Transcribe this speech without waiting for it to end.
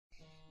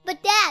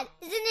But Dad,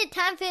 isn't it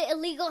time for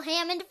illegal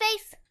ham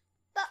interface?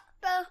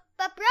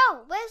 But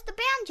bro, where's the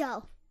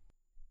banjo?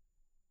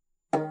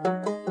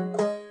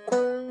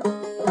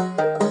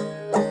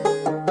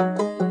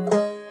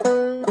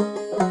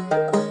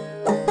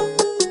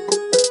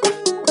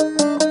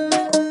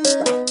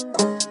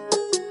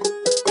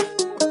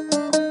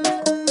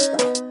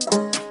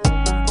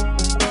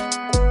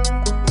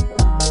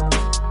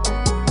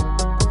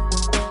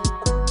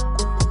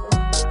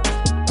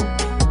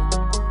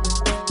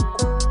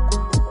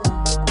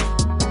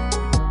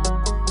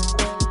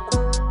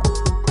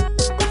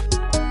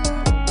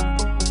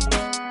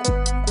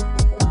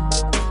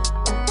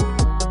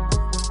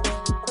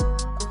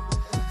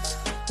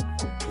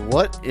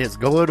 What is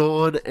going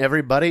on,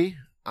 everybody?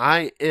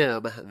 I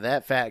am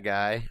that fat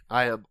guy.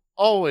 I am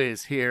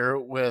always here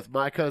with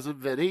my cousin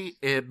Vinny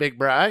and Big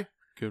Bri.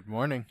 Good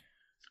morning.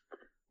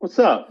 What's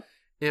up?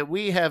 And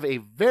we have a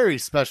very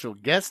special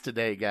guest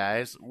today,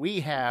 guys.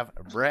 We have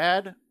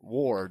Brad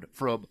Ward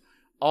from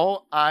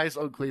All Eyes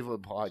on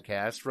Cleveland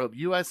podcast from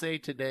USA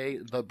Today,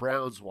 The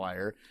Browns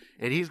Wire.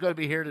 And he's going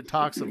to be here to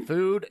talk some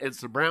food and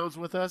some Browns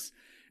with us.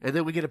 And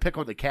then we get to pick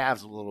on the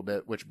Cavs a little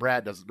bit, which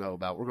Brad doesn't know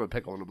about. We're going to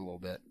pick on them a little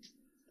bit.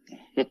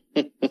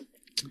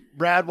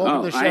 Brad,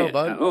 welcome to the show,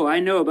 bud.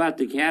 I know about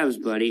the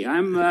Cavs, buddy.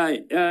 I'm.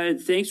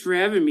 Thanks for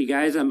having me,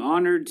 guys. I'm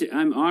honored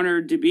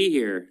to be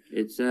here.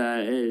 It's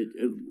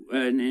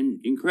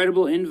an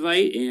incredible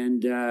invite,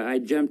 and I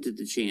jumped at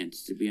the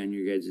chance to be on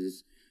your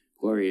guys'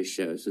 glorious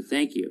show. So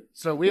thank you.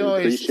 So we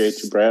always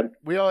appreciate you, Brad.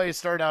 We always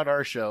start out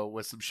our show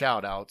with some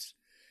shout outs,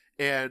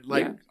 and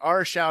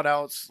our shout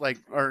outs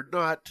are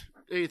not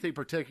anything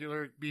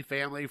particular. Be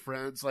family,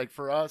 friends. Like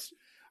for us,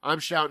 I'm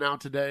shouting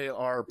out today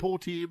our pool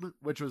team,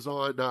 which was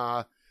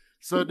on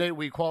Sunday.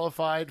 We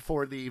qualified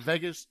for the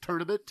Vegas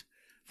tournament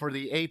for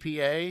the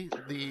APA.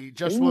 The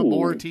Just One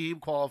More team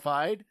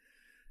qualified.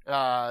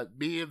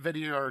 Me and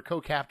Vinny are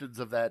co-captains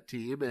of that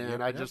team,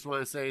 and I just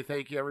want to say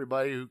thank you,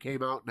 everybody who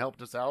came out and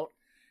helped us out.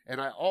 And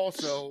I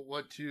also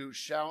want to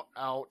shout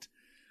out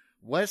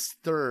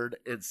West 3rd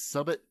and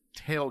Summit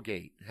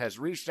Tailgate has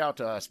reached out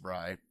to us,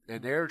 Bri,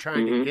 and they're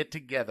trying to get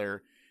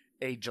together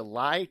a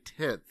July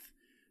 10th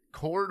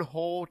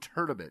cornhole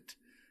tournament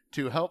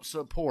to help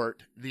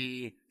support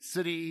the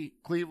city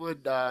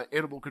Cleveland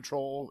animal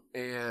control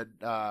and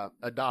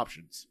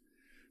adoptions.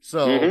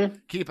 So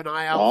keep an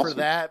eye out for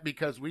that,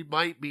 because we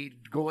might be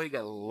going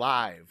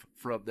live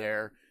from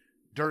there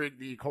during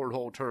the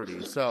cornhole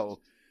tourney.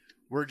 So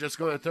we're just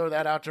going to throw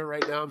that out there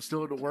right now. I'm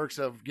still in the works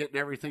of getting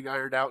everything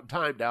ironed out and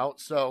timed out.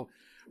 So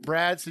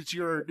Brad, since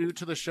you're new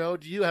to the show,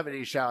 do you have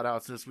any shout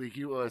outs this week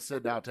you want to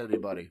send out to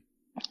anybody?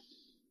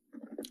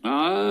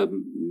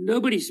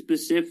 Nobody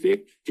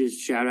specific. Just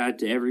shout out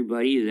to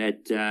everybody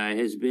that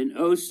has been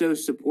so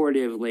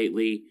supportive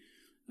lately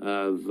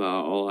of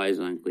All Eyes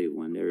on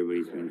Cleveland.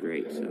 Everybody's been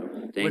great.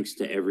 So thanks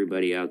to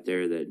everybody out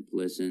there that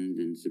listened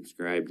and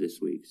subscribed this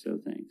week. So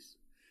thanks.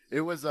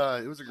 It was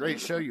a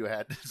great show you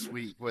had this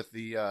week with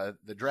the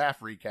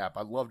draft recap.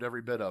 I loved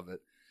every bit of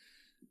it.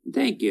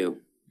 Thank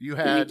you. You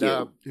had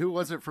who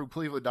was it from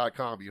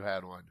Cleveland.com you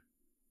had on?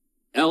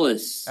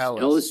 Ellis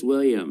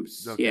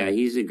Williams. Okay. Yeah,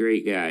 he's a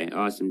great guy.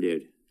 Awesome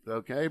dude.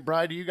 Okay.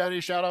 Brian, do you got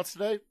any shout outs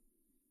today?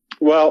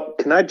 Well,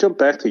 can I jump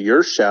back to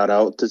your shout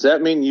out? Does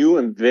that mean you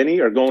and Vinny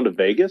are going to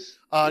Vegas?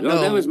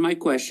 No, that was my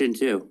question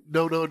too.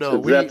 No.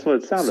 That's what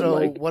it sounded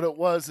like. So what it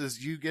was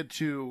is you get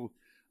to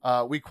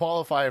we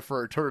qualify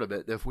for a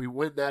tournament. If we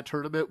win that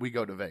tournament, we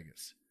go to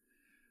Vegas.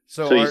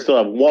 So you still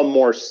have one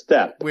more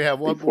step. We have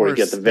one before more you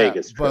get step, to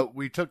Vegas trip. but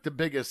we took the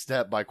biggest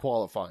step by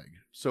qualifying.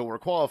 So we're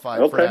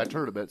qualified for that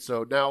tournament.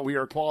 So now we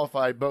are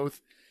qualified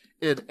both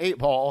in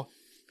 8-ball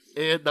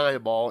and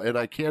 9-ball, and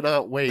I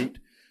cannot wait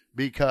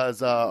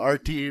because our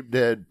team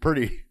did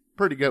pretty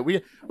good.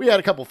 We had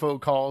a couple phone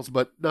calls,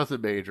 but nothing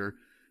major.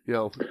 You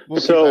know,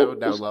 we'll keep that one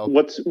down low.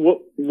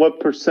 What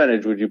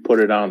percentage would you put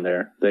it on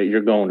there that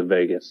you're going to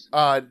Vegas?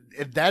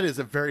 That is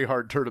a very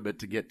hard tournament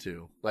to get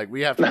to. Like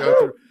we have to go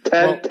through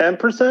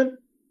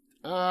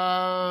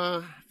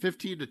 10%?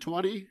 15 to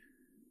 20.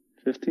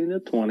 15 to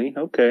 20.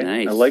 Okay.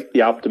 Nice. I like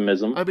the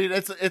optimism. I mean,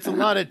 it's a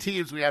lot of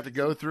teams we have to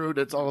go through, and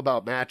it's all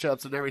about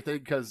matchups and everything,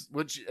 because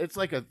it's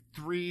like a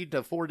 3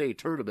 to 4 day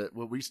tournament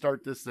when we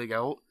start this thing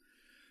out.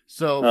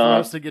 So for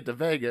us to get to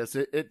Vegas,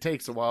 it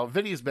takes a while.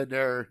 Vinny's been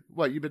there.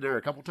 What, you've been there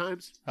a couple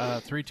times?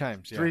 3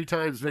 times. Yeah. 3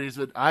 times Vinny's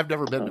been. I've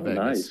never been to Vegas.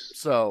 Nice.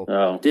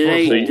 So do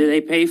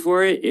they pay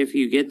for it if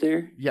you get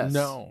there? Yes.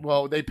 No.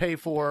 Well, they pay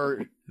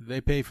for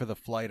the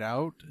flight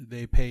out.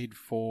 They paid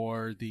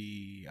for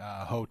the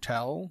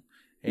hotel,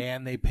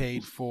 and they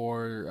paid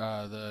for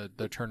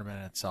the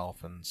tournament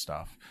itself and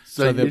stuff.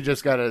 So you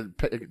just got to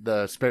pay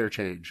the spare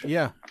change.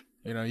 Yeah.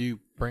 You know, you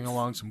bring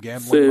along some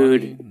gambling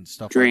Food, money and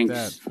stuff drinks. like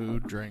that.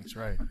 Food, drinks,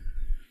 right.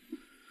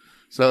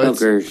 So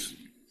Hookers. It's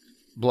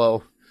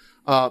blow.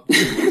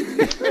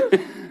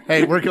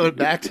 Hey, we're going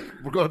back to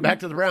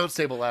the Browns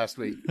table last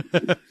week.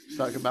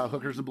 Talking about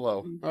hookers and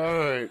blow. All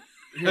right,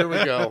 here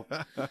we go.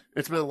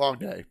 It's been a long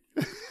day.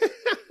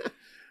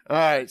 All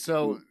right,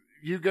 so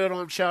you good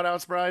on shout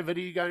outs, Brian?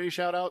 Vinny, you got any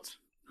shout outs?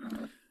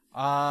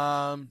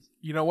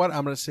 You know what?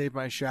 I'm going to save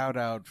my shout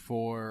out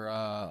for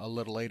a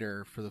little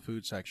later for the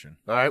food section.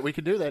 All right, we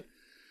can do that.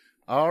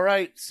 All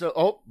right.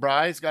 So,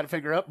 Bry's got a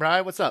finger up.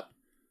 Bry, what's up?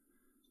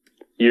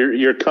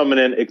 You're coming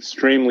in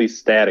extremely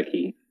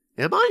staticky.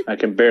 Am I? I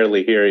can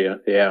barely hear you.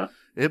 Yeah.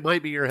 It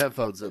might be your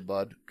headphones then,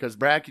 bud. Because,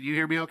 Brad, can you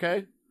hear me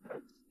okay?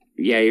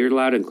 Yeah, you're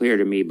loud and clear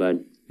to me,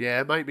 bud.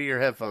 Yeah, it might be your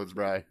headphones,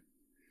 Bry.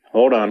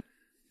 Hold on.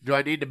 Do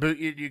I need to boot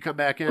you? Do you come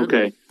back in?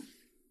 Okay.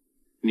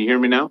 Can you hear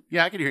me now?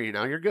 Yeah, I can hear you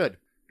now. You're good.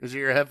 Is it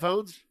your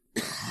headphones?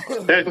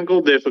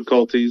 Technical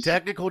difficulties.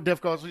 Technical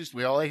difficulties.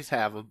 We always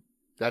have them.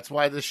 That's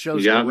why this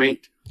show's You got me?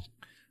 great.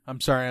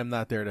 I'm sorry I'm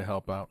not there to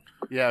help out.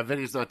 Yeah,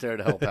 Vinny's not there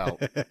to help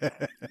out.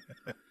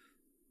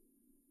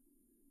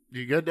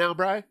 You good now,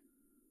 Bry?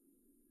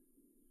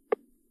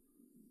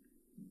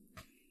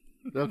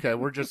 Okay,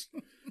 we're just...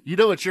 You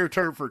know it's your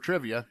turn for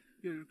trivia.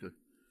 Yeah, you're good.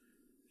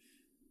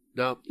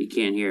 No. You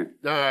can't hear.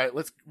 All right,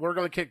 we're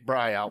going to kick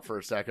Bry out for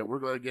a second. We're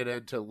going to get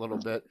into a little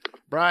bit.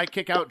 Bry,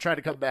 kick out and try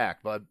to come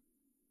back, bud.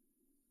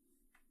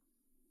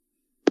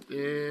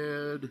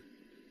 And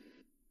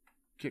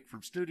kick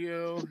from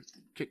studio,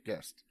 kick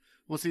guest.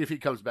 We'll see if he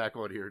comes back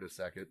on here in a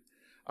second.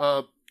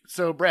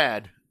 So,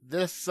 Brad,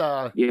 this...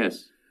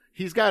 Yes.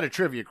 He's got a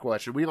trivia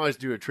question. We always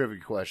do a trivia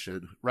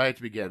question right at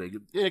the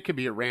beginning. It can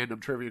be a random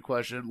trivia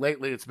question.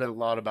 Lately, it's been a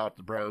lot about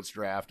the Browns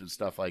draft and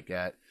stuff like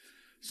that.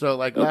 So,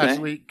 last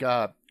week,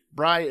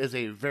 Bry is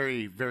a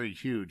very, very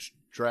huge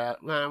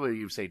draft. Well, I wouldn't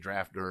even say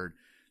draft nerd.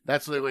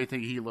 That's the only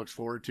thing he looks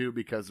forward to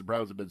because the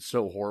Browns have been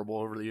so horrible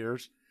over the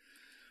years.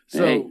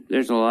 So, hey,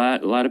 there's a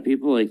lot of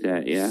people like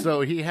that, yeah.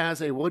 So he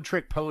has a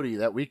one-trick pony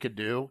that we could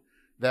do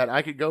that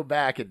I could go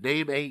back and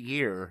name a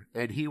year,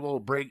 and he will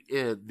bring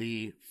in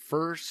the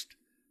first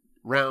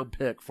round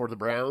pick for the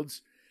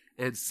Browns.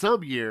 And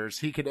some years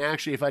he can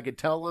actually, if I could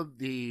tell him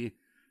the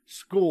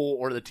school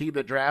or the team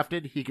that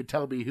drafted, he could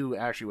tell me who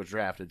actually was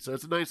drafted. So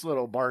it's a nice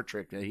little bar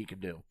trick that he can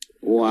do.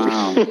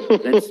 Wow,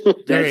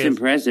 that's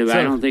impressive. So,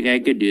 I don't think I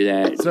could do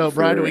that. So,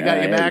 Brian, we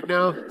got you back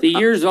now? The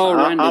years all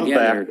run I'm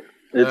together. back.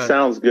 It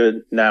sounds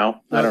good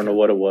now. I don't know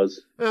what it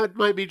was. It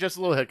might be just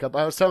a little hiccup.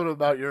 I was telling him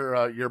about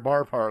your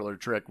bar parlor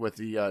trick with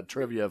the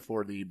trivia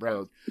for the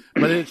Browns.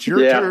 But it's your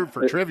turn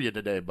for trivia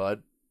today,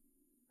 bud.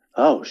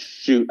 Oh,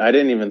 shoot. I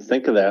didn't even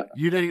think of that.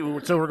 You didn't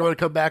even, so we're going to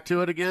come back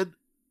to it again?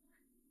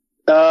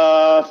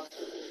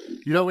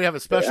 You know, we have a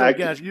special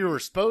guest. You were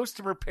supposed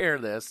to prepare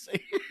this.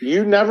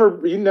 You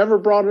never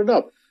brought it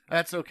up.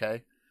 That's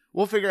okay.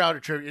 We'll figure out a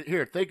trivia.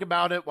 Here, think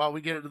about it while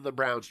we get into the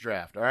Browns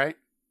draft, all right?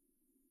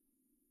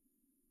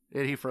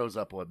 And he froze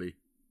up on me.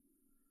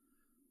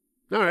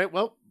 All right,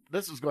 well,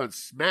 this is going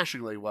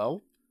smashingly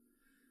well.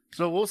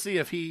 So we'll see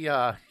if he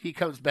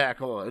comes back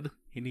on.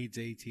 He needs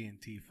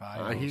AT&T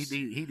Fios.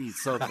 He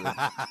needs something.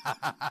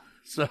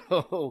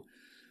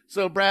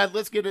 So Brad,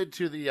 let's get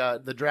into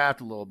the draft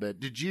a little bit.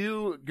 Did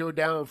you go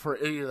down for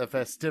any of the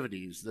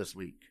festivities this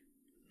week?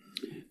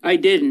 I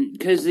didn't,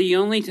 because the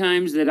only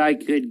times that I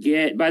could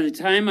get, by the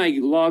time I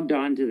logged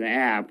on to the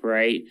app,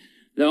 right,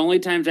 the only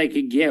times I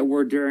could get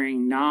were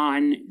during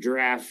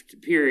non-draft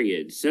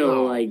periods,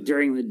 so like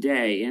during the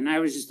day. And I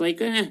was just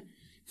like, if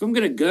I'm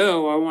going to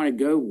go, I want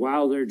to go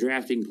while they're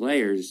drafting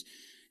players.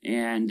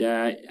 And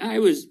I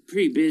was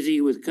pretty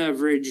busy with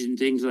coverage and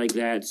things like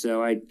that,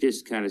 so I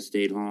just kind of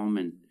stayed home.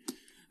 And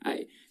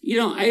I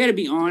got to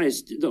be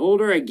honest, the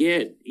older I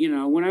get,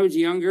 when I was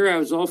younger, I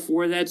was all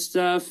for that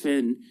stuff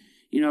and,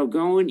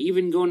 going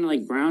to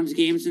like Browns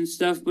games and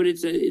stuff, but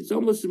it's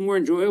almost more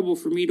enjoyable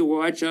for me to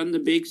watch on the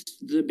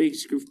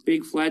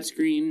big flat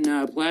screen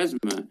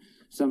plasma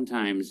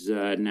sometimes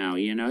now,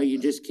 you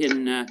just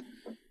can,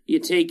 you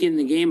take in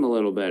the game a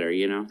little better,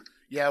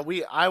 Yeah,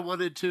 I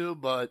wanted to,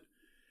 but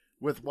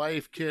with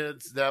wife,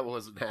 kids, that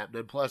wasn't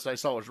happening. Plus, I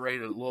saw it was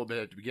raining a little bit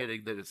at the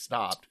beginning, then it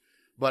stopped.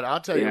 But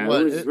I'll tell you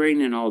what. It was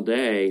raining all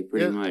day,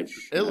 pretty much.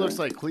 It looks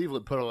like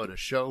Cleveland put on a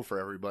show for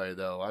everybody,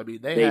 though. I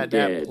mean, they had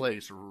that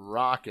place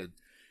rocking.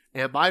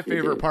 And my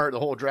favorite part of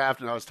the whole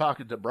draft, and I was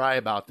talking to Bri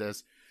about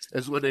this,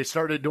 is when they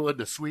started doing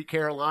the Sweet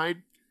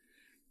Caroline.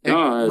 And that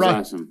was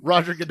awesome.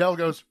 Roger Goodell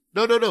goes,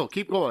 no,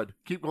 keep going.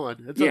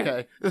 It's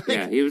okay.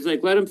 Yeah, he was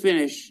like, let him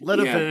finish. Let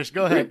him finish.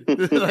 Go ahead.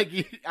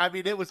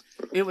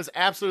 It was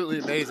absolutely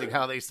amazing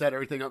how they set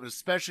everything up,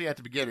 especially at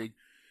the beginning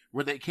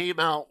when they came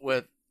out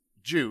with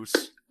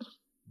Juice,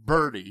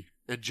 Birdie,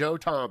 and Joe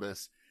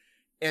Thomas,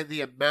 and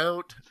the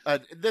amount.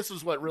 This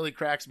is what really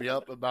cracks me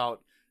up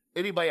about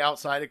anybody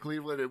outside of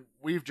Cleveland, and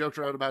we've joked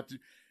around about.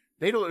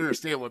 They don't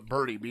understand what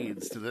Birdie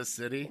means to this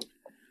city.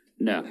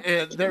 No,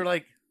 and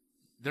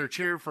they're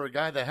cheering for a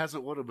guy that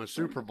hasn't won him a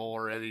Super Bowl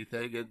or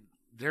anything, and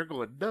they're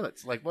going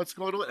nuts. Like, what's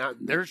going on?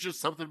 There's just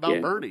something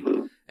about Birdie,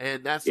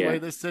 and that's the way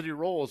this city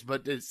rolls.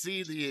 But to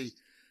see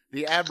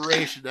the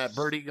admiration that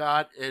Birdie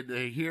got, and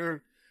to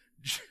hear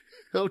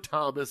Joe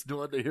Thomas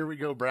doing the "Here We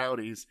Go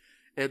Brownies,"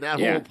 and that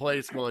whole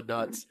place going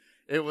nuts,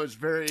 it was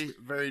very,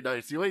 very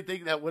nice. The only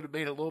thing that would have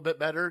made it a little bit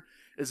better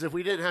is if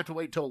we didn't have to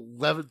wait till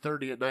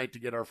 11:30 at night to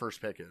get our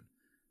first pick in.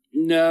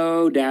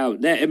 No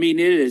doubt. It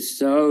is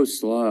so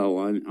slow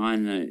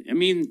on the.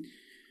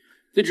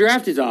 The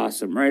draft is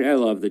awesome, right? I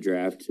love the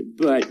draft,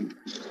 but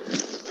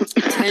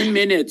 10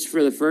 minutes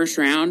for the first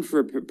round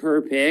for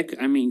per pick.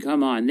 I mean,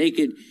 come on, they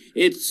could.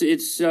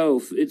 It's so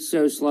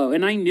slow,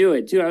 and I knew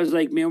it too. I was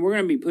like, man, we're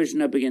gonna be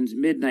pushing up against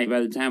midnight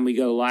by the time we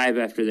go live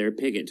after their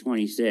pick at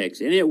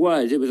 26, and it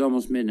was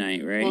almost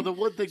midnight, right? Well, the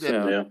one thing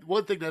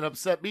that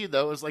upset me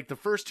though is like the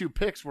first 2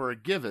 picks were a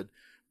given.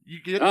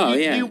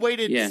 You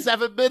waited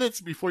 7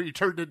 minutes before you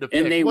turned into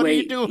pick. And what are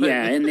you doing?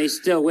 Yeah, and they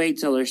still wait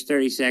till there's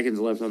 30 seconds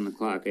left on the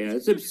clock. Yeah,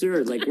 it's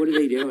absurd. Like, what are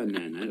they doing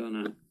then? I don't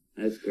know.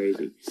 That's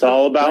crazy. It's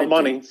all about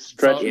money.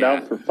 Stretch it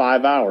out for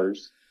 5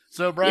 hours.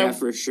 So, Brian, yeah,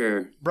 for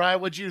sure.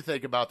 Brian, what'd you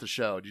think about the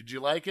show? Did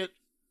you like it?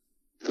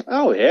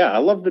 Oh, yeah. I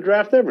love the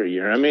draft every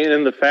year. I mean,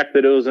 and the fact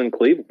that it was in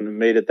Cleveland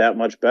made it that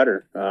much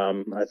better.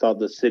 I thought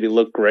the city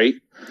looked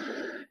great.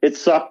 It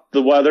sucked,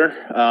 the weather,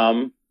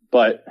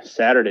 but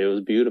Saturday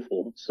was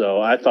beautiful. So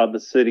I thought the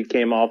city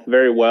came off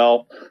very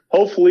well.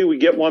 Hopefully we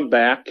get one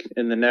back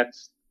in the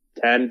next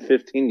 10,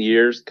 15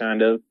 years,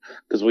 kind of,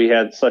 because we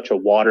had such a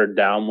watered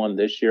down one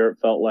this year, it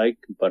felt like.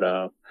 But,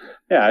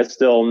 yeah, I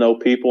still know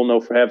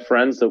people, have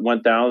friends that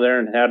went down there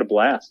and had a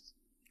blast.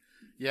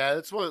 Yeah,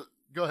 that's one.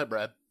 Go ahead,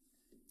 Brad.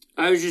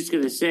 I was just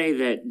going to say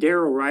that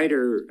Daryl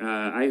Ryder,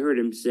 I heard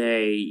him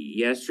say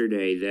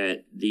yesterday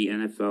that the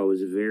NFL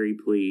was very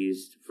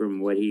pleased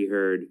from what he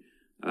heard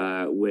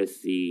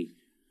with the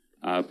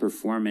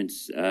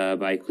performance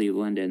by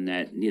Cleveland, and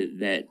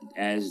that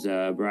as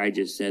Bri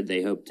just said,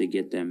 they hope to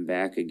get them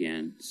back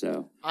again.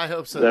 So I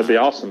hope so. That'd be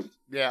awesome.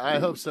 Yeah, I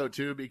hope so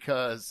too,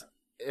 because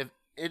if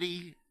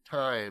any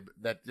time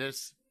that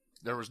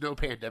there was no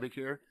pandemic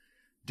here,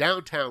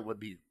 downtown would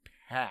be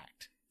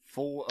packed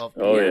full of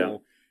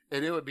people,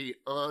 and it would be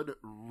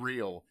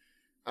unreal.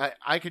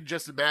 I can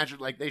just imagine,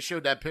 like, they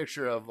showed that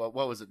picture of what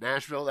was it,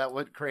 Nashville, that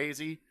went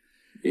crazy.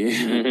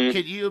 yeah.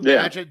 Can you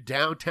imagine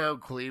downtown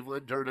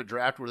Cleveland during a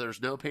draft where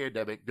there's no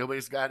pandemic,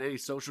 nobody's got any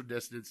social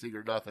distancing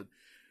or nothing?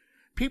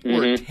 People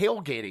were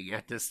tailgating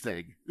at this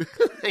thing.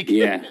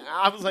 Yeah.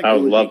 I was like, I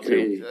would love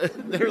to.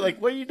 They're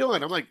like, what are you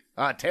doing? I'm like,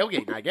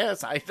 tailgating, I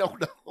guess. I don't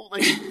know.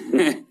 Like,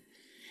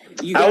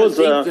 You gotta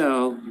think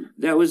though,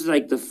 that was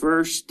like the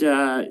first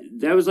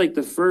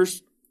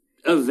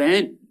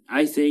event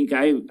I think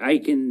I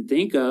can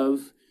think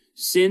of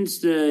since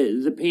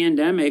the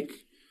pandemic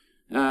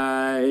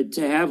to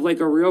have like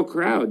a real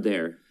crowd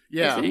there.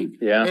 yeah. I think.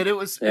 Yeah. And it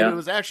was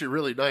actually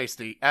really nice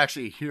to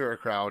actually hear a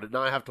crowd and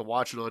not have to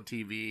watch it on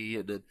TV,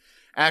 and then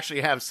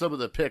actually have some of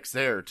the picks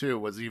there too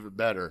was even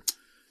better.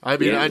 I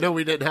mean, I know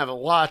we didn't have a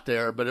lot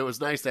there, but it was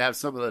nice to have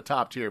some of the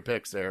top tier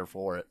picks there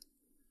for it.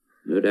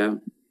 No doubt.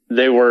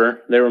 They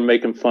were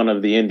making fun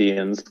of the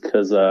Indians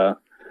because the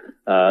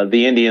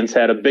Indians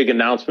had a big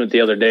announcement the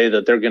other day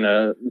that they're going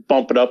to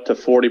bump it up to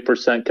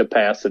 40%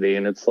 capacity,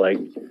 and it's like,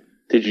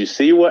 did you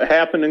see what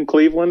happened in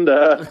Cleveland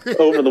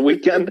over the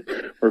weekend,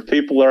 where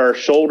people are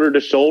shoulder to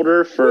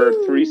shoulder for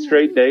 3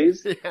 straight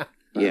days?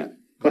 Yeah.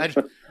 Glad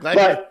But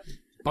you're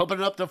bumping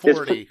it up to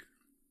 40.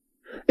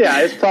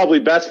 yeah, it's probably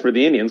best for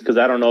the Indians because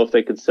I don't know if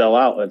they could sell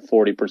out at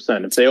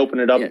 40%. If they open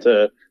it up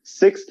to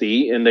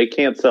 60 and they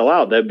can't sell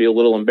out, that'd be a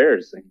little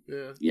embarrassing.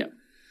 Yeah.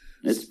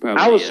 That's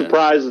probably, I was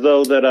surprised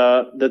though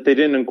that they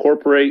didn't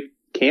incorporate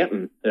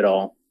Canton at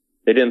all.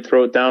 They didn't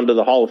throw it down to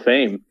the Hall of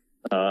Fame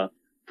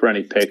for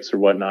any picks or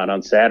whatnot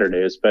on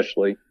Saturday,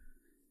 especially.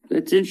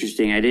 That's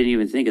interesting. I didn't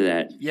even think of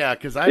that. Yeah,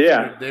 because I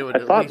figured they would.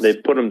 I thought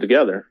they'd put them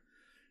together.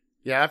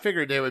 Yeah, I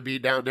figured they would be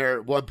down there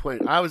at one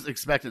point. I was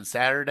expecting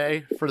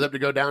Saturday for them to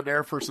go down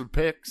there for some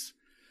picks,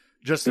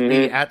 just to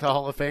be at the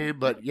Hall of Fame.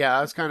 But yeah,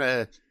 I was kind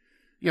of,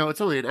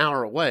 it's only an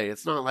hour away.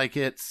 It's not like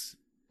it's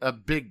a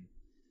big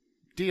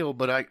deal.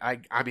 But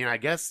I mean, I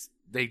guess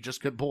they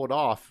just couldn't pull it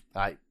off.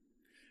 It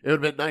would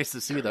have been nice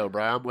to see though,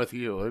 Brian. I'm with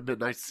you. It would have been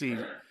nice to see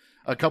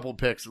a couple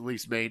picks at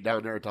least made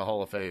down there at the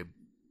Hall of Fame.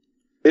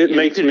 It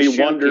makes me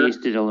wonder.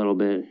 It a little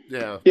bit.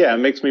 Yeah. Yeah, it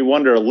makes me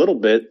wonder a little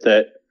bit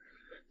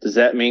does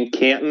that mean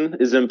Canton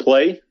is in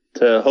play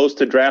to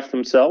host a draft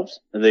themselves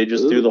and they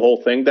just do the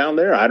whole thing down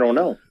there? I don't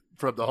know.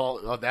 From the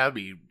Hall, that'd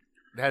be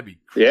crazy.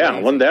 Yeah,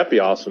 wouldn't that be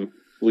awesome?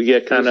 We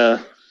get kind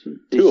of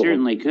They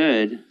certainly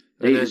could.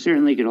 They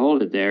certainly could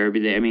hold it there.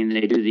 But they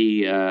do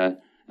the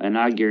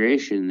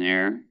inauguration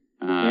there,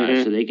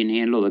 so they can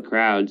handle the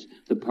crowds.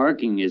 The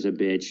parking is a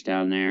bitch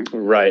down there.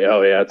 Right.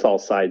 Oh yeah, it's all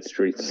side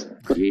streets.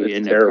 You It's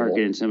end up terrible.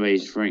 parking in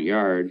somebody's front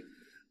yard.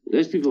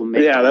 Those people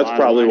make That's a lot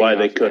probably of why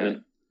money they off couldn't.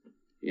 that.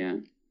 Yeah.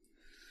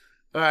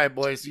 All right,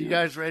 boys, you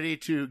guys ready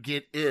to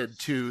get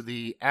into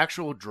the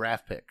actual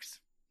draft picks?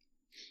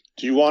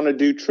 Do you want to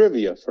do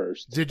trivia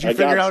first? Did you I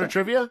figure got out a some.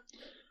 trivia?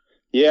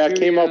 Yeah, I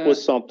came up with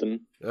something.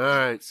 All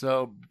right,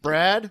 so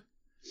Brad,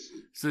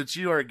 since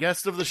you are a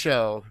guest of the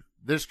show,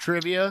 this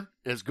trivia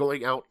is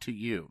going out to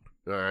you.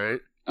 All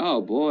right.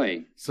 Oh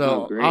boy.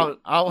 So great.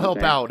 I'll help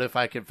Okay. out if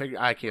I can figure.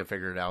 I can't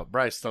figure it out.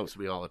 Bryce stumps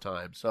me all the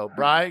time. So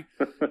Bry,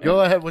 go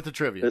ahead with the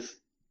trivia.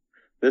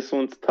 This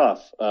one's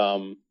tough,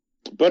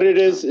 but it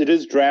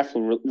is draft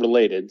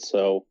related.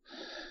 So,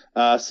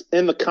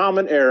 in the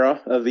common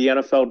era of the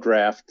NFL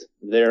draft,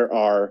 there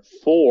are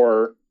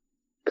 4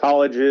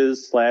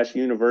 colleges /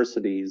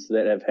 universities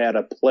that have had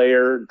a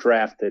player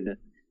drafted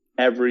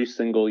every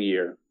single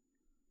year.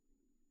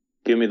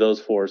 Give me those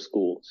 4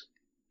 schools.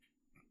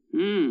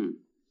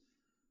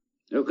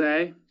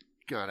 Okay.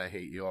 God, I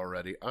hate you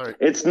already. All right.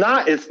 It's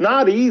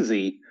not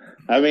easy.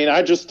 I mean,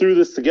 I just threw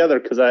this together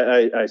because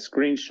I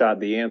screenshot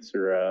the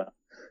answer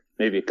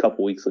maybe a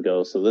couple weeks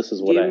ago. So this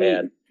is what I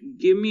had.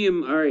 Give me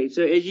them. All right.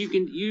 So as you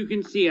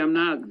can see, I'm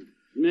not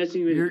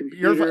messing with the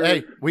computer.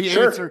 Hey, we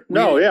Sure. answer.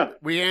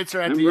 We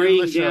answer at I'm the end of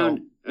writing the show.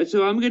 down.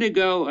 So I'm gonna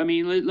go. I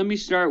mean, let me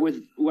start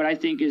with what I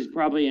think is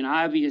probably an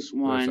obvious Oh,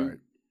 one, sorry.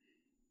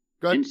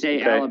 Go ahead. and say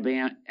Okay.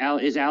 Alabama.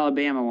 Is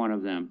Alabama one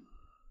of them?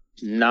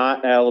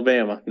 Not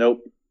Alabama.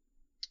 Nope.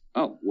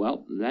 Oh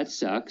well, that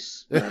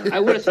sucks. I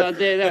would have thought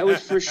that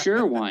was for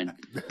sure one.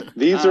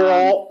 These are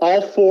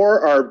all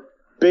 4 are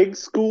big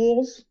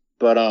schools,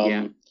 but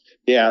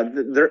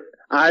they're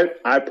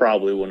I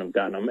probably wouldn't have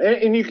gotten them.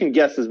 And you can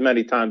guess as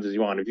many times as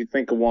you want. If you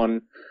think of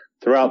one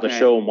throughout the Okay.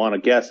 show and want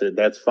to guess it,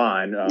 that's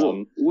fine.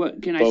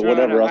 What can I but throw out?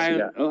 whatever else you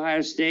got.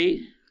 Ohio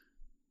State.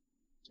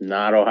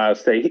 Not Ohio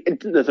State.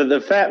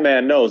 The fat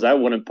man knows I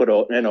wouldn't put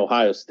an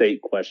Ohio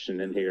State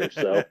question in here.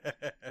 So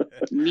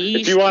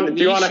if you want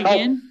to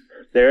help,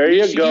 there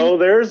you Michigan? go.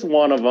 There's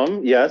one of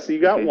them. Yes, you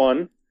got Okay.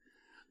 one.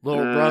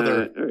 Little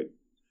brother. All right.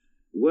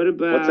 What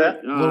about What's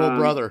that? Little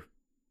brother.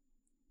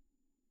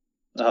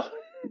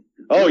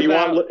 Oh, you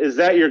want? Is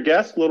that your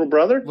guess, little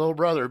brother? Little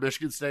brother.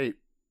 Michigan State.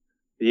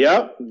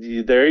 Yep.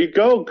 There you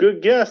go.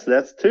 Good guess.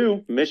 That's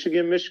 2.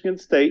 Michigan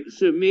State.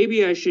 So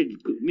maybe I should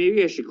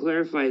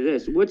clarify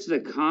this. What's the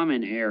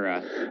common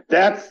era?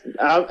 That's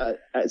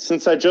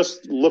since I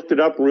just looked it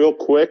up real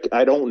quick.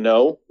 I don't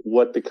know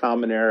what the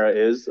common era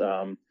is.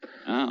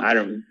 I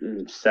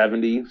don't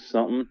 70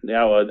 something.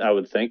 Yeah, I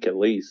would think at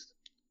least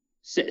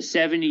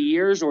 70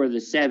 years or the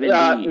 70s?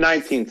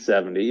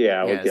 1970.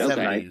 Yeah, I would guess.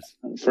 70s.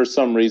 For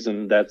some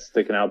reason that's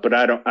sticking out, but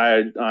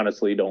I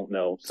honestly don't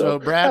know. So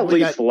Brad, at we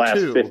least got the last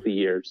 2. 50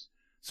 years.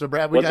 So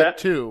Brad, we What's got that?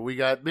 2. We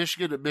got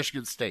Michigan and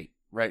Michigan State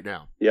right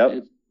now.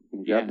 Yep,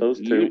 we got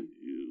those 2.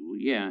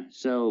 Yeah.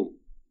 So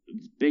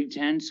Big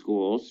Ten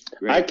schools.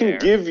 Right I can there.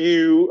 give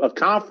you a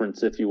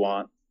conference if you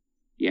want.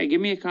 Yeah,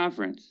 give me a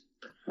conference.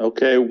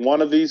 Okay,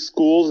 one of these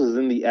schools is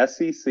in the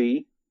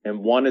SEC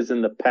and one is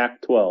in the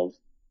Pac-12.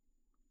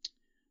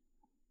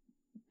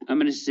 I'm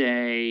going to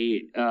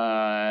say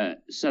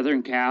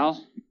Southern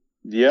Cal.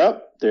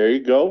 Yep, there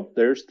you go.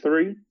 There's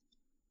 3.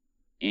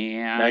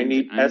 And I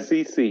need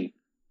SEC.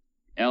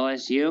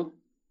 LSU.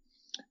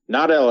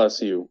 Not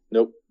LSU.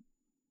 Nope.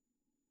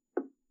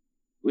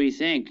 What do you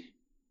think?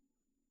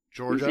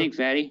 Georgia. What do you think,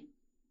 Fatty?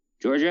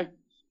 Georgia?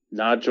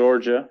 Not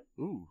Georgia.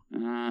 Ooh.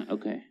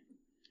 Okay.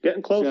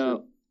 Getting closer.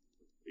 So,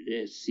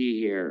 let's see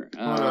here.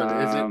 Hold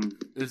on.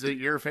 Is it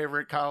your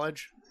favorite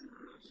college?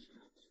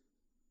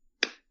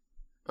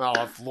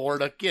 Oh,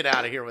 Florida. Get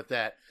out of here with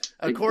that.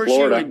 Of course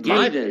Florida. you would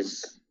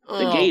Gators.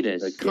 The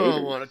Gators.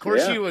 Come on. Of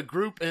course Yeah. you would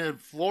group in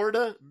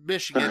Florida,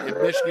 Michigan,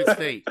 and Michigan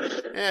State.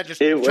 Yeah,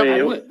 just It-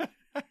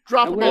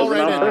 drop I them would all have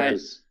right in thought- there.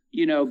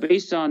 You know,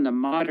 based on the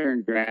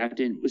modern draft,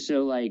 and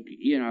so like,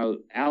 you know,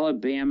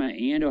 Alabama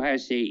and Ohio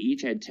State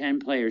each had 10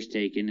 players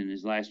taken in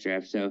this last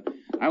draft. So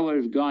I would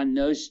have gone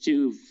those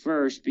 2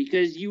 first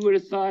because you would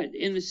have thought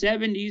in the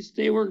 70s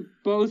they were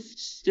both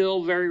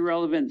still very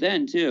relevant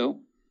then too.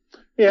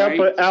 Yeah, Right?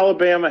 but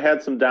Alabama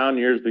had some down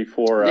years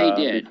before They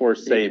did. before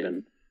They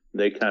Saban.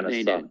 They kind of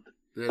They sucked.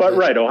 Yeah, But that-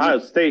 right, Ohio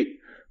State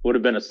would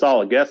have been a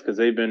solid guess because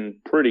they've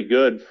been pretty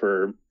good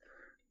for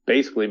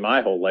basically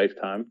my whole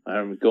lifetime.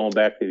 I'm going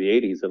back to the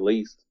 80s at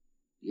least.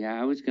 Yeah,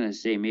 I was gonna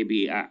say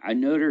maybe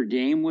Notre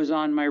Dame was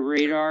on my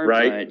radar.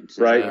 Right, but,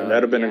 right.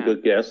 That'd have been a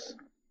good guess.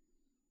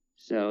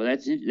 So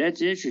that's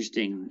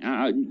interesting.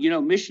 You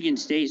know, Michigan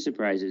State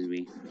surprises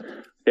me.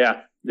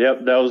 Yeah,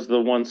 yep. That was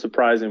the one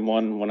surprising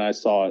one when I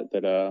saw it.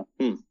 That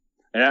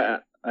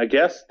and I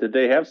guess did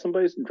they have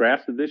somebody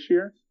drafted this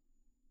year?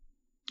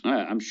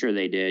 I'm sure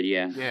they did.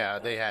 Yeah. Yeah,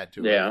 they had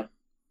to. Yeah,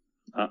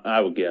 I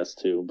would guess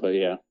too. But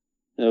yeah,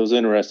 it was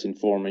interesting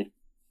for me.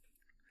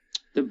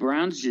 The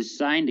Browns just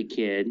signed a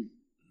kid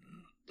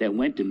that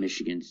went to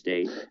Michigan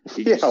State.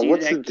 Did you Yeah, see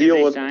what's that the kid deal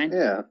they with signed?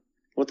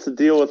 What's the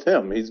deal with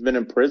him? He's been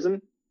in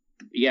prison.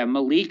 Yeah,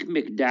 Malik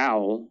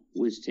McDowell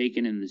was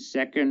taken in the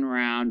 2nd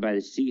round by the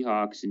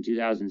Seahawks in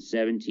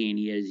 2017.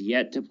 He has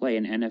yet to play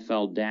an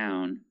NFL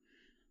down,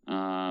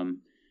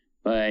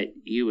 but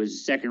he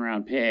was a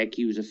 2nd-round pick.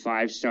 He was a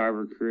 5-star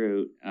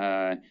recruit.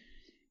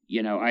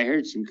 You know, I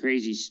heard some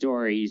crazy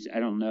stories. I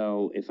don't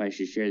know if I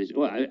should share this.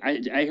 Well,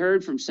 I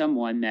heard from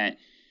someone that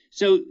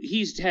so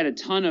he's had a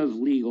ton of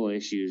legal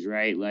issues,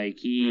 right? Like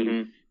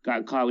he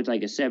got caught with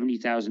like a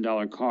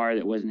 $70,000 car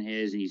that wasn't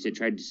his, and he said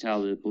tried to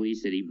tell the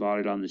police that he bought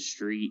it on the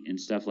street and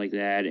stuff like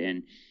that.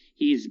 And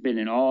he's been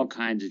in all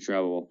kinds of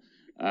trouble.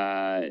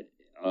 And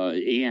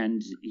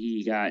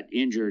he got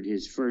injured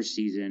his first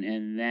season,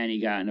 and then he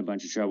got in a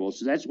bunch of trouble.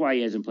 So that's why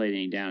he hasn't played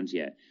any downs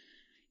yet.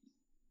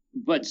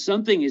 but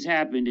something has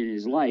happened in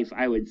his life,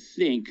 I would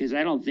think, because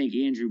I don't think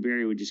Andrew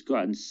Berry would just go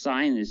out and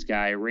sign this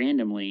guy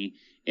randomly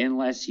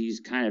unless he's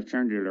kind of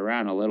turned it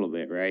around a little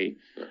bit, right?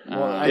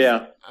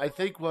 Well, I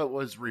think what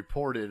was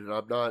reported, and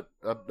I'm not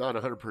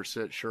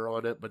 100% sure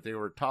on it, but they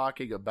were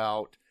talking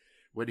about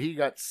when he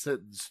got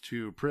sentenced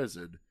to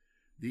prison,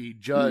 the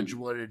judge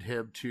wanted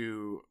him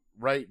to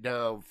write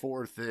down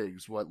 4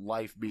 things what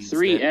life means.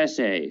 3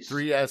 essays.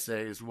 3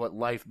 essays what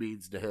life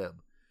means to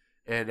him.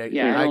 And I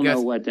don't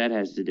know what that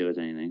has to do with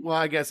anything. Well,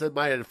 I guess it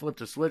might have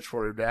flipped a switch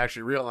for him to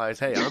actually realize,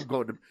 hey, I'm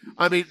going to.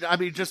 I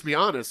mean, just be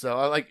honest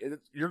though.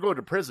 You're going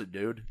to prison,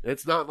 dude.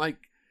 It's not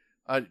like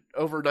an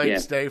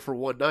overnight stay for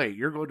one night.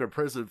 You're going to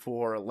prison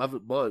for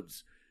 11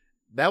 months.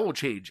 That will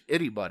change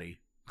anybody.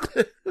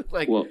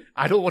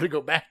 I don't want to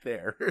go back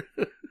there.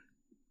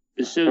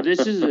 So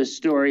this is a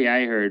story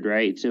I heard,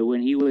 right? So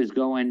when he was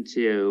going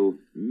to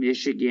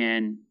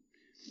Michigan.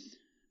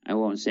 I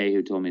won't say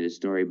who told me the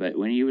story, but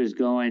when he was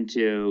going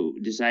to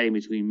deciding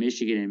between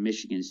Michigan and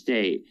Michigan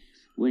State,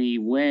 when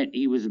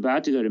he was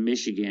about to go to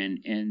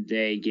Michigan and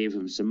they gave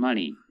him some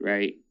money,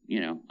 right?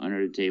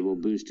 Under the table,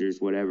 boosters,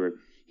 whatever.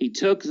 He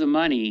took the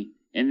money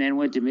and then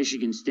went to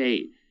Michigan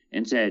State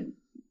and said,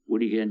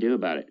 what are you going to do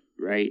about it?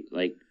 Right?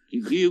 Like,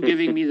 you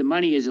giving me the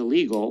money is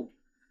illegal.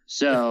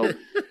 So,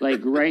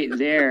 right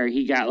there,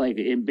 he got,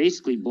 and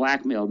basically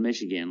blackmailed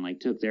Michigan,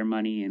 took their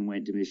money and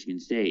went to Michigan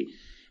State.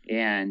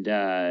 And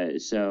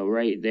so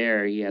right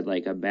there, he had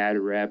a bad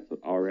rep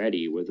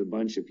already with a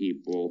bunch of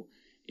people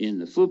in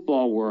the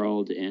football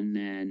world. And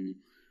then,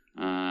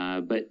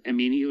 but I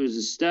mean, he was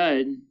a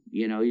stud.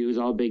 He was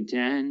all Big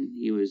Ten.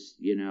 He was,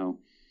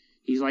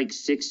 he's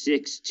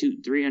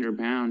 6'6", 300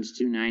 pounds,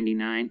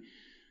 299.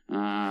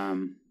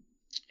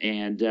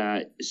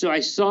 So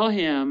I saw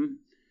him.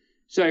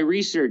 So I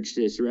researched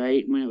this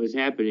right when it was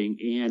happening,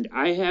 and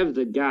I have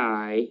the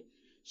guy.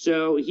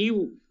 So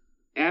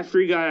after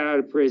he got out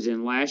of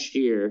prison last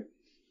year,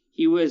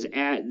 he was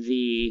at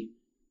the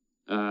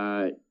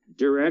the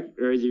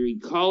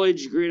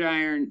College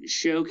Gridiron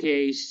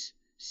Showcase,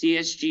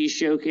 CSG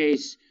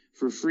Showcase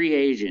for free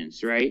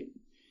agents, right?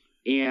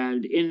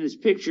 And in this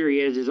picture, he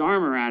has his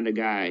arm around a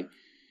guy,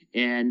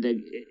 and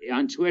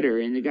on Twitter,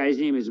 and the guy's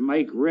name is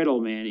Mike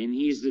Riddleman, and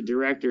he's the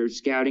director of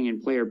scouting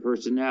and player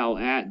personnel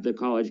at the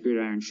College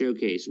Gridiron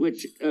Showcase,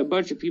 which a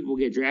bunch of people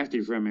get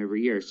drafted from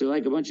every year. So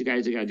a bunch of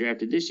guys that got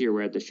drafted this year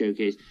were at the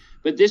showcase,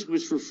 but this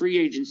was for free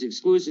agents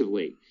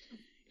exclusively.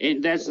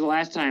 And that's the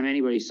last time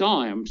anybody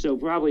saw him. So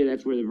probably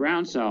that's where the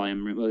Browns saw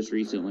him most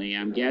recently,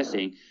 I'm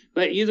guessing.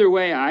 But either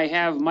way, I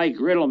have Mike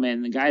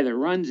Riddleman, the guy that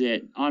runs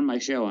it, on my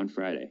show on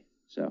Friday.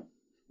 So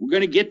we're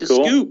going to get the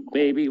scoop,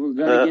 baby. We're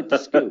going to get the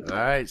scoop. All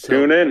right. So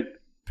tune in.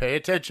 Pay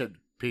attention,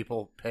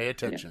 people. Pay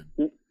attention.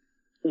 Yeah.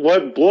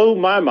 What blew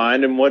my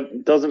mind and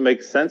what doesn't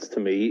make sense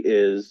to me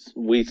is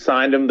we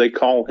signed him. They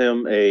call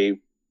him a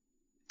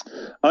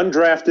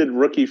undrafted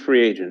rookie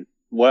free agent.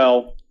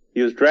 Well,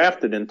 he was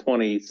drafted in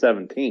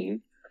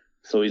 2017,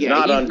 so he's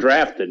not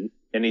undrafted,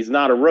 and he's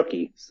not a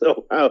rookie.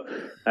 So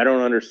I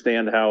don't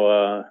understand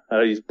how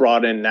he's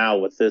brought in now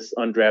with this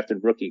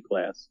undrafted rookie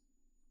class.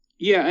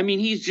 Yeah, I mean,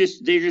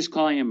 they're just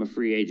calling him a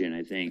free agent,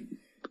 I think.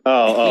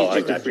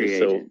 I got you.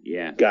 So,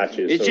 yeah, got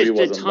you. It's so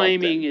just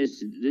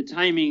the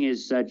timing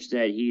is such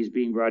that he's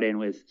being brought in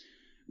with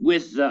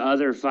the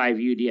other 5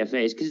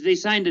 UDFAs, because they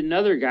signed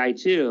another guy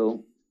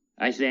too,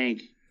 I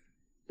think,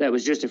 that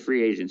was just a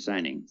free agent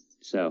signing.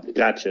 So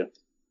gotcha.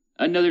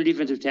 Another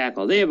defensive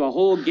tackle. They have a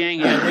whole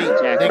gang of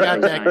tackles. They got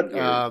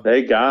that.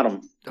 They got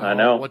him. I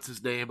know. What's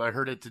his name? I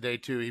heard it today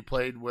too. He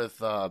played with.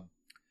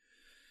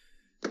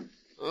 He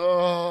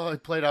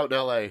played out in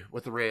L.A.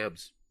 with the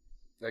Rams.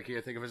 I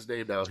can't think of his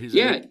name now. He's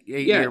an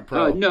 8-year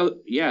pro.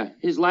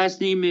 His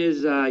last name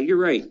is. You're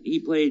right. He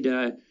played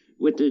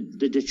with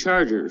the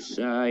Chargers.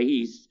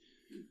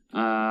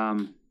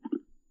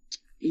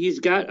 He's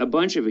got a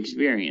bunch of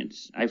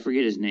experience. I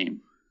forget his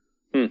name.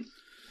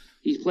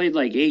 He's played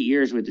 8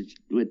 years with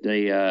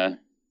the.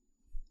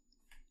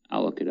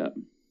 I'll look it up.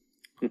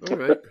 All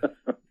right.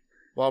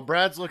 While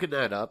Brad's looking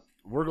that up,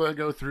 we're going to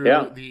go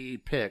through the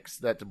picks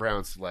that the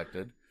Browns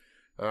selected.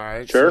 All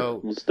right. Sure.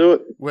 So let's do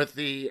it. With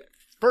the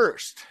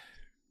first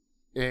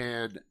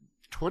and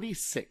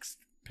 26th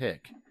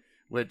pick,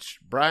 which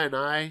Brian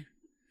and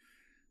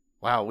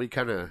I, we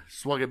kind of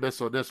swung and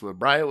missed on this one.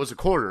 Brian was a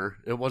corner.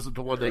 It wasn't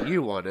the one that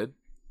you wanted.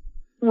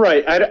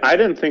 Right. I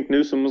didn't think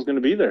Newsome was going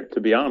to be there,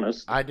 to be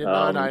honest. I did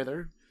not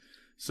either.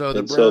 So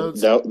the Browns.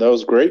 So that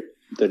was great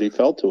that he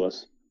fell to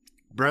us.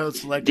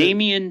 Browns selected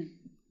Damian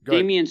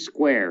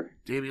Square.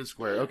 Damian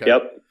Square. Okay.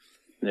 Yep.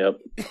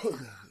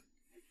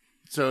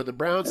 So the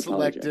Browns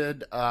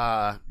selected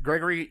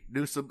Gregory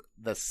Newsome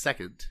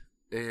II.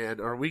 And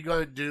are we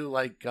going to do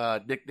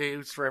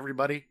nicknames for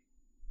everybody?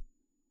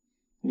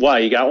 Why,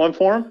 you got one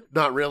for him?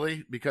 Not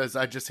really, because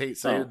I just hate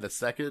saying the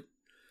second.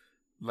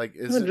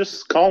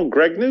 Just call him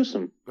Greg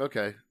Newsome.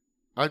 Okay.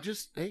 No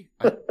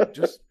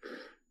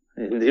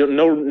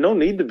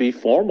need to be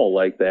formal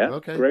like that.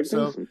 Okay. Greg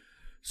Newsome.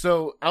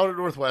 So out of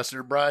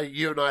Northwestern, Brian,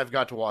 you and I have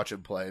got to watch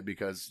him play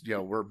because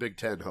we're Big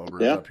Ten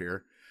homers up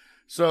here.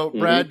 So,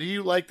 Brad, do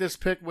you like this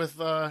pick with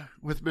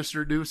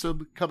Mr.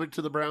 Newsome coming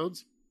to the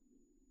Browns?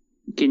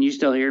 Can you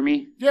still hear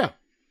me? Yeah.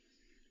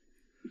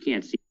 You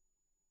can't see.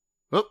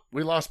 Oh,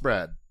 we lost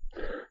Brad.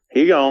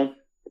 He gone.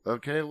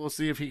 Okay, we'll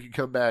see if he can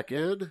come back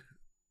in.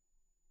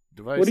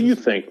 Devices. What do you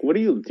think?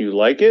 Do you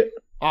like it?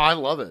 Oh, I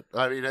love it.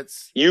 I mean,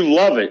 You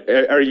love it.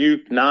 Are you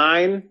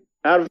 9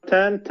 out of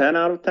 10? 10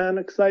 out of 10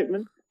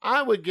 excitement?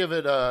 I would give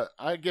it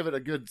I'd give it a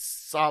good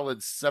solid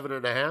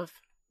 7.5.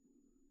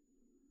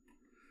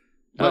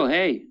 Oh,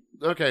 hey.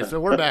 Okay, so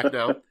we're back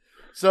now.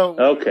 So,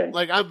 Okay.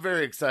 like, I'm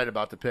very excited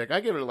about the pick. I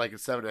give it like a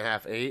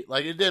 7.5, 8.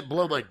 Like, it didn't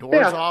blow my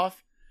doors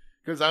off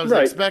because I was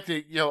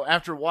expecting,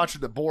 after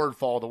watching the board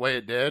fall the way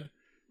it did,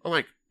 I'm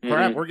like,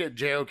 crap, we're getting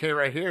JOK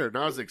right here. And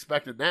I was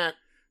expecting that.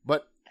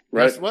 But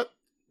guess what?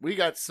 We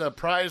got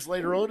surprised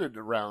later on in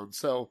the round.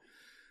 So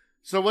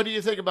what do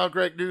you think about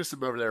Greg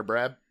Newsome over there,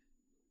 Brad?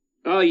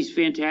 Oh, he's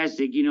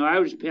fantastic. I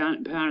was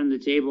pounding the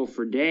table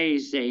for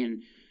days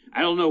saying, I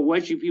don't know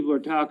what you people are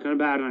talking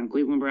about on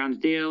Cleveland Browns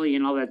Daily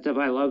and all that stuff.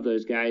 I love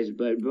those guys,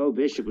 but Bo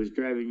Bishop was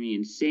driving me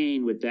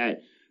insane with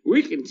that.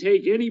 We can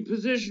take any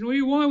position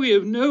we want. We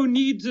have no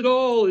needs at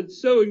all.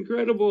 It's so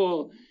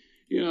incredible.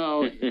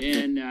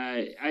 And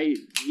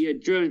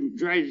it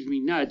drives me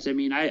nuts. I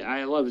mean,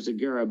 I love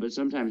Segura, but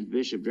sometimes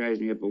Bishop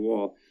drives me up a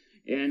wall.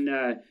 And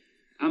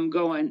I'm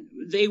going,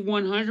 they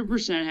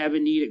 100% have a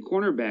need at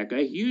cornerback,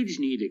 a huge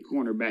need at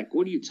cornerback.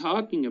 What are you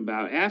talking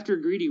about? After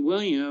Greedy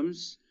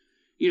Williams,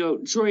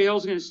 Troy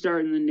Hill's going to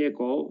start in the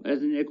nickel,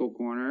 as the nickel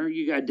corner.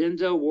 You got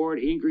Denzel Ward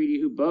and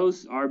Greedy, who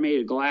both are made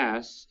of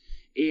glass.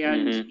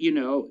 And, you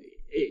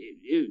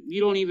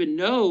don't even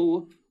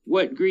know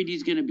what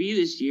Greedy's going to be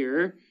this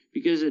year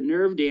because of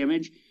nerve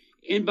damage.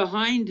 And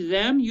behind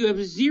them, you have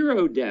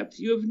zero depth.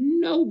 You have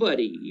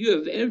nobody. You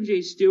have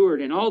MJ Stewart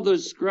and all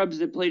those scrubs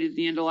that played at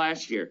the end of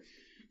last year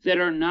that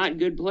are not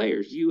good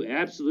players. You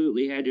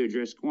absolutely had to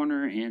address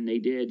corner, and they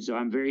did, so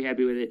I'm very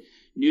happy with it.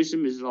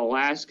 Newsome is the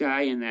last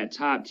guy in that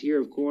top tier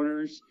of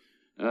corners,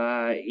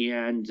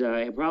 and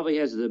he probably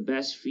has the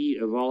best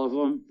feet of all of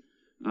them.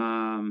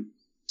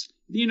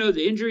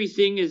 The injury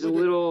thing is a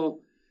little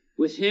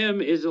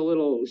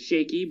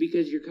shaky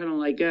because you're kind of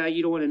like,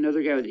 you don't want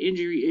another guy with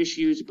injury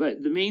issues.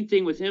 But the main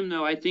thing with him,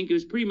 though, I think it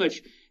was pretty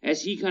much,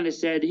 as he kind of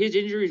said, his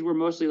injuries were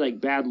mostly like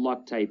bad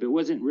luck type. It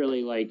wasn't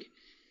really like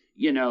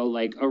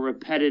a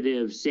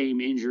repetitive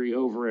same injury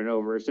over and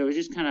over. So it was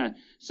just kind of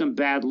some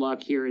bad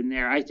luck here and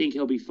there. I think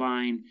he'll be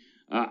fine.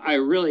 I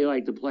really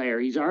like the player.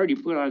 He's already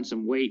put on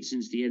some weight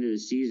since the end of the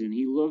season.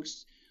 He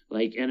looks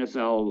like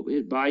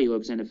his body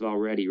looks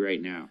NFL ready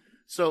right now.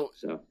 So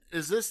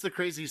is this the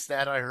crazy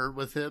stat I heard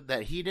with him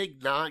that he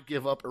did not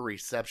give up a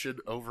reception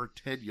over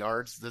 10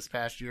 yards this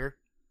past year?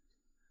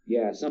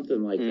 Yeah,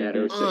 something like that.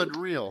 Or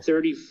unreal.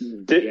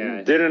 30.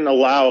 Didn't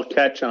allow a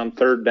catch on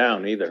third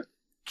down either.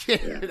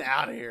 Get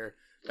out of here.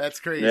 That's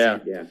crazy.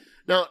 Yeah.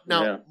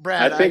 Now,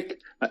 Brad,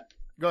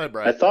 go ahead,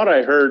 Brad. I thought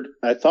I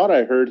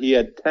heard he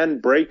had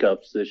 10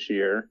 breakups this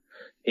year,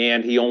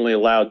 and he only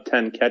allowed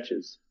 10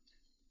 catches.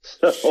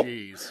 So,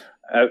 jeez.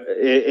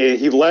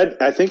 He led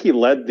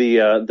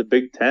the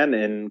Big Ten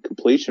in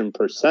completion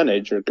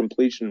percentage or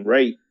completion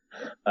rate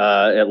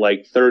at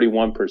like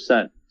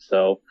 31%.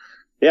 So,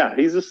 yeah,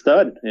 he's a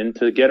stud, and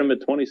to get him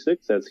at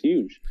 26, that's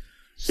huge.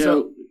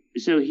 So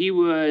he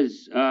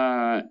was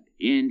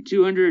in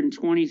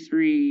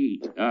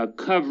 223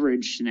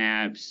 coverage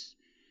snaps.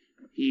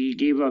 He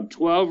gave up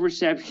 12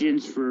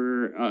 receptions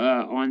for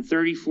on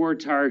 34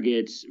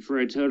 targets for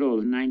a total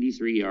of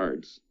 93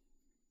 yards.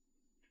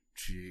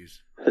 Jeez.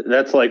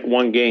 That's like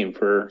one game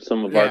for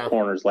some of our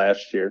corners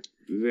last year.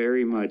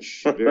 Very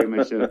much so.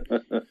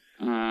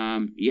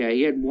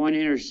 He had one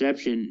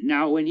interception.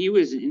 Now, when he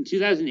was in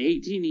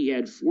 2018, he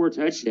had 4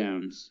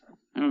 touchdowns.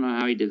 I don't know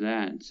how he did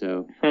that.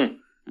 So,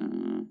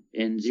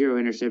 and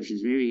 0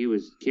 interceptions. Maybe he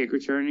was kick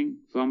returning,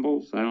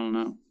 fumbles. I don't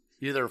know.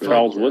 Either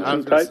Charles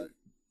Woodson type.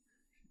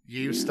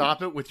 You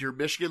stop it with your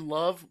Michigan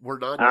love. We're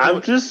not.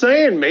 I'm just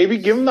saying, maybe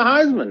give him the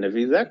Heisman if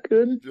he's that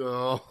good.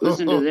 Oh.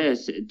 Listen to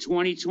this: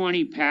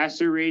 2020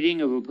 passer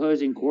rating of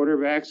opposing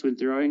quarterbacks when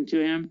throwing to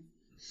him,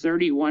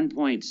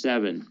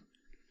 31.7.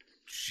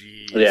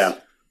 Jeez. Yeah,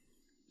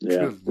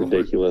 Good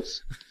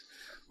ridiculous.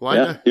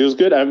 Well, he was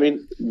good. I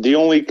mean, the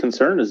only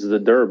concern is the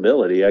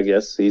durability. I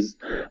guess I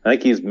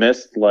think he's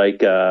missed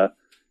like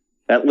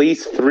at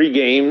least 3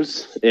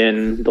 games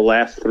in the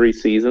last 3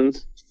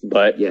 seasons.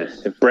 But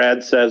if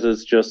Brad says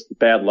it's just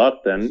bad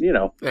luck, then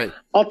hey,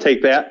 I'll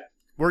take that.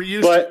 We're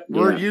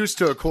used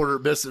to a quarter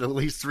missing at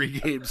least 3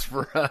 games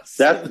for us.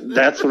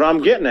 That's what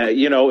I'm getting at.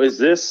 Is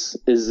this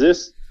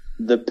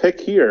the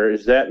pick here?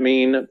 Does that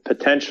mean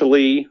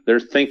potentially they're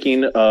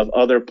thinking of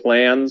other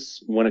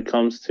plans when it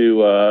comes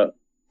to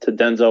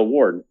Denzel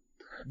Ward?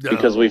 No,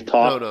 because we've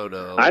talked.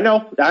 No. I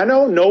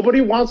know.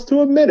 Nobody wants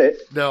to admit it.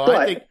 No,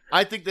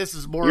 I think this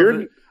is more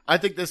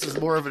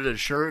of an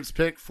insurance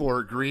pick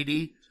for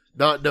Greedy.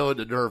 Not knowing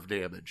the nerve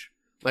damage,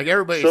 like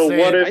everybody's saying.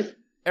 What if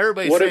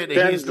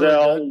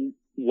Denzel?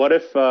 What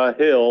if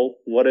Hill?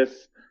 What if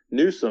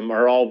Newsome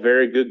are all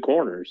very good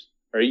corners?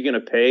 Are you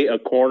going to pay a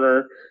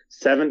corner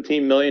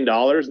 $17 million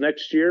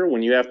next year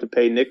when you have to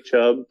pay Nick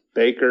Chubb,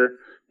 Baker,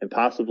 and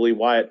possibly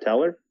Wyatt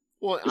Teller?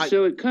 Well,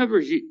 So it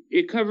covers you.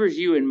 It covers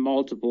you in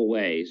multiple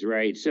ways,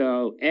 right?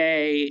 So,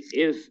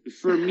 if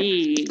for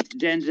me,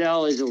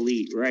 Denzel is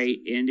elite, right?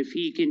 And if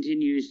he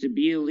continues to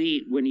be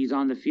elite when he's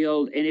on the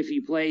field, and if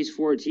he plays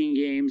 14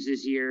 games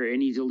this year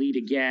and he's elite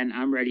again,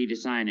 I'm ready to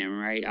sign him,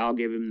 right? I'll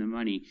give him the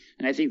money,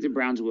 and I think the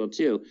Browns will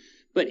too.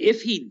 But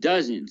if he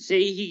doesn't,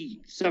 say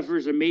he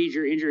suffers a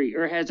major injury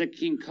or has a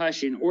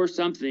concussion or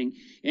something,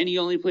 and he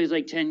only plays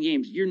like 10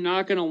 games, you're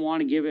not going to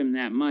want to give him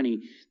that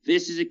money.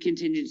 This is a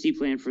contingency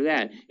plan for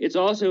that. It's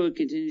also a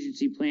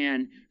contingency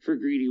plan for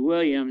Greedy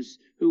Williams,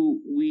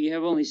 who we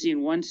have only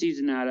seen one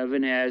season out of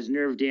and has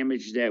nerve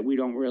damage that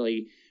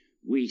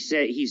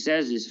he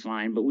says is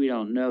fine, but we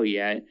don't know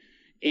yet.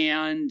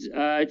 And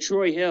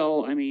Troy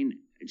Hill,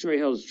 Troy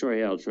Hill's Troy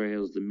Hill. Troy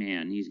Hill's the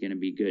man. He's going to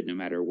be good no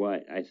matter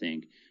what, I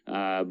think.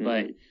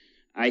 But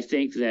I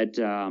think that,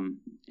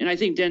 and I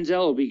think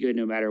Denzel will be good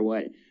no matter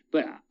what.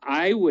 But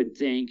I would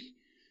think,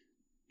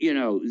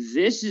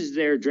 this is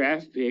their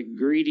draft pick.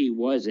 Greedy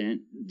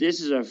wasn't. This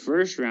is a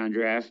first-round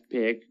draft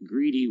pick.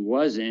 Greedy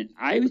wasn't.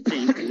 I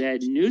think that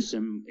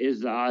Newsome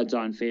is the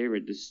odds-on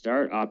favorite to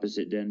start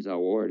opposite Denzel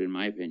Ward, in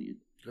my opinion.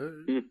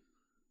 You're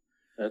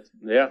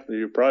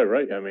probably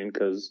right.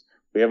 Because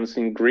we haven't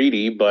seen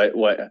Greedy, but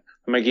how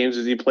many games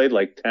has he played?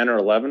 Like 10 or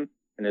 11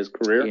 in his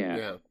career?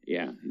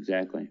 Yeah,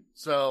 exactly.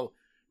 So,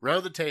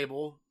 round the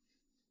table,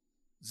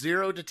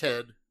 0 to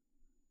 10,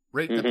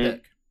 rate the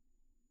pick.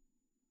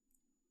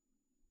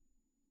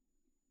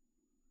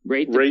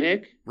 Rate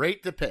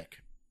the pick?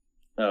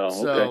 Oh, okay.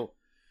 So,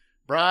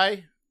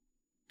 Bri,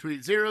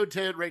 between 0 and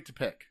 10, rate the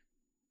pick.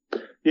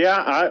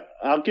 Yeah,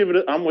 I'll give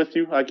it. I'm with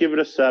you. I give it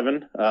a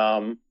 7.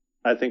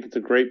 I think it's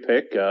a great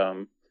pick.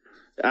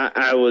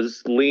 I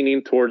was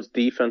leaning towards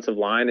defensive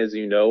line, as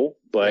you know,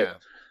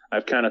 but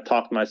I've kind of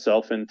talked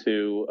myself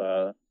into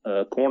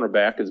a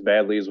cornerback as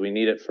badly as we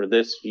need it for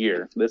this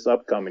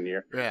upcoming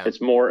year. Yeah. It's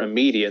more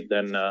immediate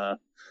than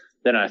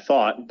I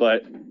thought,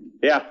 but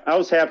yeah, I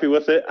was happy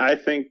with it.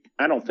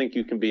 I don't think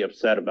you can be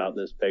upset about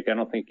this pick. I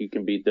don't think you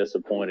can be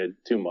disappointed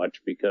too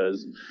much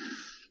because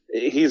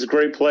he's a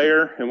great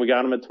player and we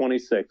got him at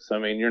 26.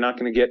 You're not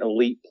going to get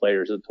elite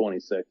players at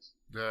 26.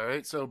 All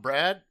right. So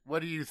Brad,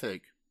 what do you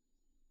think?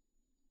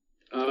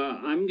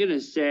 I'm going to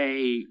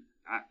say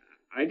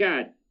I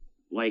got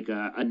like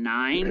a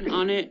 9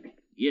 on it.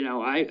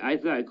 I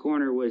thought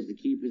corner was the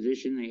key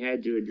position they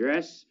had to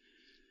address.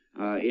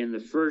 In the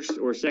first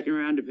or second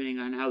round, depending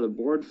on how the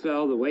board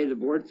fell. The way the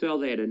board fell,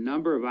 they had a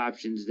number of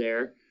options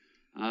there,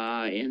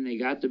 and they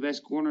got the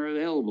best corner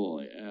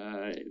available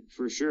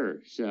for sure.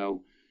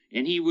 So,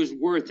 and he was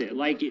worth it.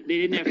 They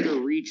didn't have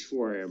to reach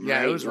for him. Yeah,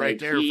 right? It was right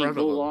there in front of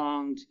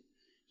him.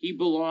 He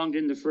belonged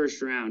in the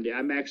first round.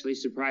 I'm actually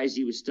surprised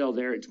he was still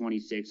there at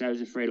 26. I was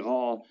afraid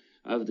all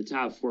of the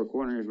top 4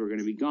 corners were going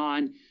to be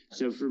gone.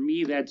 So for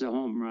me, that's a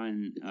home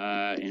run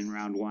in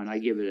round 1. I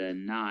give it a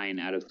 9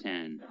 out of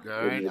 10.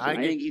 All right, I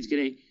think he's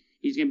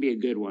gonna be a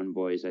good one,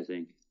 boys. I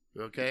think.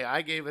 Okay,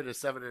 I gave it a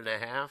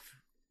 7.5,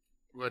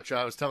 which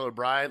I was telling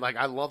Brian,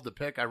 I love the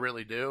pick, I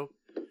really do,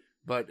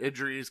 but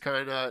injuries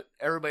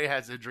everybody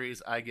has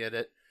injuries. I get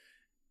it.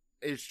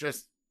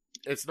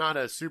 It's not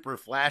a super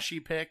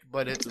flashy pick,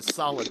 but it's a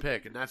solid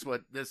pick, and that's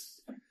what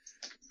this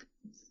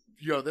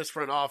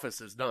front office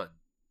has done.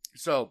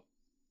 So,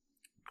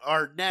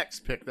 our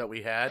next pick that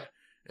we had,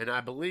 and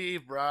I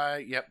believe,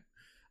 Brian,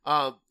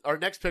 our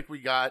next pick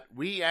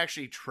we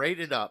actually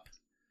traded up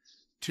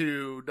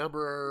to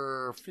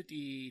number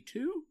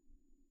 52?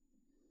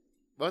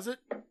 Was it?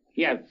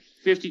 Yeah,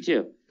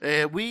 52.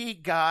 And we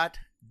got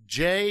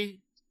J.O.K.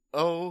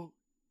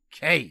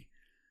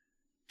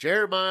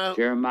 Jeremiah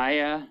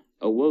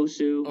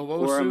Owusu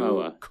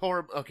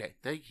Koramoah. Okay,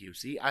 thank you.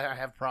 See, I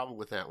have a problem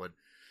with that one.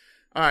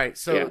 All right,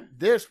 so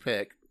this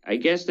pick. I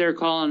guess they're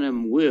calling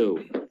him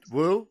Woo.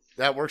 Woo?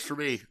 That works for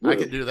me. Woo. I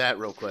can do that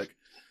real quick.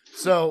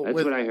 So that's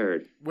what I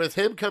heard. With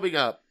him coming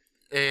up,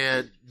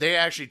 and they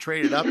actually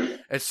traded up,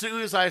 as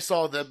soon as I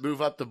saw them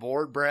move up the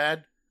board,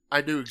 Brad,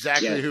 I knew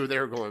exactly who they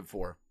were going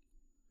for.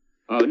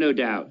 Oh, no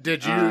doubt.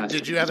 Did you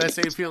have that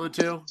same feeling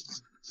too?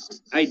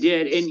 I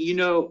did. And,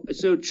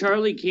 so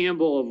Charlie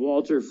Campbell of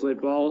Walter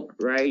Football,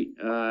 right?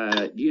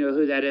 Do you know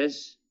who that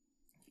is?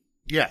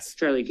 Yes.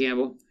 Charlie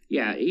Campbell.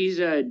 Yeah, he's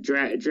a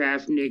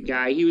draft Nick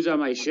guy. He was on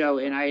my show,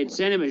 and I had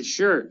sent him a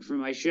shirt from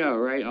my show,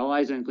 right? All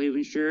Eyes on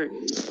Cleveland shirt.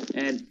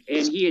 And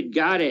he had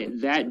got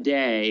it that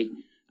day.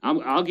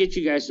 I'll get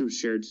you guys some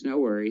shirts. No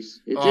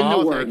worries. It's in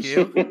the works.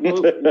 Thank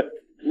you.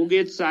 We'll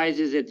get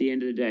sizes at the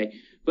end of the day.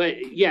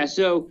 But, yeah,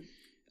 so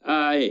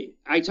I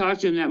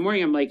talked to him that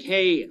morning. I'm like,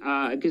 hey,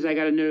 because I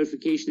got a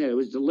notification that it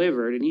was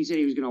delivered, and he said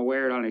he was going to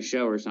wear it on a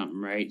show or something,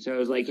 right? So I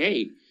was like,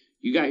 hey,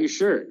 you got your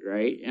shirt,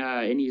 right?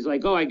 And he's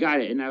like, oh, I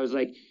got it. And I was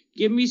like,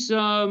 give me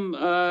some,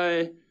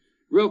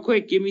 real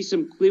quick, give me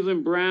some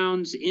Cleveland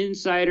Browns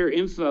insider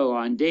info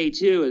on day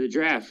 2 of the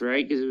draft,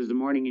 right? Because it was the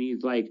morning, and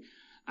he's like,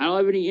 I don't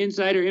have any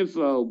insider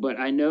info, but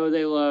I know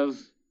they love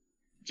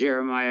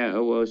Jeremiah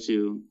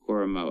Owusu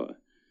Koramoah. He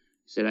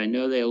said, I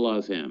know they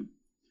love him.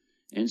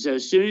 And so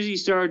as soon as he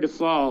started to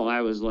fall,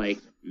 I was like,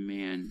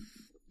 man,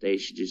 they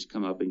should just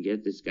come up and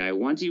get this guy.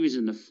 Once he was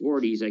in the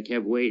 40s, I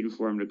kept waiting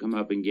for him to come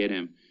up and get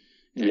him.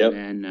 And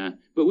then,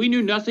 but we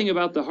knew nothing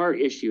about the heart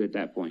issue at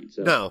that point.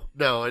 So.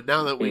 No. And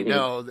now that we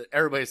know, that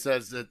everybody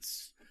says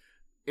it's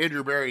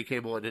Andrew Berry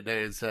came on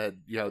today and said,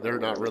 they're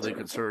not really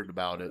concerned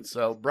about it.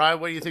 So, Brian,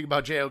 what do you think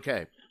about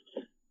JOK?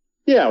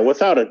 Yeah,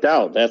 without a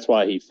doubt, that's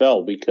why he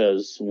fell,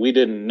 because we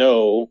didn't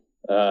know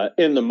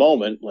in the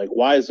moment, like,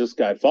 why is this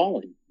guy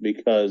falling?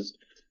 Because,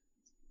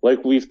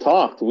 like we've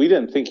talked, we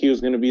didn't think he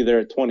was going to be there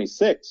at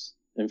 26.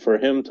 And for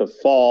him to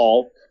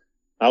fall,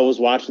 I was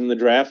watching the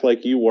draft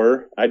like you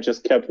were. I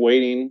just kept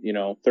waiting,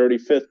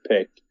 35th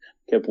pick,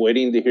 kept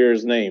waiting to hear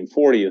his name,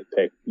 40th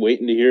pick,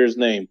 waiting to hear his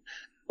name.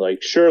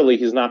 Like, surely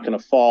he's not going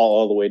to fall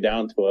all the way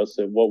down to us.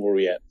 At what were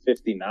we at,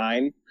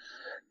 59?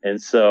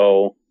 And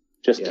so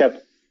just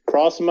kept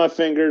crossing my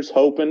fingers,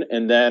 hoping.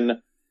 And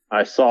then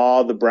I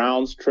saw the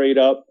Browns trade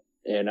up,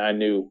 and I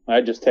knew.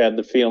 I just had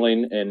the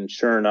feeling, and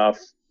sure enough,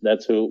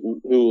 that's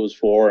who it was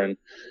for. And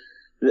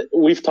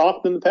we've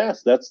talked in the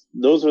past.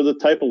 Those are the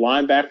type of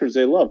linebackers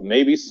they love.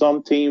 Maybe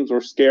some teams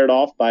were scared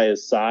off by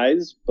his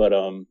size, but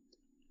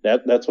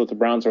that's what the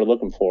Browns are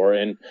looking for.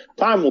 And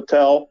time will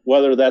tell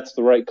whether that's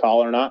the right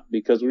call or not,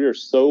 because we were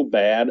so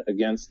bad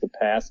against the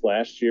pass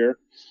last year.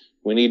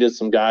 We needed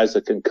some guys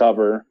that can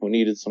cover. We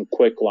needed some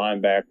quick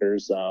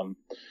linebackers.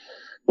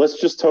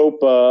 Let's just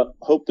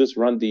hope this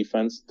run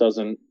defense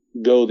doesn't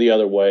go the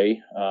other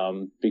way,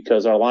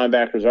 because our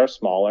linebackers are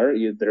smaller.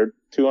 They're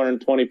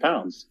 220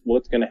 pounds.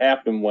 What's going to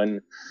happen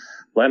when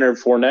Leonard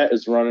Fournette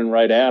is running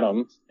right at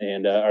them?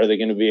 And are they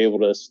going to be able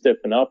to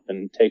stiffen up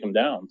and take them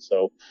down?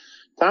 So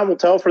time will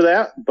tell for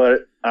that,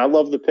 but I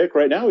love the pick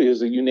right now. He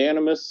was a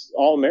unanimous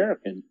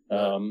All-American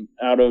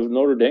out of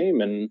Notre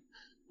Dame and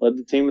led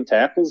the team in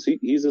tackles.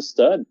 He's a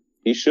stud.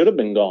 He should have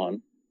been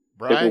gone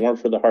if it weren't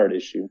for the heart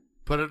issue.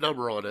 Put a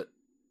number on it.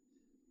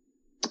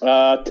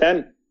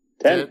 10.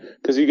 10,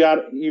 because you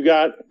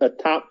got a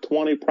top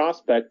 20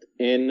 prospect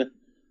in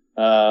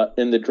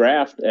the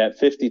draft at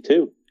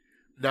 52.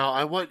 Now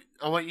I want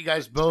you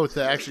guys both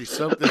to actually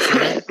soak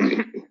this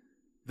in.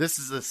 This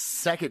is the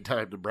second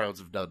time the Browns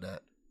have done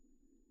that.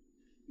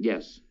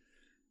 Yes,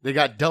 they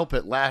got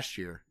Delpit last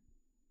year,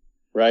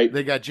 right?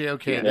 They got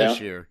JOK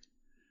this year.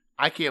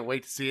 I can't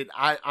wait to see it.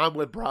 I'm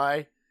with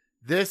Bry.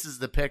 This is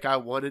the pick I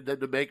wanted them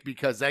to make,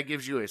 because that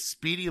gives you a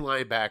speedy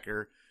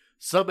linebacker,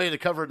 somebody to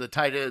cover the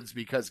tight ends,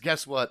 because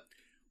guess what?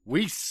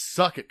 We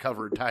suck at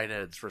covering tight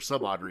ends for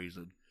some odd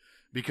reason.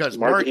 Because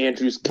Mark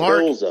Andrews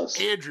kills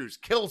us. Andrews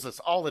kills us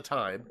all the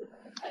time.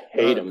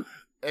 Hate him.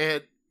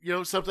 And you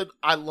know something?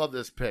 I love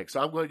this pick.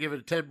 So I'm going to give it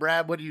a 10.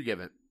 Brad, what do you give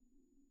it?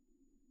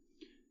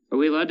 Are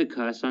we allowed to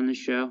cuss on this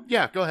show?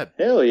 Yeah, go ahead.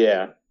 Hell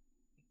yeah.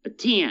 A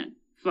 10.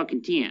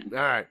 Fucking 10. All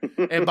right.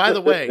 And by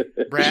the way,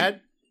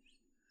 Brad?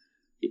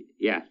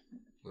 Yeah.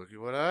 Look at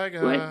what I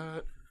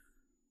got.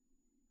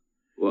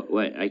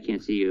 What? I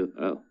can't see you.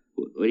 Oh.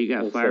 What do you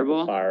got?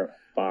 Fireball?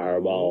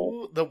 Fireball.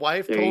 Ooh, the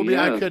wife told me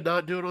I could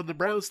not do it on the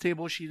Browns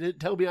table. She didn't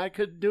tell me I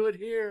couldn't do it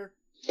here.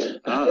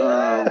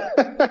 Uh-oh.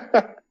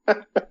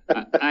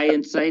 I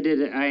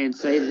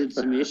incited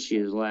some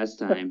issues last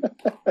time.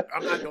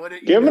 I'm not doing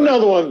it. Give him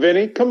another one,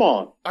 Vinny. Come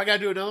on. I got to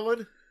do another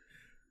one?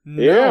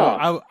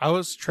 No, I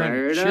was trying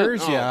to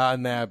cheers you Oh.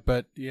 on that,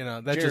 but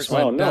that Cheers. just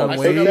went no, down I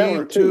way took that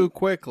one too too.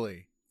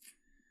 quickly.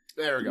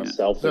 There we go.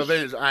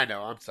 Selfish. So I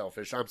know, I'm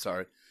selfish. I'm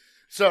sorry.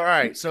 So, all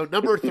right. So,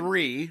 number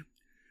 3,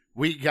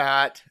 we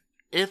got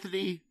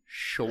Anthony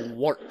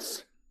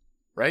Schwartz,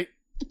 right?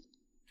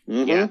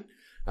 Mm-hmm. Yeah.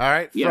 All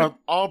right. Yeah. From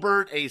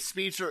Auburn, a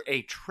speedster,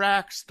 a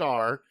track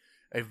star,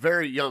 a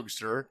very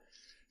youngster,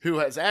 who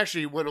has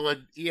actually went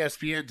on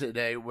ESPN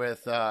today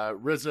with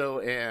Rizzo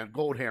and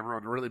Goldhammer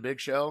on a really big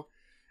show.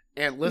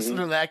 And listen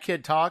to that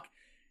kid talk.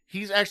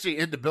 He's actually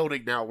in the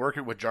building now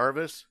working with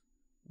Jarvis.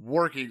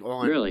 Working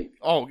on... Really?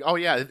 Oh,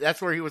 yeah.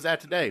 That's where he was at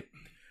today.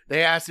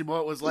 They asked him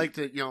what it was like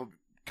to,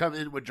 come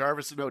in with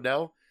Jarvis and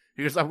Odell.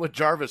 He goes, I'm with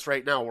Jarvis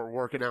right now. We're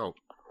working out.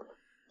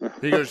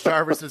 He goes,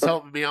 Jarvis is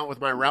helping me out with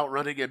my route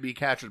running and me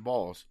catching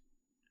balls.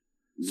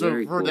 So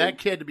Very for cool. that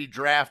kid to be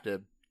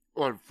drafted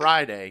on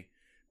Friday,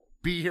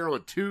 be here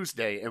on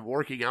Tuesday and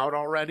working out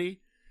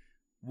already,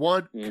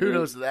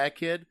 kudos to that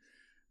kid.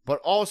 But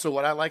also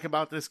what I like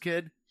about this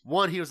kid,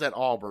 he was at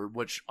Auburn,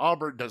 which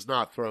Auburn does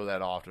not throw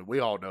that often. We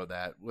all know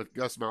that. With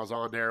Gus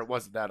Malzahn there, it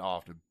wasn't that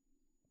often.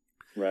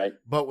 Right.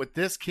 But with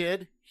this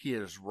kid, he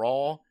is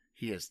raw.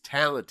 He is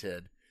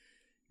talented.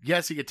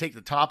 Yes, he could take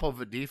the top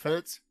of a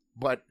defense,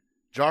 but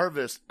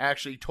Jarvis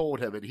actually told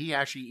him, and he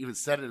actually even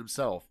said it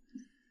himself,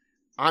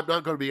 I'm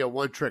not going to be a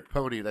one-trick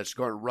pony that's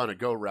going to run a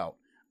go route.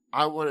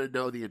 I want to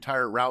know the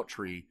entire route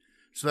tree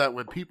so that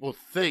when people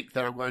think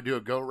that I'm going to do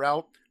a go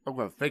route, I'm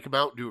going to fake them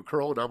out, do a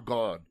curl, and I'm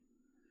gone.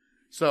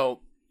 So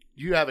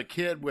you have a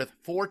kid with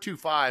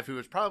 4.25 who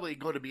is probably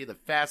going to be the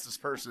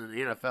fastest person in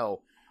the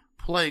NFL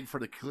playing for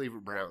the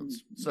Cleveland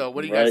Browns. So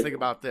what do you guys think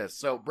about this?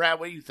 So, Brad,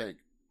 what do you think?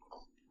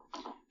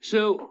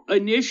 So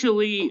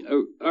initially,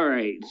 all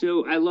right.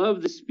 So I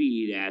love the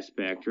speed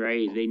aspect,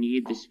 right? They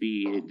need the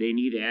speed. They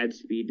need to add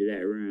speed to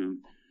that room.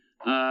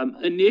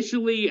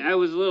 Initially, I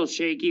was a little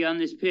shaky on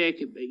this pick,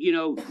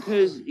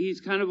 because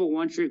he's kind of a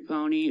one-trick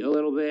pony a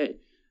little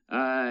bit.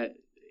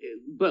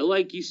 But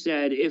like you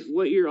said, if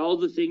all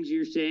the things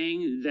you're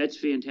saying, that's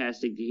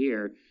fantastic to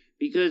hear,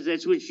 because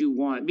that's what you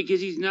want.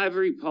 Because he's not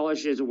very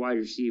polished as a wide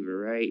receiver,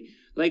 right?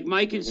 Like,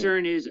 my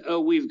concern is,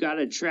 we've got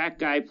a track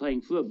guy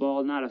playing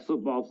football, not a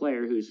football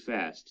player who's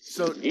fast.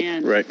 So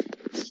Right.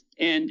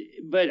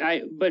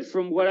 But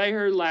from what I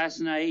heard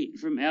last night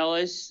from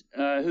Ellis,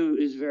 who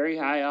is very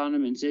high on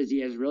him and says he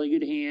has really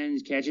good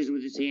hands, catches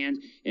with his hands,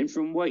 and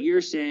from what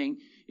you're saying,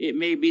 it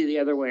may be the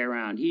other way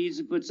around. He needs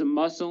to put some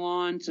muscle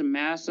on, some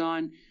mass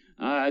on,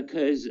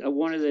 because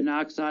one of the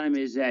knocks on him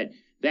is that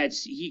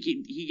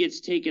he gets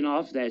taken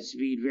off that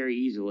speed very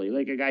easily.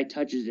 Like, a guy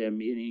touches him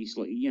and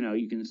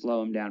you can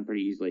slow him down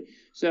pretty easily.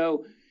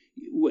 So,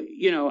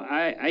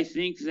 I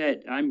think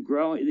that I'm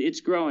growing.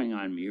 It's growing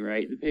on me,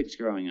 right? The pick's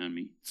growing on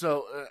me.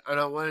 So, and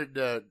I wanted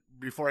to,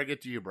 before I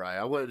get to you, Brian,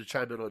 I wanted to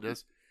chime in on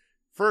this.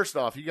 First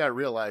off, you got to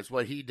realize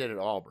what he did at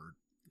Auburn,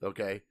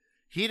 okay?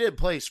 He didn't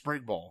play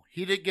spring ball.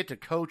 He didn't get the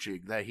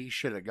coaching that he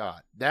should have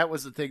got. That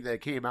was the thing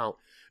that came out,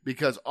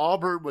 because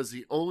Auburn was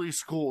the only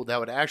school that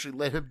would actually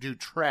let him do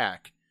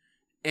track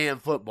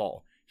and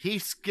football. He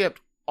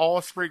skipped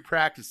all spring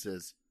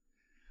practices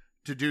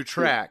to do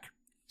track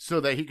so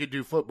that he could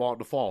do football in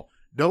the fall.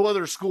 No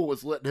other school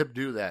was letting him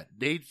do that.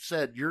 They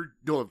said, you're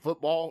doing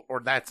football or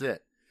that's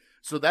it.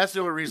 So that's the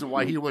only reason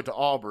why he went to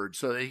Auburn,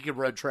 so that he could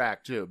run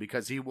track too,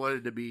 because he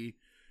wanted to be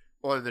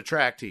on the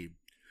track team.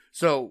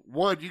 So,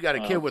 one, you got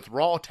a kid with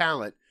raw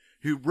talent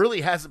who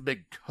really hasn't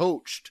been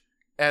coached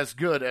as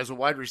good as a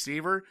wide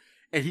receiver,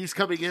 and he's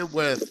coming in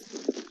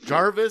with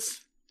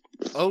Jarvis,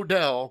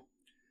 Odell,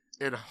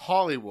 and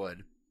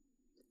Hollywood.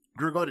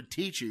 You're going to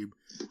teach him.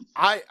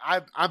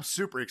 I'm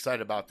super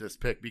excited about this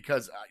pick,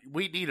 because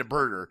we need a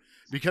burner,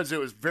 because it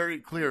was very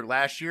clear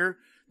last year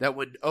that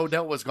when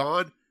Odell was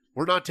gone,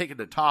 we're not taking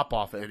the top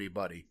off of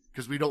anybody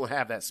because we don't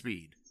have that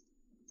speed.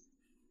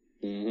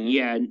 Mm-hmm.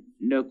 Yeah,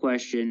 no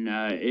question.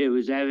 It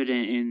was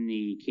evident in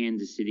the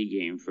Kansas City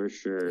game for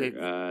sure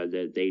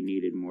that they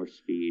needed more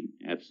speed.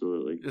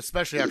 Absolutely.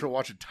 Especially after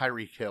watching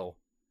Tyreek Hill.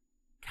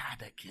 God,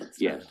 that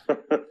kid's Yes. All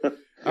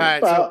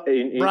right, so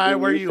Brian,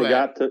 where are you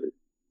at?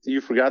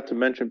 You forgot to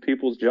mention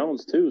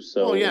Peoples-Jones too.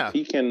 So yeah.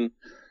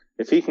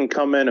 if he can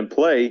come in and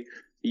play,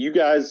 you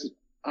guys,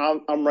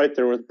 I'm right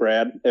there with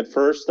Brad. At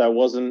first, I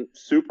wasn't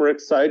super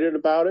excited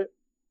about it,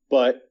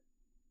 but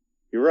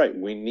you're right.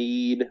 We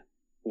needed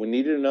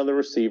another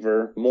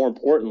receiver. More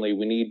importantly,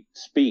 we need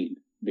speed,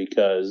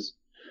 because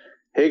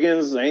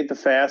Higgins ain't the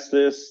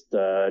fastest.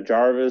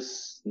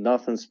 Jarvis,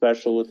 nothing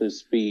special with his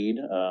speed.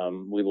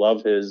 We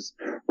love his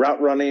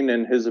route running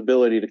and his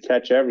ability to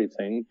catch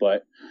everything,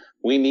 but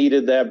we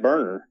needed that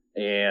burner.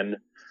 And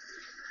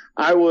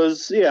I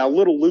was, a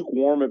little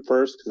lukewarm at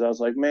first, because I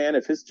was like, man,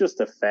 if it's just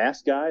a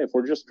fast guy, if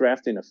we're just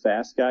drafting a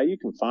fast guy, you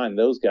can find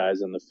those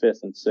guys in the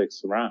 5th and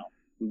 6th round.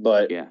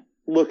 But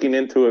looking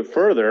into it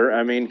further,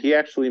 I mean, he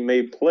actually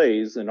made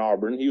plays in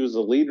Auburn. He was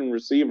a leading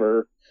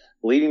receiver,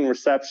 leading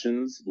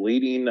receptions,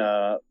 leading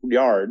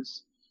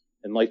yards.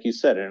 And like you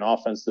said, an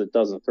offense that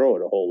doesn't throw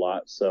it a whole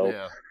lot. So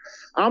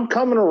I'm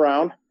coming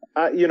around.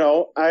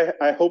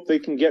 I hope they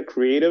can get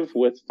creative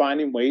with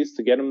finding ways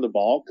to get him the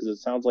ball, because it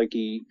sounds like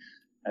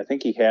I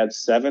think he had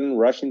 7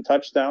 rushing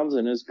touchdowns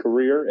in his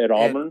career at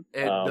Auburn.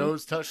 And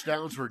those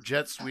touchdowns were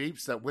jet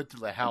sweeps that went to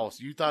the house.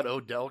 You thought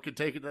Odell could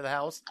take it to the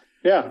house?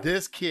 Yeah.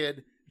 This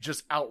kid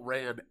just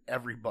outran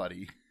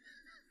everybody.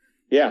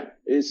 Yeah.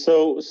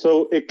 So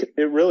it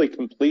really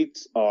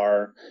completes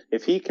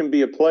if he can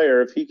be a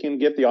player, if he can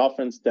get the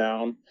offense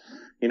down,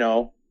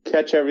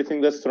 catch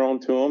everything that's thrown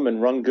to him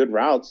and run good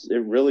routes,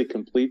 it really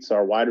completes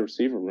our wide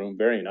receiver room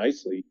very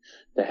nicely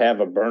to have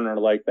a burner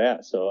like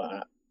that. So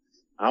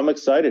I'm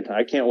excited.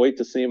 I can't wait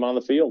to see him on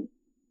the field.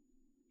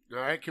 All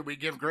right. Can we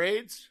give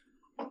grades?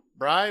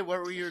 Bri,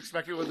 what were you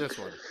expecting with this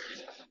one?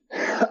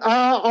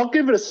 I'll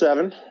give it a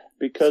 7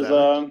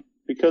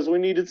 because we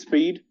needed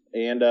speed.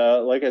 And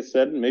like I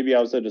said, maybe I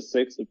was at a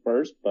 6 at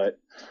first, but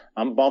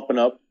I'm bumping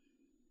up.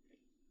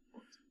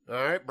 All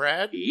right,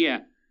 Brad? Yeah.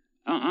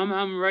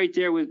 I'm right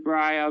there with Bri.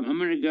 I'm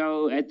going to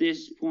go, at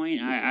this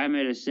point, I'm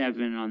at a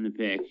 7 on the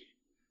pick.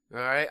 All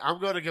right, I'm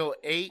going to go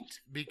 8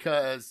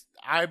 because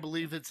I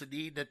believe it's a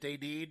need that they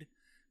need,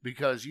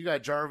 because you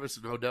got Jarvis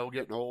and Odell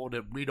getting old,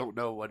 and we don't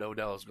know what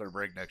Odell is going to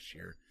bring next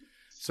year.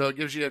 So it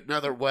gives you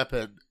another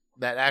weapon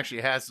that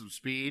actually has some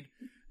speed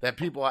that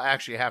people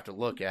actually have to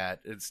look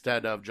at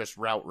instead of just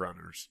route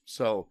runners.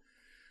 So,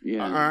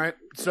 all right.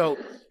 So,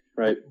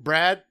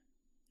 Brad,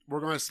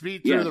 we're going to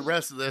speed through the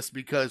rest of this,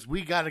 because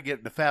we got to get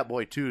into Fat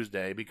Boy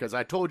Tuesday, because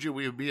I told you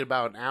we would be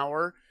about an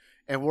hour,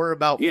 and we're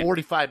about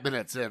 45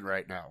 minutes in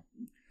right now.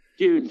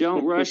 Dude,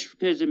 don't rush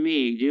because of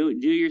me. Do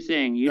your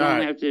thing. You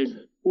don't have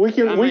to We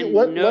can.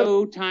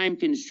 No time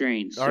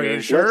constraints. Are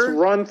you sir. sure?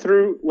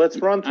 Let's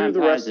run through I'm the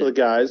rest of the positive.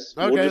 guys.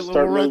 Okay, we'll just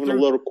start we'll run moving through-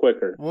 a little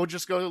quicker. We'll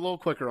just go a little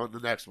quicker on the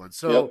next one.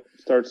 So, Yep,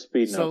 start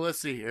speeding so up. let's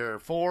see here.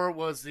 4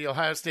 was the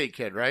Ohio State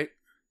kid, right?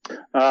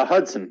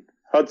 Hudson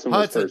was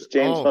first.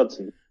 James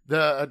Hudson.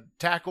 The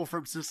tackle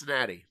from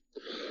Cincinnati.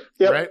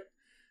 Yep. Right?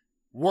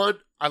 1,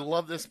 I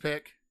love this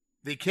pick.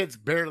 The kid's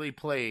barely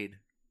played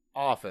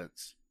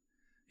offense.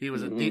 He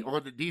was on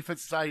the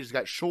defensive side. He's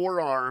got short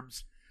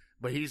arms,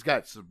 but he's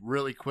got some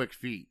really quick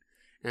feet.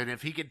 And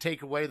if he can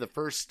take away the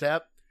first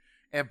step,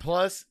 and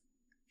plus,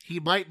 he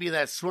might be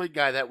that swing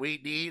guy that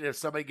we need if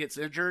somebody gets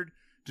injured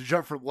to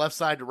jump from left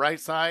side to right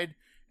side,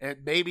 and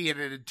maybe in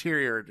an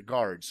interior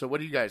guard. So,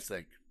 what do you guys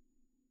think?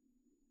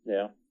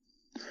 Yeah.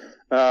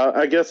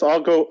 I guess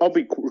I'll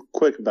be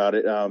quick about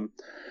it.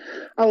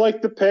 I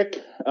like the pick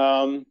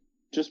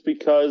just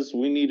because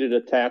we needed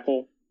a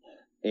tackle,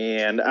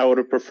 and I would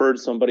have preferred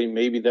somebody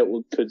maybe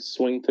that could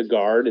swing to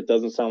guard. It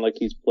doesn't sound like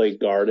he's played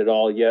guard at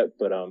all yet,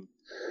 but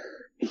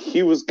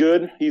he was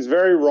good. He's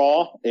very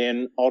raw,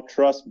 and I'll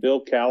trust Bill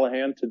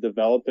Callahan to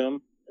develop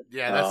him.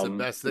 Yeah, that's the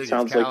best thing. It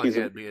sounds like he's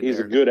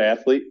a a good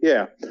athlete.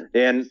 Yeah,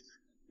 and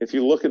if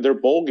you look at their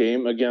bowl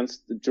game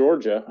against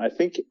Georgia,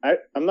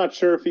 I'm not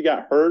sure if he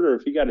got hurt or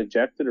if he got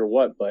ejected or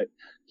what, but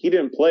he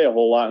didn't play a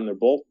whole lot in their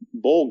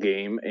bowl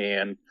game,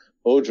 and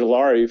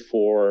Ojulari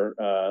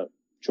for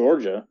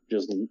Georgia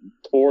just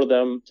tore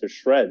them to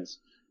shreds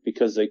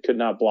because they could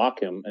not block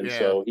him, and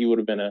so he would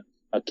have been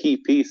a key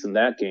piece in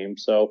that game.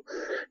 So,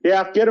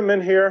 yeah, get him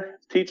in here,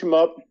 teach him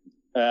up.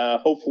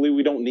 Hopefully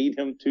we don't need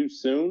him too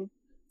soon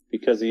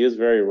because he is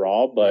very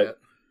raw, but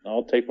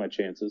I'll take my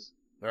chances.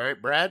 All right,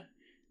 Brad?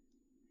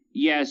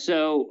 Yeah,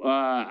 so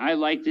I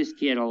like this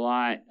kid a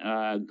lot.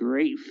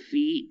 Great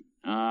feet.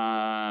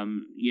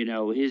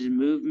 His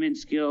movement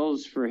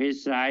skills for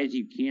his size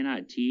you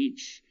cannot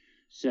teach.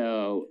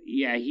 So,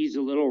 yeah, he's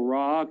a little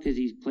raw because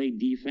he's played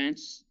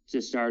defense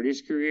to start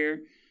his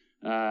career.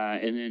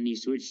 And then he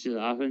switched to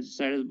the offensive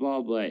side of the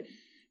ball. But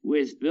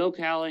with Bill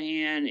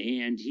Callahan,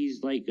 and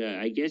he's like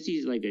I guess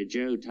he's like a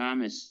Joe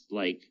Thomas,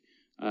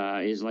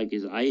 is like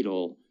his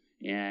idol.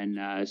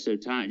 And so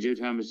Joe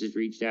Thomas has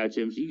reached out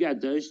to him. So you got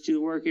those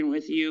two working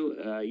with you.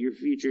 Your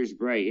future's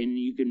bright. And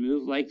you can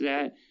move like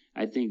that.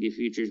 I think the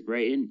future's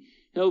bright. And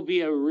he'll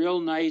be a real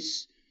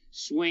nice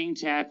swing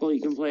tackle. He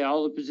can play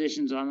all the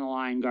positions on the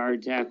line,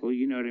 guard, tackle,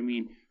 you know what I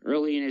mean,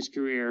 early in his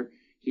career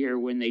here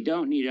when they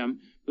don't need him.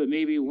 But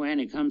maybe when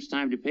it comes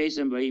time to pay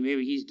somebody,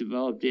 maybe he's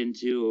developed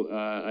into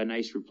a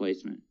nice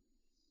replacement.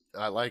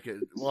 I like it.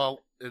 Well,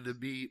 and to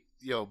be,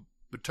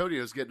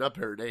 Batonio's getting up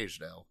there in age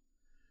now.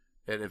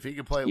 And if he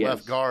can play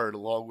left guard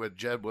along with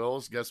Jed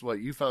Wills, guess what?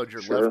 You found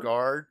your left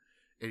guard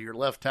and your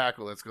left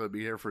tackle that's going to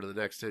be here for the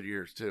next 10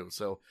 years, too.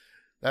 So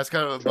that's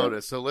kind of a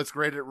bonus. So let's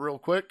grade it real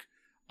quick.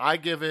 I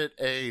give it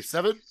a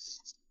 7.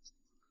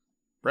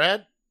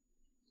 Brad?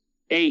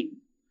 8.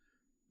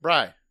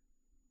 Bri?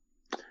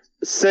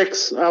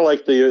 6. I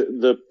like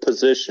the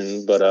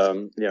position, but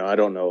I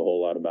don't know a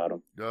whole lot about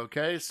him.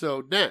 Okay,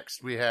 so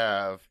next we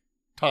have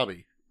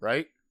Tommy,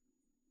 right?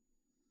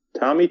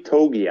 Tommy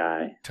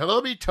Togiai.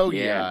 Tommy Togiai.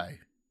 Yeah.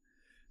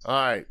 All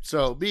right,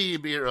 so me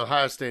being an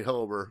Ohio State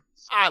homer,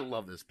 I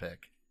love this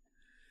pick.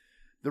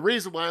 The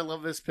reason why I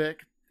love this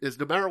pick is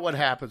no matter what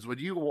happens, when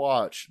you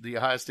watch the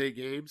Ohio State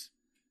games,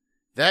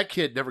 that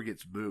kid never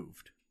gets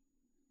moved.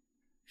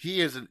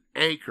 He is an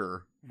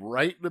anchor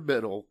right in the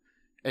middle,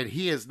 and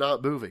he is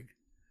not moving.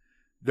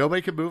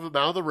 Nobody can move him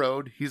out of the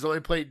road. He's only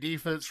played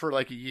defense for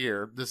like a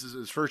year. This is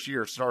his first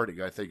year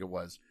starting, I think it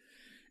was.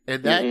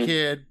 And that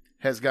kid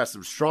has got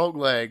some strong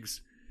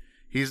legs.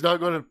 He's not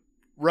going to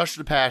rush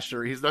the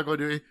passer. He's not going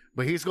to do anything,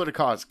 but he's going to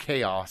cause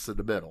chaos in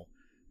the middle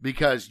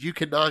because you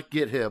cannot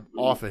get him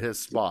off of his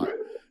spot.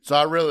 So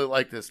I really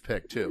like this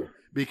pick too,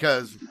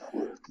 because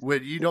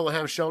when you don't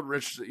have Sheldon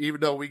Richardson,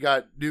 even though we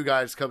got new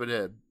guys coming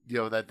in,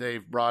 that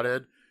they've brought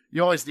in,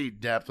 you always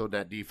need depth on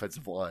that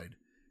defensive line.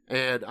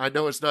 And I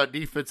know it's not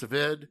defensive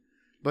end,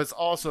 but it's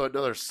also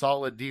another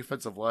solid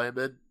defensive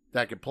lineman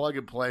that can plug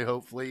and play,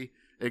 hopefully,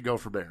 and go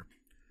from there.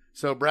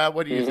 So, Brad,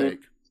 what do you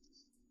think?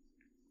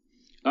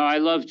 Oh, I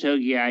love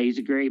Togiai. He's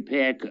a great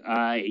pick.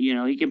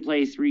 He can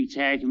play 3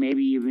 tech,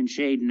 maybe even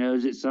shade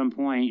nose at some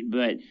point,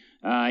 but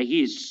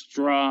he's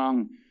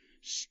strong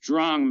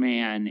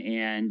man,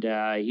 and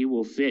he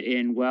will fit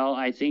in well.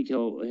 I think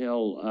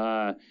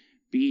he'll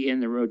be in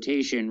the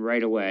rotation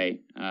right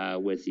away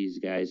with these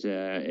guys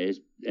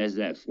as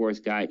that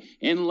fourth guy,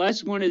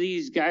 unless one of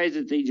these guys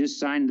that they just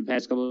signed the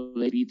past couple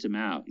of days beats him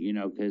out,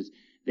 because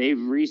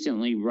they've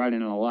recently brought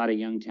in a lot of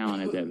young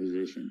talent at that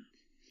position.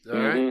 All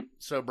right.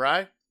 So,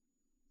 Bri?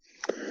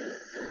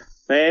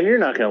 Man, you're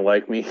not going to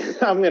like me.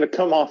 I'm going to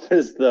come off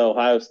as the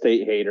Ohio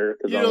State hater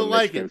because I'm a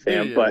Michigan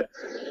fan. But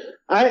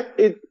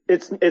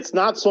it's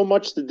not so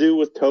much to do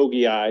with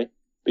Togiai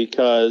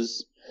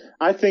because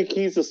I think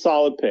he's a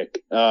solid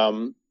pick.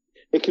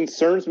 It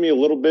concerns me a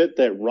little bit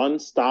that run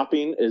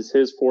stopping is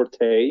his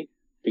forte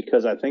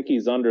because I think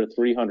he's under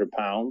 300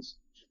 pounds.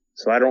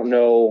 So I don't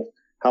know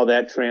how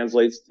that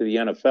translates to the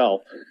NFL.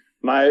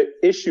 My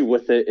issue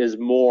with it is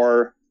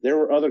more there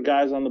were other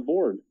guys on the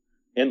board.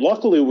 And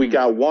luckily we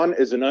got one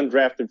as an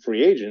undrafted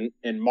free agent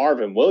in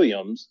Marvin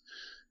Wilson,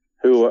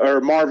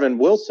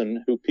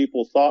 who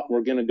people thought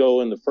were going to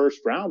go in the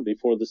first round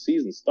before the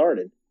season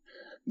started.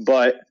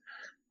 But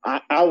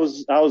I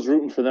was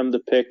rooting for them to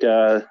pick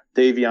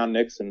Davion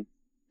Nixon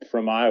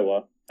from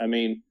Iowa. I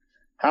mean,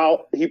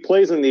 how he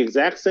plays in the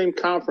exact same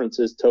conference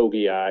as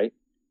Togiai,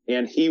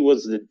 and he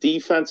was the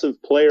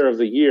defensive player of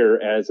the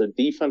year as a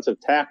defensive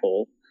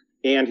tackle,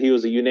 and he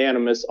was a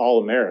unanimous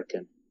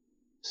All-American.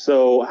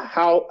 So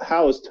how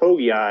is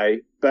Togiai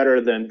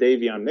better than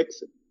Davion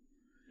Nixon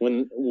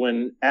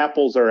when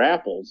apples are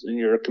apples and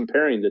you're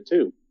comparing the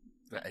two?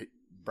 Right.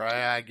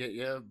 Brian, I get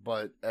you,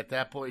 but at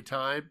that point in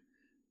time,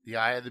 the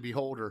eye of the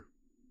beholder.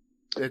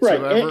 It's right,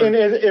 whoever... and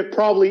it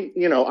probably,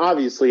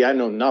 obviously I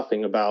know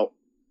nothing about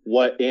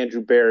what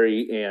Andrew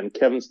Berry and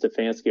Kevin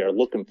Stefanski are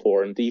looking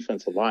for in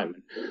defensive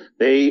linemen.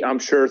 They, I'm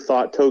sure,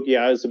 thought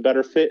Togiai is a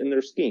better fit in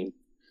their scheme.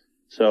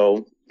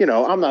 So,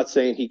 I'm not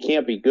saying he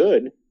can't be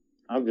good.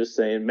 I'm just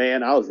saying,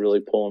 man, I was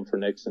really pulling for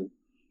Nixon.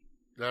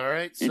 All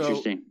right.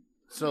 Interesting.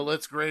 So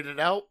let's grade it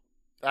out.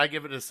 I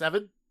give it a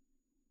 7.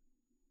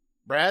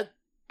 Brad?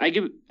 I'm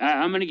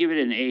going to give it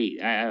an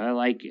 8. I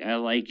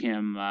like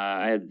him.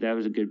 That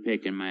was a good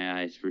pick in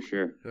my eyes for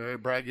sure. All right.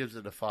 Brad gives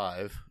it a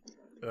 5.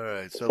 All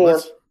right. So 4.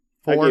 let's...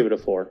 4? I gave it a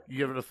 4. You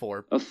give it a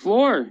 4. A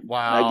 4?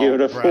 Wow. I give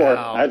it a 4.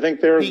 I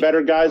think there are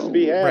better guys to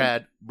be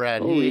had.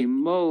 Brad. Holy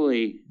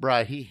moly.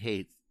 Brad, he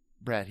hates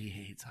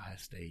Ohio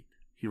State.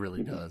 He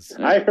really does.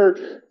 I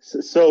heard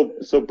so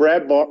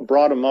Brad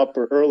brought him up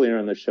earlier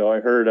in the show. I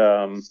heard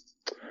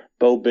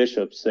Bo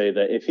Bishop say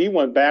that if he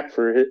went back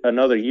for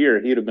another year,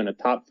 he'd have been a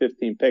top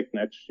 15 pick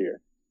next year.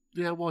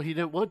 Yeah, well, he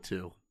didn't want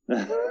to.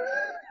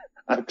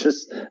 I'm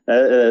just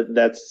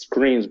that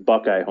screams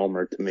Buckeye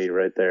homer to me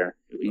right there.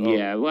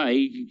 Yeah, well,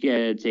 you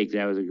gotta take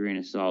that with a grain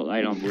of salt. I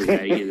don't believe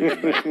that either.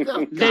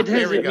 But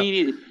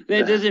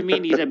that doesn't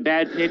mean he's a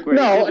bad pick.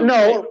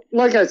 No.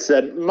 Like I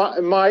said,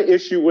 my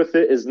issue with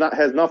it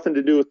has nothing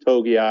to do with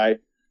Togiai.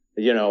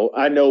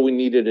 I know we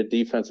needed a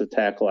defensive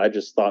tackle. I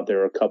just thought there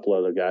were a couple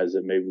other guys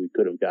that maybe we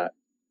could have got.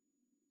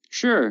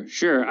 Sure.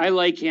 I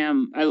like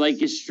him. I like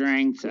his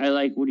strength. I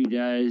like what he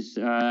does.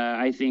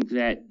 I think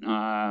that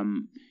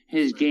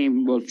his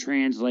game will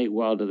translate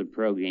well to the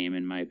pro game,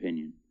 in my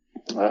opinion.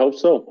 I hope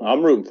so.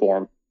 I'm rooting for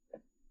him.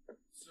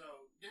 So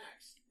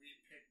next we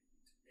picked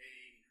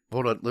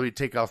Hold on, let me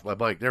take off my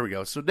mic. There we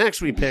go. So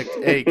next we picked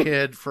a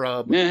kid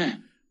from,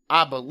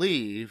 I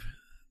believe,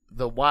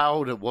 the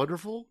Wild and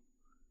Wonderful.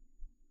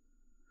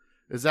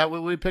 Is that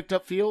when we picked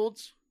up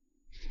Fields?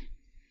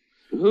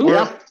 Who?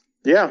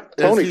 Yeah.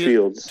 Tony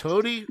Fields.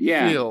 Tony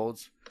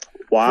Fields.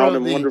 Wild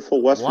and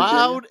Wonderful West Virginia.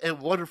 Wild and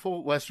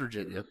Wonderful West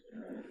Virginia.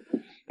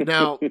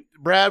 Now,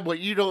 Brad, what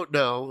you don't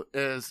know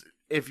is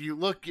if you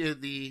look in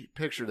the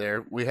picture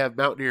there, we have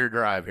Mountaineer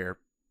Drive here.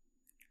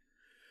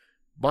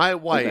 My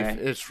wife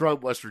is from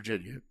West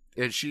Virginia,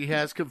 and she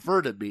has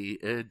converted me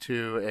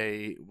into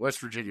a West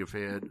Virginia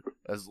fan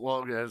as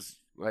long as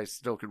I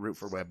still can root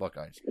for my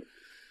Buckeyes.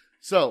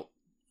 So,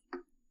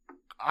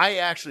 I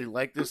actually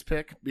like this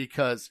pick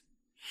because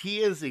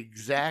he is the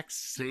exact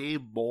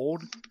same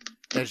mold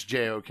as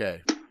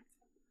JOK.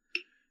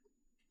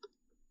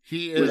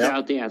 He is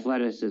without the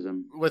athleticism.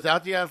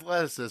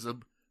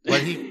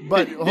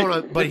 But hold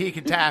on, but he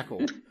can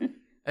tackle.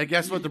 And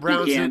guess what the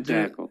Browns didn't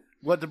do?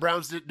 What the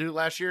Browns didn't do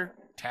last year?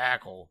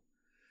 Tackle.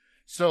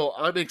 So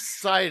I'm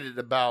excited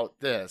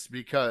about this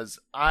because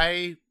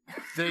I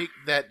think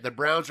that the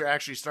Browns are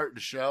actually starting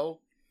to show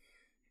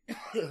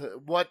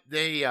what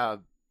they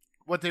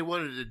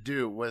wanted to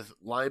do with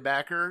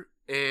linebacker.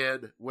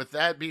 And with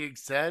that being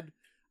said,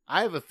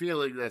 I have a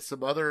feeling that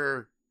some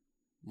other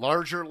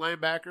larger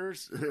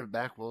linebackers,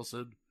 Mac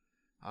Wilson,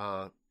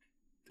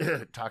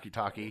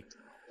 Taki,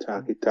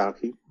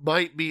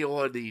 might be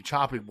on the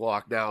chopping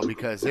block now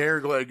because they're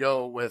going to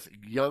go with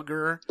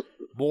younger,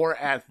 more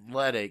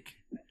athletic,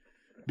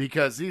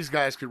 because these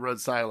guys can run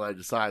sideline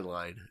to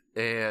sideline.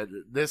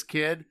 And this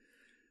kid,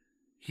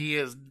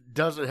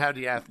 doesn't have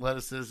the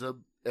athleticism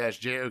as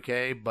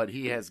JOK, but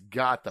he has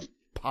got the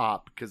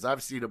pop because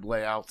I've seen him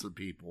lay out some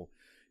people.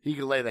 He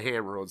can lay the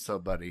hammer on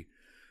somebody.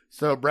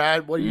 So,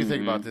 Brad, what do you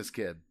think about this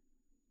kid?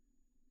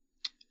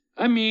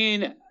 I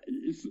mean,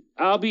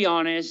 I'll be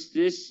honest.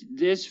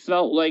 This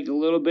felt like a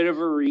little bit of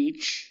a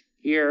reach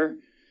here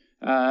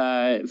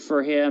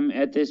for him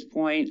at this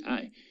point.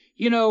 I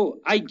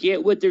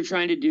get what they're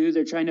trying to do.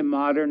 They're trying to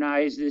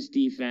modernize this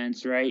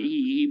defense, right?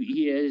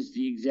 He is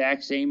the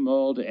exact same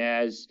mold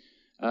as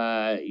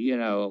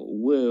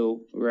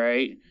Wu,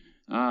 right?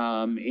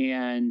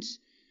 And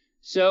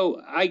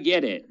so I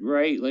get it,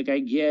 right? Like I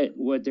get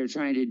what they're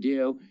trying to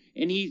do.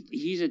 And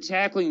he's a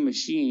tackling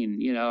machine,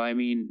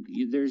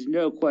 there's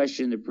no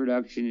question the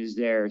production is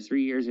there.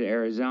 3 years at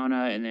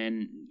Arizona and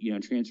then,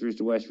 transfers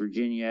to West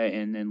Virginia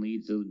and then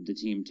leads the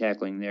team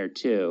tackling there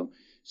too.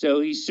 So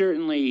he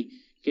certainly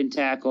can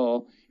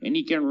tackle and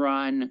he can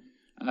run.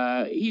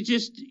 He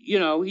just,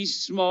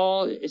 he's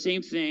small,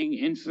 same thing,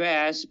 and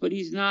fast, but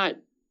he's not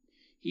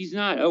he's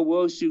not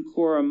Owosu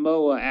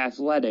Koromoa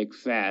athletic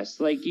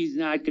fast. Like, he's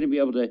not going to be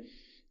able to.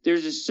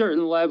 There's a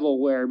certain level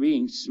where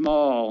being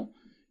small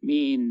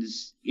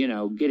means,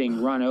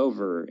 getting run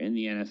over in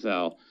the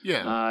NFL.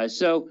 Yeah.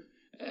 So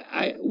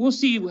we'll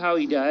see how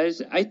he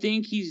does. I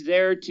think he's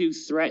there to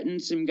threaten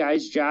some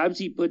guys' jobs.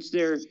 He puts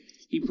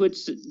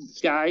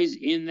guys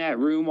in that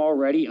room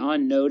already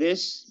on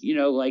notice,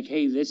 like,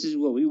 hey, this is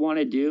what we want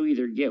to do.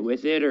 Either get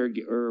with it or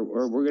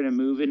we're going to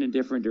move in a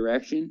different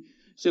direction.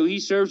 So he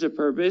serves a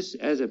purpose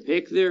as a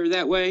pick there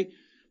that way.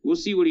 We'll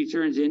see what he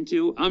turns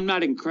into. I'm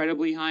not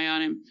incredibly high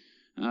on him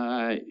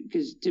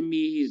because to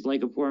me, he's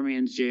like a poor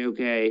man's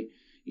JOK,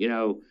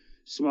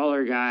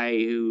 smaller guy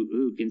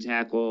who can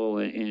tackle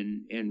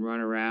and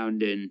run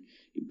around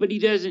but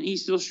he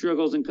still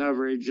struggles in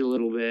coverage a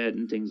little bit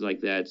and things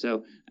like that.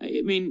 So,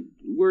 I mean,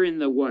 we're in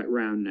the what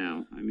round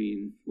now? I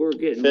mean, we're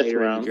getting Fifth later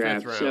round. in the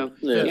draft. Fifth So, round.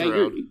 Fifth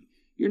round.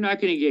 you're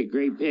not going to get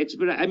great picks,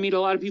 but I mean, a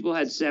lot of people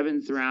had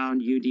 7th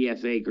round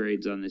UDFA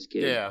grades on this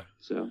kid. Yeah.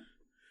 So,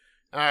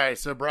 all right.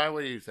 So, Brian,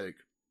 what do you think?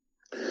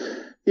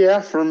 Yeah,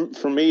 for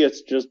me,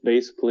 it's just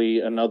basically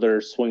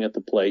another swing at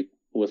the plate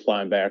with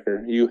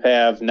linebacker. You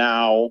have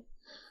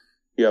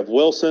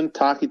Wilson,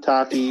 Taki,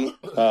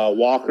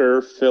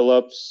 Walker,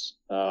 Phillips,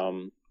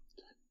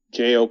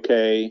 JOK,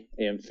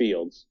 and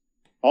Fields.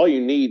 All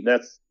you need,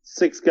 that's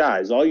 6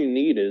 guys. All you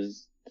need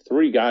is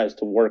 3 guys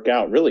to work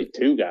out, really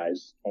 2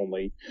 guys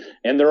only.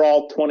 And they're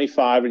all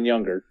 25 and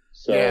younger.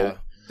 So Yeah.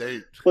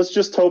 let's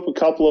just hope a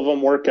couple of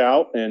them work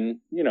out. And,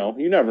 you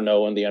never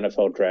know in the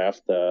NFL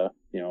draft.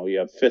 You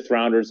have 5th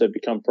rounders that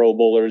become Pro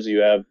Bowlers. You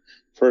have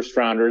 1st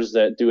rounders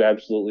that do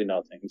absolutely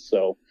nothing.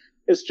 So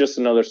it's just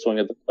another swing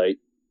at the plate.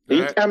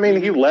 He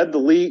led the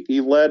league.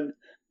 He led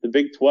the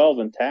Big 12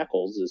 in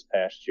tackles this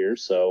past year.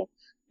 So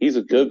he's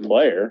a good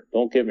player.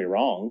 Don't get me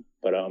wrong.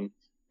 But,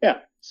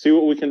 see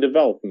what we can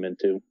develop him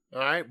into. All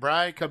right,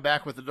 Brian, come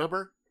back with a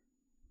number.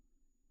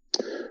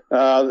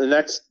 The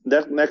next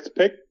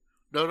pick.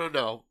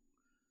 No.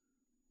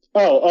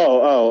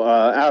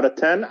 Out of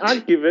 10,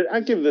 I'd give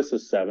this a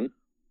 7.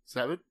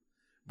 7.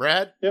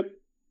 Brad? Yep.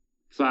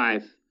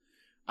 5.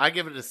 I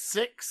give it a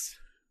 6,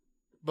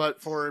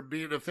 but for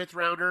being a 5th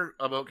rounder,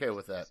 I'm okay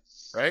with that.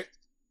 Right?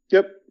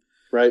 Yep.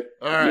 Right.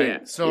 All right. Yeah,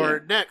 So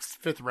our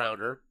next 5th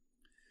rounder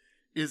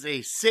is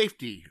a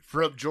safety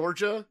from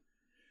Georgia,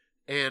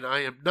 and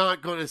I am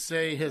not going to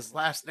say his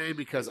last name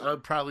because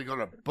I'm probably going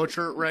to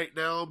butcher it right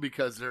now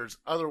because there's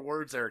other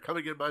words that are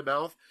coming in my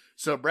mouth.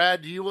 So,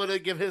 Brad, do you want to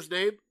give his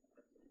name?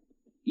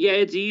 Yeah,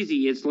 it's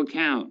easy. It's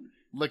LeCount.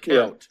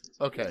 LeCount.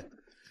 Yeah. Okay.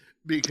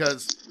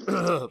 Because,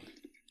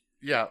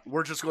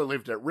 we're just going to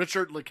leave it at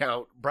Richard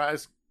LeCount.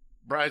 Bry's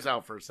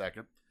out for a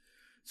second.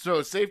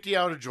 So, safety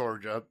out of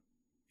Georgia.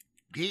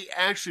 He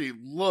actually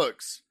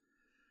looks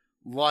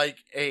like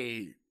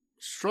a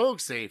strong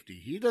safety.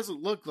 He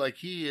doesn't look like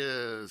he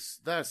is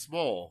that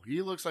small.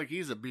 He looks like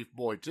he's a beef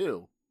boy,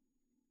 too.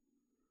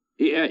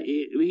 Yeah,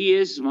 he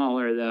is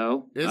smaller,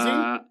 though. Is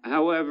he?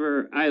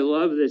 However, I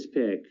love this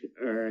pick.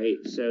 All right,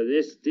 so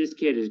this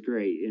kid is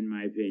great, in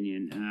my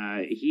opinion.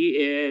 He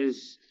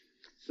is...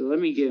 So let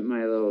me get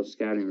my little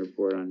scouting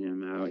report on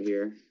him out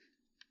here.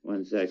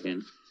 1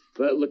 second.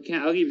 But look,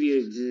 I'll give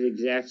you the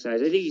exact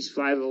size. I think he's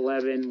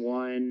 5'11",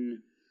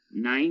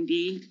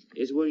 190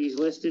 is what he's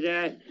listed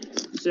at.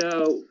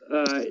 So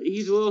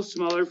he's a little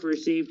smaller for a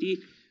safety,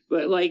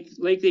 but like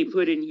they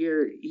put in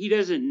here, he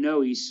doesn't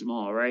know he's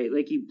small, right?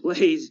 Like he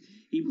plays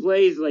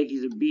like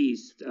he's a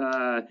beast.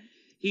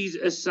 He's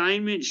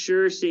assignment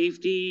sure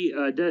safety,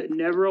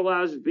 never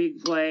allows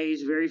big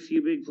plays, very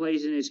few big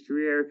plays in his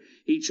career.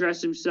 He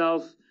trusts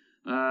himself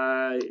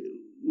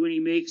when he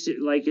makes it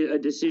like a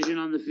decision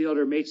on the field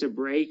or makes a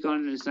break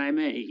on an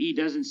assignment. He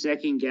doesn't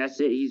second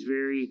guess it. He's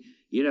very,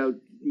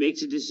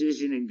 makes a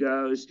decision and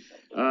goes.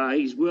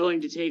 He's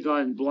willing to take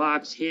on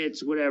blocks,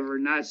 hits, whatever,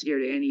 not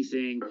scared of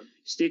anything,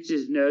 sticks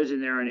his nose in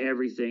there on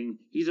everything.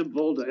 He's a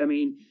bulldog. I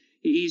mean,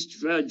 he's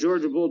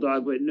Georgia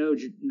Bulldog, but no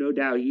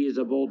doubt he is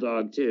a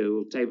Bulldog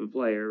too, type of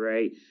player,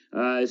 right?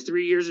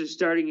 3 years of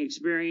starting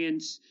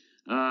experience,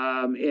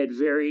 at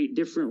very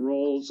different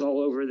roles all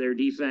over their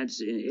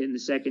defense in the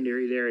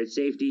secondary there at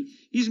safety.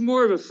 He's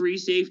more of a free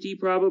safety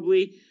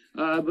probably,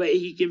 but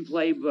he can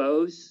play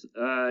both,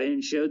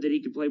 and showed that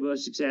he could play both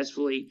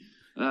successfully.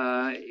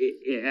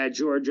 At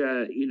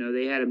Georgia,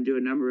 they had him do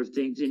a number of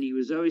things, and he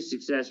was always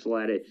successful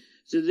at it.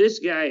 So this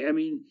guy, I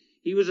mean,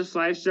 he was a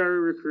 5-star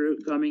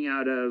recruit coming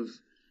out of,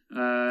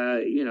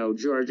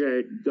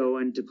 Georgia,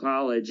 going to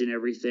college and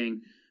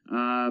everything.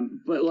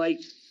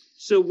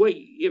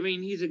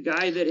 He's a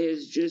guy that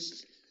has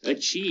just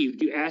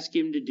achieved. You ask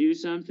him to do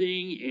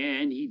something,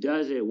 and he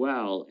does it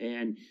well.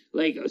 And,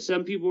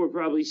 some people were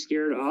probably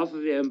scared off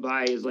of him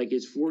by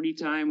his 40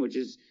 time, which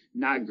is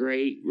not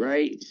great,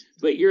 right?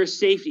 But you're a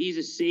safety. He's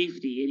a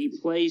safety, and he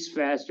plays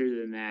faster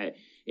than that.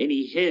 And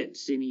he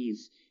hits, and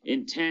he's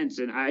intense,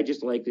 and I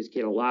just like this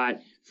kid a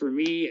lot. For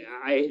me,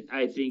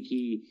 I think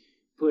he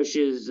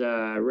pushes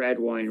Red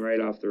Wine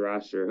right off the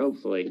roster,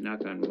 hopefully,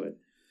 knock on wood.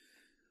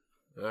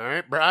 All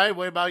right, Brian,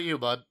 what about you,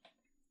 bud?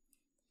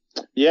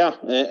 Yeah,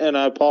 and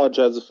I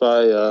apologize if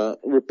I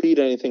repeat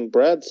anything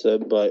Brad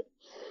said, but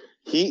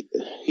he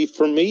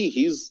for me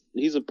he's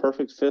a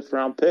perfect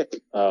 5th-round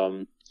pick.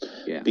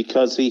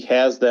 Because he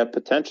has that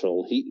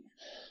potential.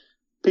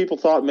 People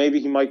thought maybe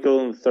he might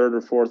go in the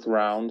 3rd or 4th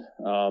round,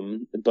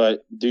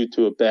 but due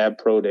to a bad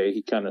pro day,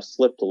 he kind of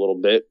slipped a little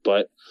bit.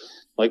 But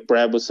like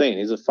Brad was saying,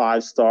 he's a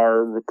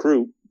 5-star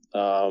recruit,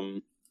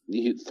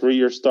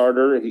 3-year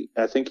starter.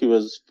 I think he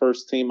was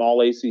first team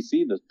All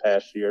ACC this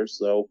past year,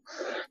 so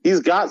he's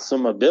got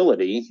some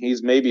ability.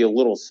 He's maybe a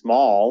little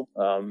small,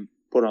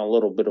 put on a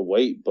little bit of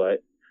weight,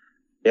 but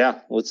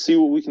yeah, let's see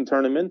what we can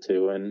turn him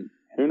into. And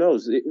who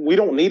knows? We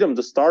don't need him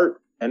to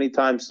start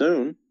anytime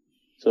soon.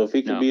 So if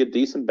he can be a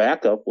decent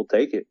backup, we'll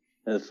take it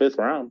in the 5th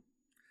round.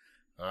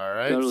 All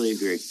right. Totally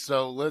agree.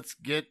 So let's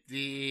get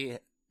the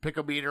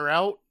pick-o-meter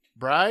out.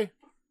 Bri?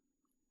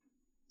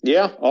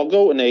 Yeah, I'll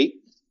go an 8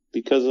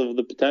 because of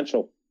the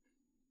potential.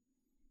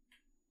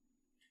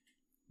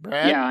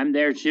 Brad? Yeah, I'm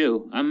there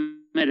too.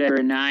 I'm at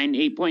a 9,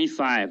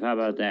 8.5. How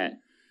about that?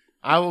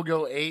 I will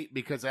go 8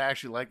 because I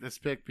actually like this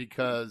pick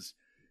because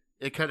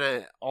it kind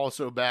of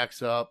also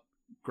backs up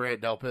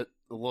Grant Delpit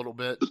a little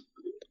bit.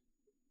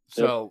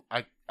 So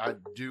I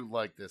do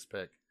like this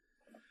pick.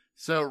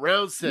 So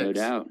round 6, No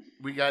doubt.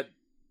 we got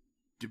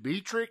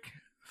Demetric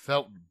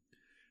Felton.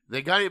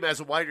 They got him as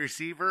a wide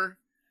receiver,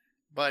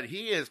 but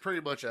he is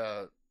pretty much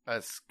a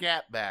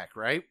scat back,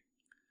 right?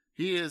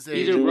 He's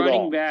a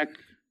running back.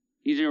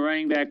 He's a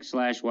running back /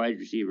 wide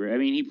receiver. I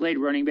mean, he played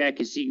running back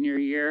his senior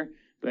year,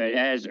 but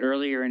as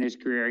earlier in his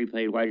career, he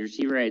played wide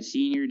receiver. At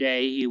senior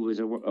day, he was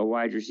a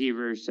wide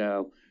receiver.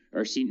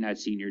 Not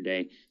senior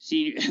day,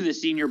 the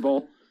Senior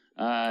Bowl.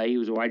 He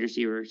was a wide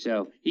receiver,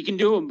 so he can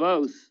do them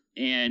both.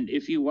 And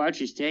if you watch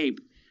his tape,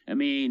 I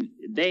mean,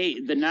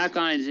 the knock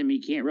on is he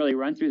can't really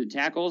run through the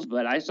tackles,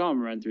 but I saw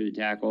him run through the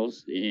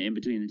tackles, in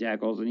between the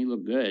tackles, and he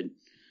looked good.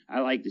 I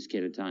like this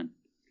kid a ton.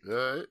 All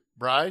right.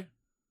 Bri?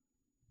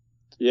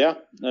 Yeah,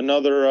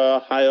 another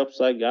high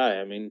upside guy.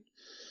 I mean,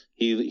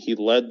 he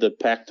led the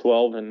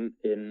Pac-12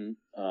 in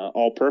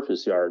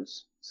all-purpose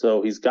yards,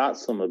 so he's got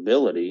some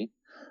ability.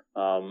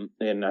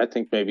 And I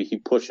think maybe he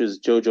pushes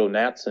JoJo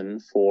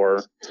Natson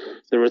for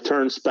the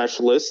return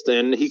specialist,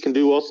 and he can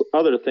do also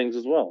other things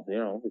as well. You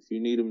know, if you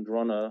need him to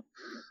run a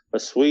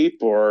sweep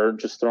or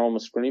just throw him a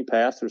screen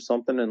pass or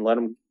something and let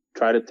him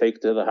try to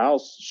take to the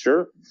house,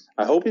 sure.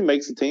 I hope he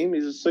makes the team.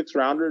 He's a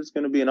 6-rounder. It's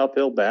going to be an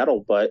uphill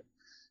battle, but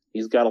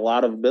he's got a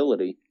lot of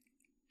ability.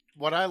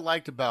 What I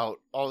liked about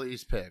all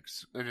these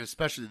picks, and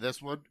especially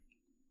this one,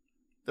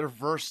 they're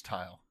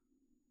versatile.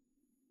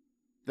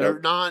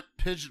 They're not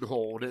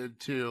pigeonholed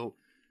into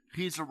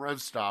he's a run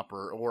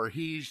stopper or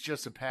he's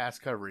just a pass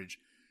coverage.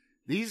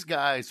 These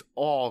guys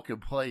all can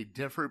play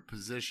different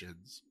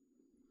positions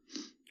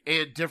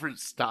and different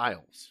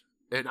styles.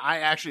 And I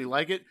actually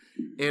like it.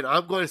 And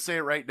I'm going to say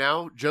it right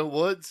now, Joe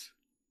Woods,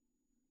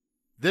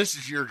 this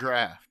is your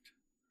draft.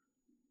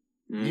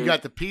 Mm-hmm. You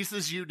got the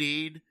pieces you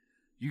need.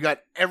 You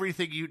got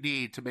everything you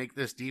need to make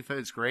this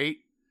defense great.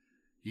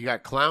 You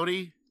got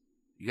Clowney.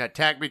 You got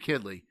Takk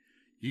McKinley.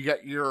 You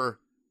got your,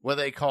 what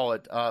they call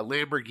it,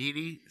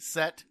 Lamborghini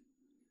set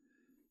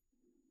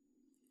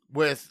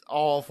with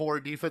all 4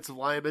 defensive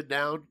linemen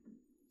down.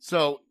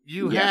 So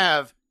you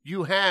have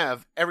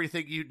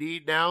everything you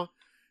need now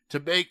to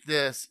make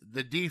this,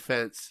 the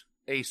defense,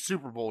 a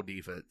Super Bowl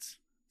defense.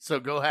 So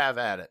go have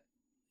at it.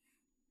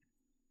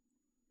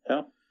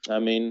 Yeah. I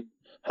mean,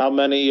 how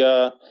many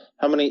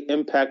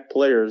impact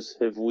players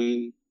have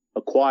we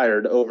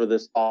acquired over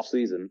this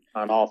offseason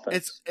on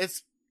offense?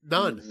 It's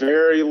none.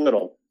 Very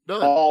little.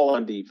 None. All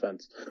on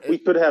defense. We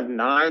could have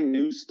 9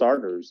 new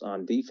starters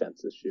on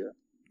defense this year.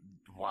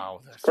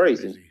 Wow, that's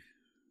crazy.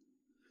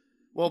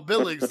 Well,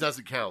 Billings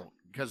doesn't count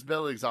because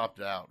Billings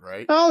opted out,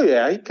 right? Oh,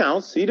 yeah, he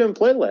counts. He didn't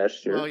play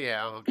last year. Oh,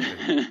 yeah.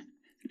 Okay.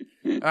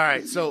 All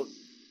right, so,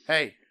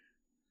 hey,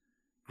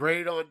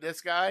 grade on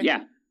this guy?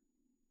 Yeah.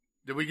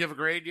 Did we give a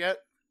grade yet?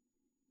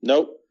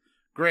 Nope.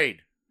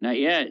 Grade? Not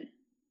yet.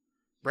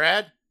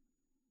 Brad?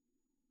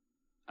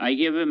 I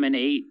give him an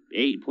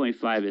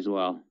 8.5 as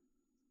well.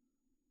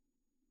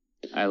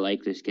 I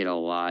like this kid a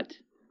lot.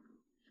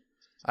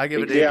 I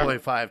give it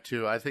 8.5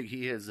 too. I think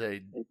he is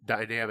a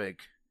dynamic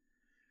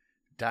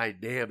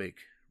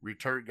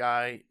return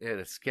guy and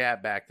a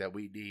scat back that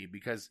we need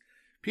because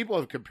people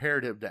have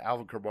compared him to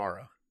Alvin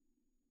Kamara.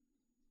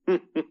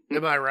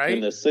 Am I right?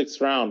 In the 6th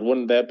round,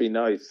 wouldn't that be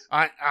nice?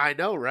 I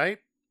know, right?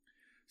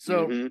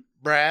 So,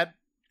 Brad,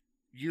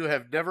 you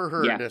have never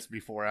heard this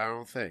before, I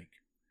don't think.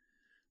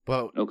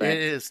 But it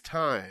is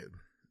time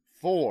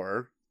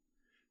for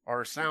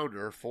our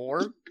sounder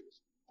for...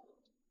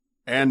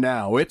 And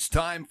now it's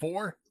time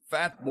for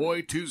Fat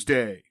Boy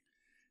Tuesday.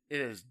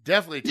 It is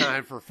definitely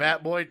time for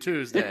Fat Boy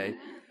Tuesday.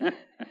 All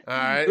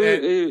right.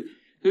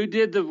 Who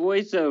did the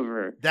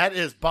voiceover? That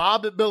is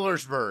Bob at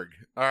Millersburg.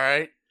 All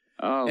right.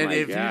 Oh, and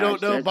if you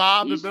don't know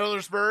Bob at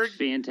Millersburg,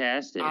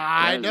 fantastic.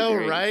 I know,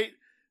 right?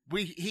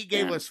 He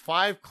gave us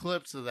 5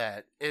 clips of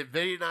that, and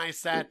Vinny and I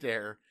sat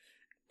there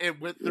and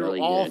went through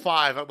all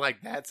 5. I'm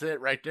like, that's it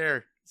right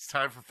there. It's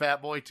time for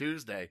Fat Boy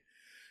Tuesday.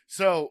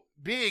 So,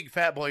 being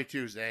Fat Boy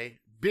Tuesday,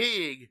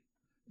 being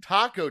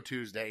Taco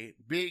Tuesday,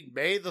 being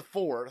May the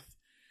 4th,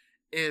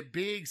 and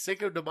being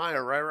Cinco de Mayo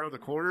right around the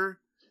corner,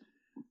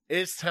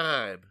 it's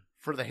time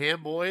for the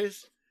Ham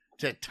Boys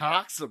to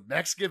talk some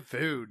Mexican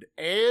food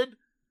and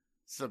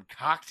some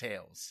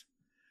cocktails.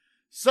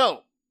 So,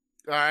 all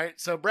right.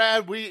 So,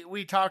 Brad,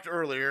 we talked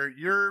earlier.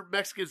 Your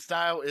Mexican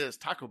style is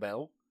Taco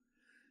Bell,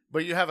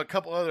 but you have a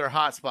couple other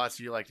hot spots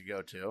you like to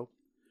go to.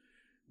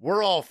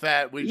 We're all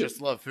fat. We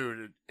just love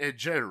food in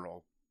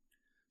general.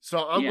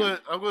 So I'm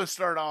gonna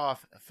start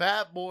off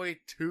Fat Boy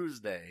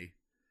Tuesday,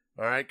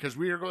 all right? Because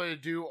we are going to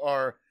do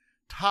our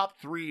top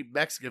 3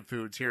 Mexican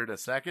foods here in a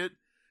second.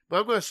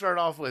 But I'm going to start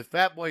off with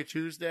Fat Boy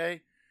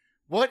Tuesday.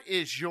 What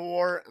is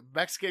your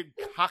Mexican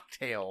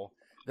cocktail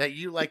that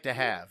you like to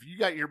have? You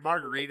got your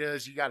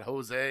margaritas, you got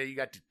Jose, you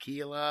got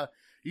tequila,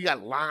 you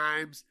got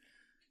limes.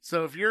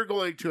 So if you're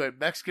going to a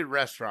Mexican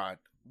restaurant,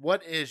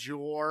 what is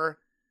your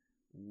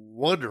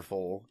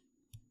wonderful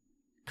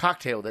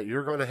cocktail that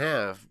you're going to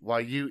have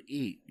while you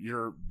eat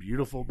your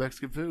beautiful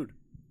Mexican food?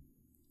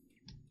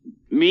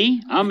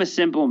 Me? I'm a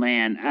simple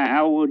man.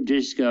 I would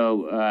just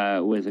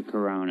go with a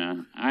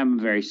Corona. I'm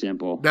very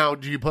simple. Now,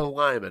 do you put a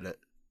lime in it?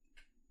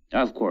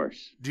 Of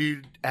course.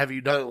 Have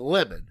you done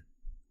lemon?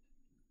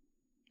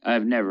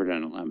 I've never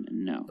done a lemon,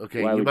 no.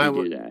 Okay, Why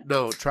would you do that?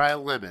 No, try a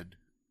lemon.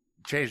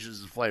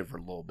 Changes the flavor a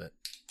little bit.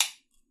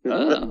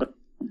 Oh.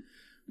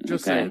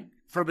 Just saying.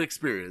 From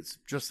experience.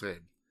 Just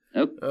saying.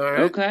 All right.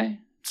 Okay.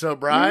 So,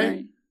 Brian,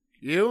 right.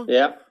 you?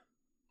 Yeah.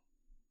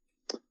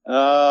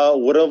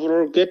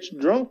 Whatever will get you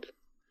drunk.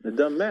 It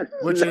doesn't matter.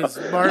 Which is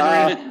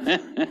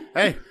margarita.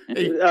 Hey,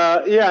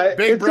 yeah.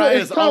 Big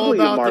Brian is all probably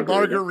a about the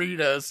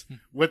margarita. margaritas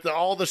with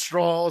all the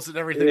straws and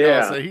everything Yeah.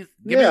 else. So give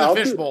me the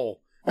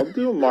fishbowl. I'll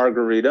do a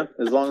margarita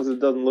as long as it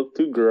doesn't look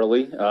too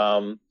girly.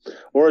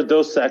 Or a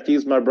Dos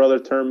Equis. My brother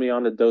turned me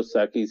on to Dos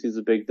Equis. He's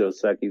a big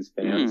Dos Equis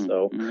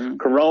fan.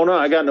 Corona,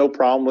 I got no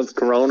problem with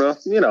Corona.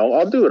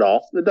 I'll do it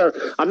all.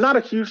 I'm not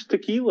a huge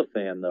tequila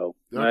fan, though.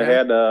 Okay. I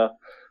had a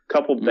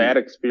couple bad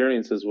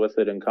experiences with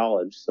it in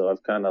college, so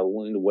I've kind of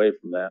leaned away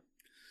from that.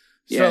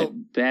 Yeah, So,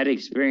 bad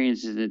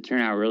experiences that turn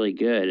out really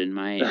good in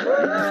my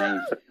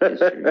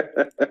history.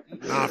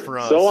 not for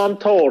us. So I'm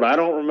told. I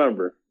don't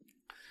remember.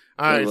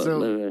 All right,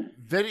 so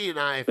Vinny and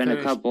I spent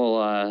finished.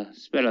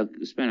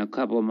 spent a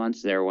couple of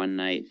months there one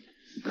night.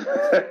 Oh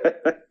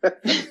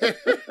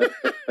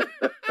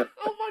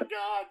my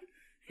God!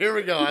 Here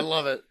we go. I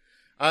love it.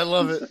 I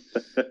love it.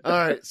 All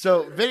right,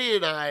 so Vinny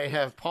and I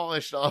have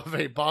polished off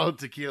a bottle of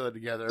tequila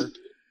together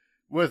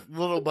with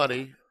little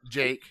buddy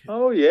Jake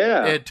Oh,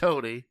 yeah. and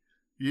Tony.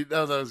 You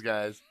know those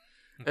guys.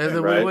 And then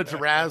we Right. went to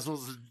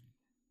Razzles and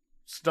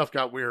stuff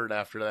got weird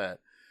after that.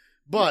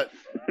 But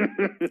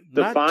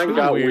The fine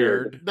got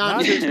weird.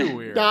 not too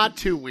weird. Not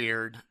too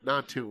weird.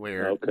 Not too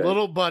weird. Okay.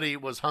 Little buddy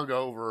was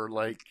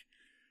hungover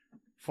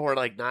for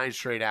 9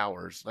 straight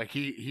hours. Like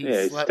he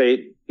Yeah, slept.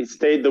 he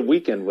stayed the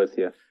weekend with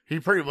you. He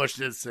pretty much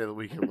did stay the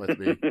weekend with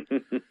me.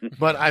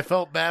 But I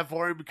felt bad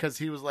for him because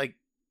he was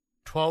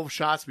 12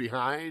 shots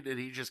behind and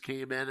he just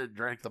came in and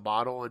drank the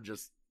bottle and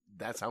just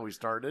that's how we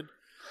started.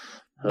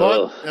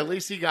 But Ugh. at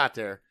least he got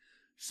there.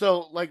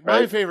 So, my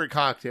Right. favorite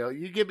cocktail,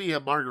 you give me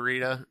a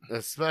margarita,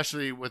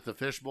 especially with the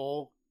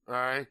fishbowl, all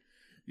right?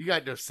 You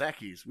got Dos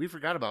Equis. We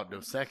forgot about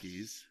Dos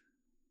Equis.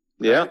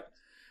 Yeah.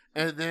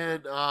 And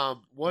then,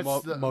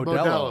 what's the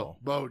Modelo.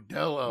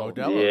 Modelo.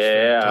 Modelo's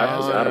Yeah, I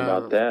fantastic. forgot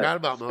about that. Forgot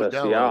about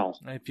Modelo.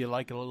 Especial. If you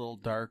like it a little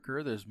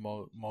darker, there's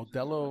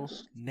Modelo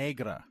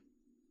Negra.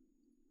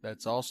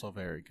 That's also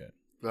very good.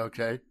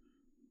 Okay.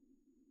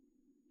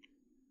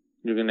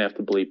 You're going to have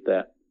to bleep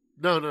that.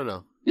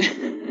 No.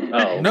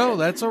 Oh. No,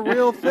 that's a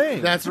real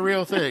thing. That's a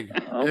real thing.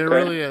 Okay. It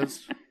really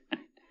is.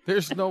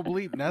 There's no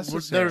bleep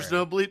necessary. There's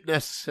no bleep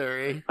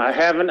necessary.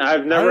 I've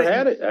never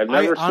had it. I've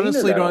never I seen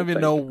honestly it. don't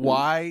even know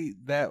why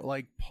that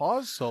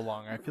paused so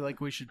long. I feel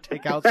like we should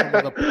take out some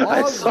of the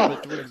pauses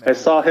between that. I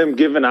saw him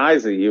giving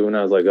eyes at you, and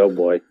I was like, "Oh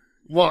boy."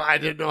 Well, I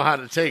didn't know how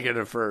to take it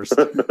at first.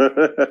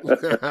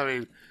 I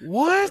mean,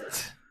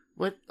 What?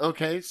 what?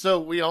 Okay, so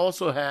we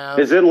also have.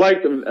 Is it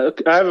like?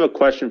 I have a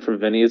question for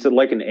Vinny. Is it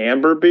like an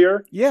amber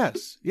beer?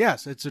 Yes,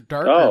 it's a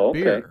darker Oh,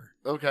 okay. beer.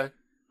 Okay.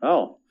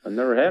 Oh, I've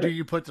never had Do it.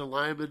 you put the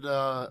lime in,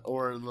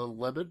 or the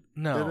lemon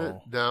in it?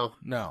 No,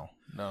 No.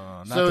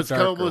 not So the it's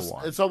darker almost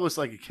one. it's almost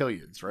like a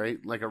Killian's, right?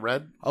 Like a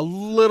red. A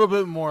little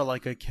bit more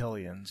like a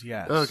Killian's,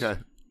 yes. Okay.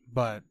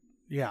 But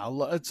yeah,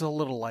 it's a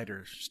little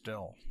lighter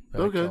still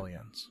than Okay. a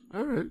Killian's.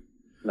 All right.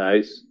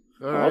 Nice.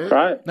 All I'll right.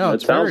 try it. No, That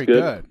it's sounds very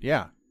good.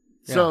 Yeah.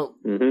 So,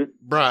 Mm-hmm.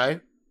 Bri,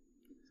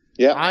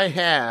 Yeah. I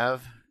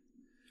have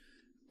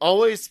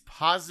always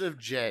Positive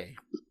J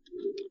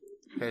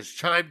has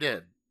chimed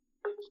in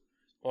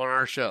on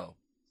our show,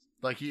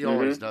 like he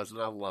always does,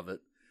 and I love it.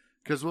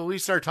 Because when we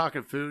start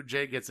talking food,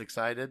 Jay gets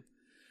excited.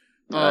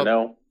 I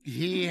know.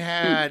 He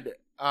had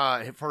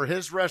for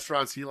his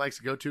restaurants he likes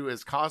to go to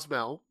is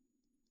Cosmel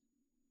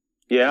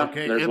Yeah.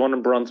 Okay, There's and- one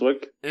in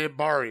Brunswick. and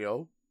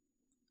Barrio.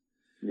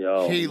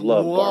 Yo, he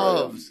love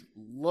Barrio.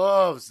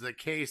 loves the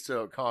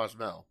queso at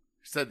Cosmel.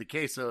 He said the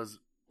queso is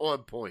on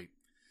point.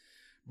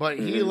 but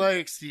he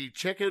likes the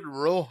chicken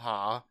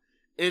roja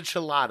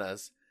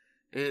enchiladas,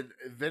 and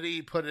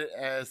Vinny put it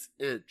as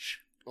inch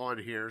on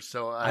here,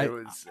 so I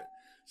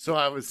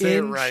was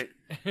saying it right.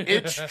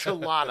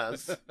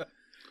 Enchiladas.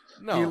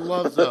 No, he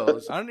loves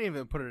those. I don't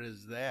even put it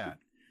as that.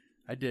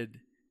 I did.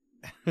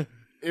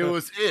 It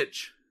was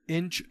inch.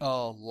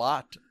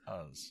 Enchiladas.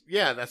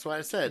 Yeah, that's what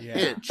I said.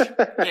 Yeah.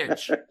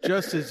 Inch.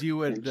 Just as you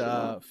would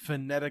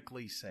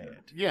phonetically say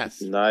it.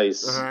 Yes.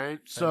 Nice. All right.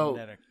 So,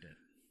 Phonetically.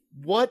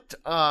 what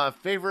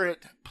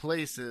favorite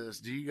places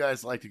do you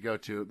guys like to go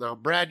to? Now,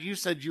 Brad, you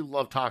said you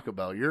love Taco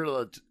Bell.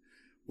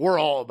 We're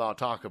all about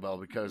Taco Bell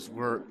because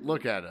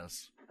look at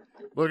us.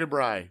 Look at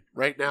Bri.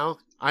 Right now,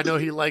 I know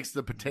he likes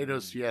the potato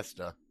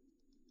siesta.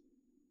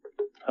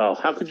 Oh,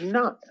 how could you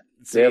not?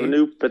 See? They have a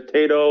new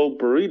potato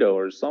burrito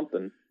or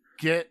something.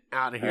 Get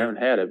out of I here.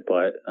 haven't had it,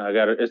 but I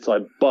got it. It's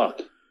like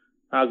buck.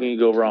 How can you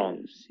go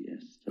wrong?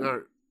 Yes. All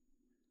right.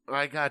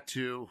 I got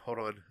to hold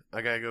on.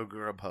 I gotta go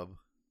Grubhub.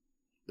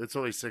 It's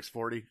only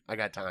 6:40. I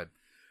got time.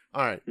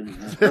 All right.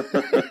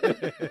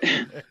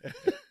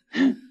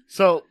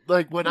 So,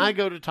 like when I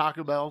go to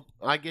Taco Bell,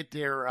 I get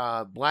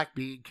their black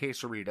bean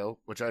quesarito,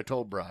 which I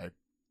told Bri.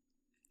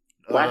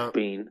 Black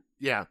bean.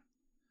 Yeah.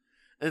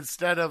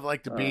 Instead of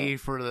like the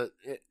beef or the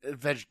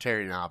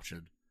vegetarian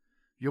option,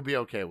 you'll be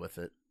okay with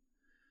it.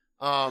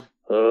 Ugh.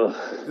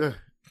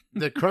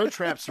 The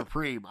Crunchwrap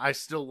Supreme, I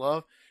still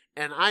love,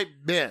 and I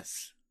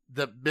miss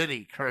the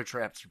mini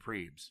Crunchwrap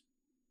Supremes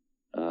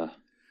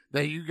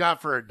that you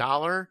got for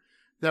 $1.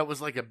 That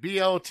was like a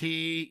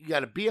BLT. You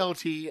got a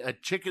BLT, a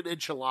chicken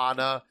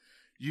enchilada.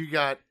 You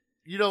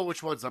know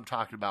which ones I'm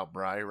talking about,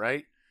 Bri,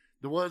 right?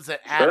 The ones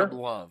that Adam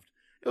loved.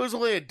 It was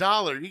only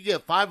 $1. You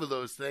get 5 of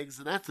those things,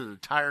 and that's an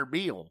entire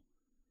meal.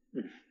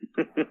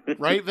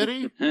 Right,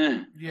 Vinny?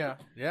 Yeah,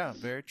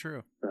 very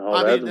true.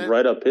 Oh, that's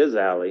right up his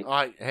alley.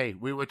 Hey,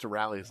 we went to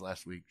Rally's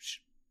last week. Shh.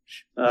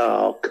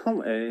 Oh,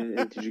 come on.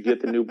 Did you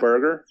get the new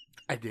burger?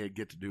 I did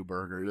get the new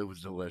burger. It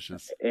was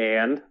delicious.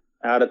 And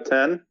out of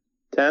 10?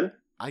 10?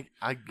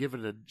 I give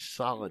it a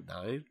solid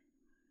 9.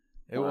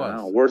 It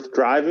was. Worth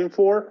driving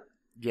for?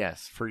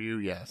 Yes, for you,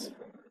 yes.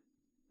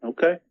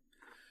 Okay.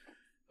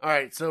 All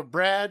right, so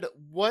Brad,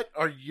 what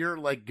are your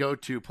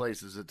go-to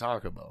places at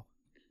Taco Bell?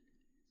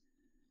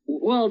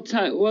 Well,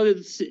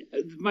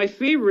 my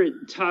favorite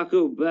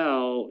Taco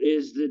Bell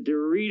is the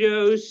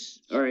Doritos.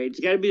 All right, it's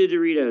got to be the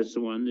Doritos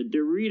one. The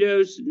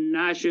Doritos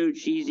Nacho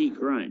Cheesy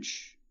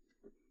Crunch.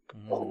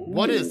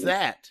 What is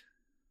that?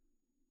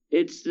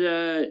 It's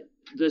the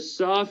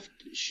soft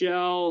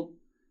shell,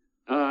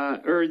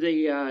 or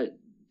the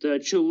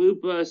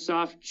chalupa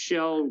soft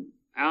shell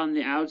on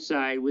the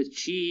outside with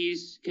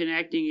cheese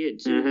connecting it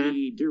to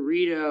the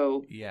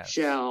Dorito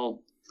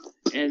shell,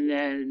 and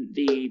then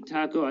the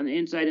taco on the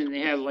inside, and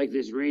they have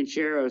this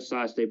ranchero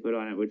sauce they put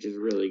on it, which is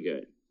really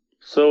good.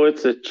 So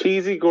it's a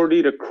cheesy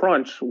gordita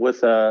crunch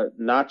with a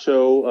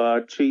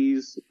nacho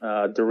cheese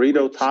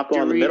Dorito taco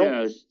on the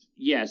middle?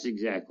 Yes,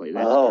 exactly.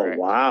 That's correct.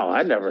 Wow.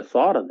 I never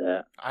thought of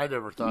that. I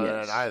never thought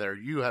of that either.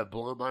 You have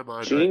blown my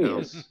mind.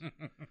 Genius. Right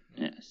now.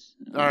 Yes.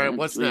 All right,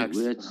 what's next?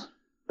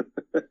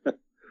 That's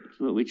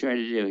what we try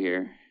to do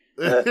here.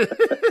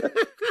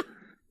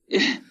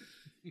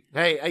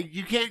 Hey,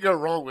 you can't go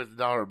wrong with the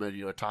dollar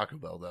menu at Taco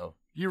Bell, though.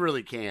 You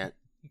really can't.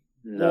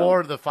 No.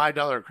 Or the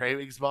 $5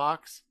 cravings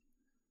box.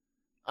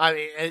 I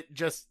mean, it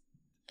just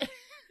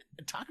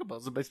Taco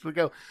Bell's the best way to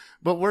go.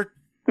 But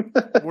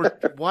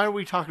why are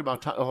we talking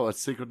about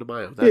it's Cinco de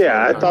Mayo? That's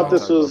I thought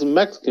this was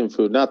Mexican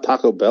food, not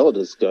Taco Bell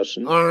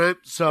discussion. All right,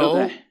 so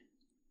Okay.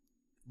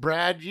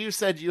 Brad, you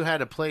said you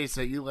had a place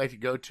that you like to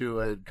go to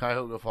in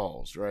Cuyahoga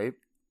Falls, right?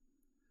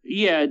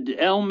 Yeah,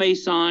 El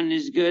Mason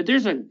is good.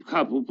 There's a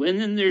couple,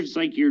 and then there's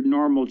your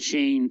normal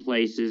chain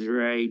places,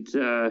 right?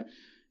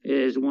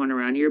 There's one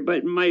around here,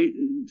 but my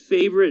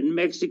favorite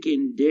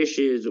Mexican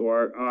dishes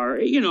are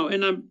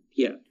and I'm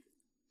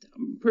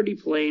pretty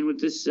plain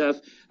with this stuff.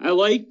 I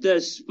like the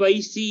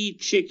spicy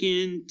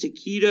chicken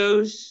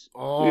taquitos.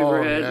 Oh, you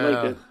ever had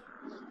yeah.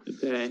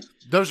 Okay.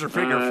 Those are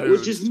finger foods.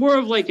 Which is more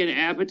of an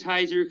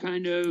appetizer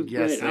kind of,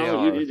 Yes, but they I'll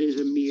are. eat it as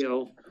a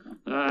meal.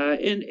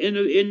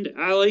 And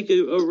I like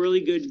a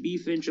really good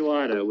beef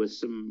enchilada with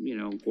some,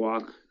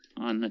 guac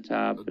on the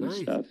top and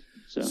Nice. stuff.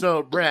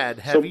 So, Brad,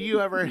 have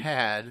you ever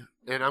had,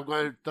 and I'm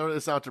going to throw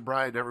this out to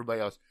Brian and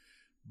everybody else,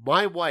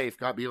 my wife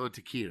got me on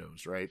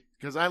taquitos, right?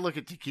 Because I look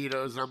at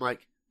taquitos and I'm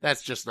like,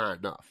 that's just not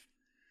enough.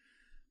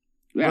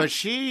 Yeah. But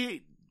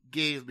she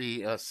gave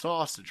me a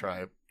sauce to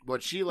try.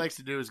 What she likes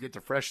to do is get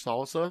the fresh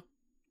salsa,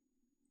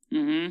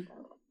 Mm-hmm.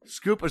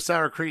 scoop of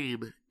sour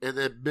cream, and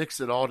then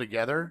mix it all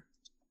together.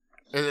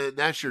 And then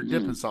that's your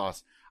dipping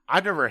sauce.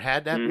 I've never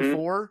had that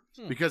before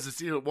because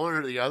it's either one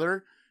or the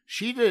other.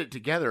 She did it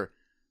together.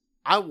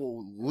 I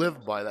will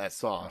live by that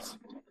sauce.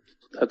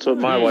 That's what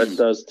my wife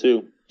does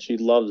too. She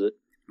loves it.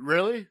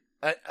 Really?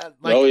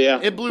 Oh, yeah.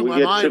 It blew We my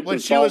get mind. chips When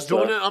and she was salsa.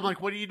 doing it, I'm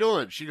like, what are you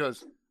doing? She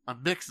goes,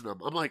 I'm mixing them.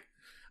 I'm like,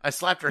 I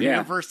slapped her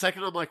hand for a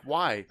second. I'm like,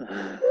 why?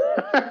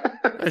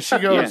 And she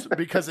goes,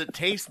 because it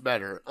tastes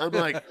better. I'm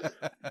like,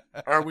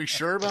 are we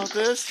sure about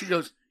this? She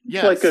goes,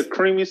 Yes. like a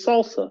creamy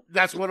salsa.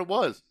 That's what it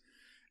was.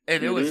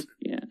 And it was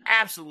Yeah.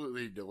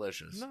 absolutely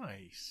delicious.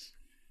 Nice.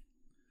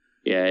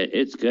 Yeah,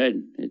 it's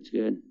good. It's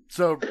good.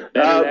 So, Better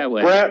that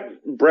way.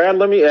 Brad,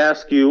 let me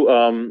ask you,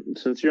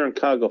 since you're in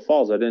Cuyahoga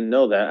Falls, I didn't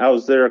know that. I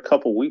was there a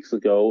couple weeks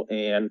ago,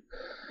 and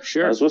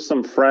Sure. I was with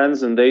some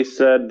friends, and they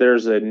said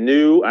there's a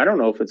new, I don't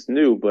know if it's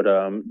new, but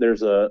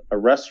there's a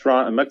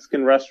restaurant, a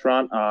Mexican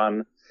restaurant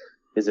on,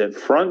 is it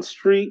Front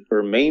Street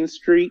or Main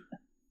Street?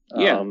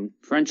 Yeah,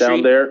 Front down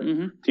Street. there.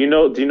 Hmm. Do you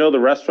know the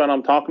restaurant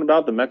I'm talking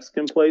about, the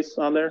Mexican place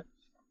on there?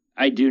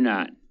 I do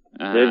not.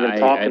 They've been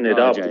talking I it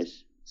up.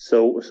 apologize.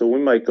 So we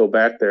might go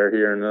back there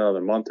here in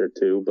another month or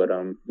two. But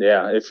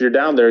yeah, if you're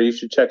down there, you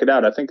should check it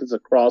out. I think it's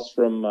across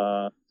from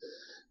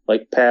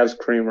like Pav's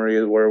Creamery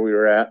is where we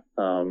were at.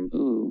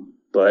 Ooh.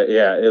 But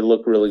yeah, it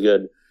looked really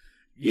good.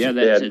 Yeah,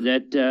 Yeah.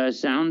 that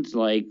sounds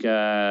like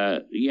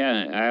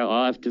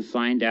I'll have to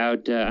find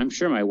out. I'm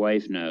sure my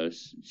wife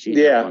knows. She's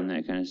Yeah. up on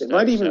that kind of It stuff.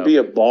 might even so- be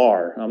a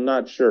bar. I'm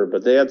not sure,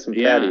 but they had some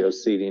Yeah. patio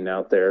seating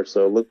out there,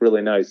 so it looked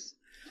really nice.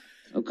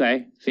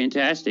 Okay,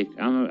 fantastic.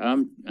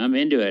 I'm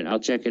into it. I'll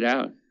check it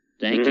out.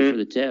 Thank you Mhm. for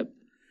the tip.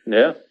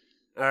 Yeah.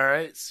 all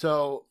right.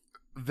 So,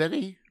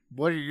 Vinny,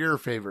 what are your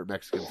favorite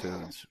Mexican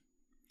foods?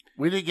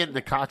 We didn't get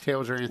into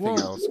cocktails or anything Well-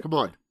 else. Come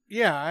on.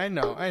 Yeah, I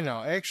know.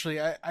 Actually,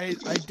 I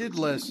did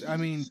list. I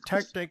mean,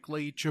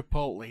 technically,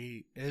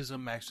 Chipotle is a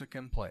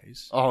Mexican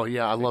place. Oh,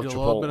 yeah. I They love do a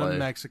little bit of Chipotle.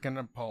 Mexican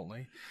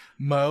Chipotle.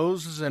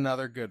 Moe's is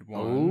another good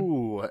one.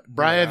 Ooh.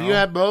 Brian, have you No.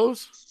 had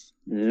Moe's?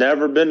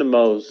 Never been to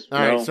Moe's. All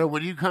right. No. So,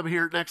 when you come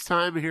here next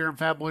time here in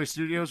Fat Boy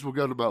Studios, we'll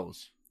go to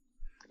Moe's.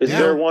 Is Yeah.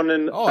 there one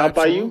in Oh, out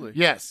by you?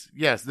 absolutely.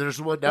 Yes.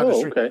 There's one down the Oh,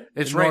 street. okay.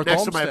 It's In right North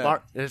next to my Olmsted.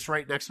 bar. It's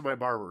right next to my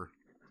barber.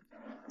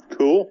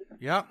 Cool.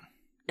 Yep.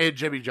 And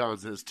Jimmy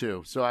John's is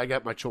too. So, I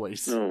got my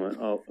choice.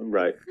 Oh,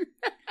 right.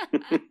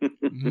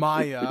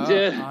 Maya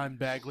on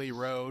Bagley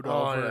Road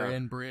Oh, over yeah.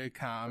 in Brea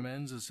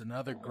Commons is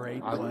another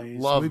great I place.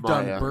 love We've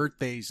Maya. done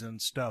birthdays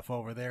and stuff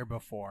over there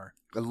before.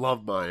 I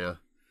love Maya.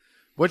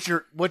 What's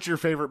your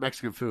favorite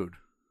Mexican food?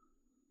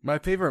 My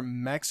favorite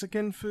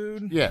Mexican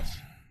food? Yes.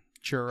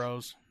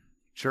 Churros.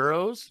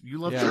 Churros? You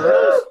love Yeah.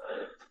 churros?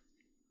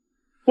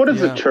 What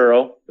is Yeah. a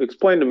churro?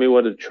 Explain to me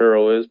what a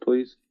churro is,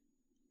 please.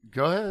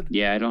 Go ahead.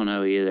 Yeah, I don't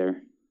know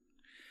either.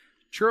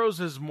 Churros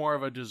is more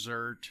of a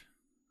dessert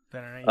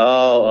than anything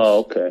Oh,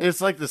 else. okay.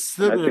 It's like the I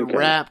cinnamon think I-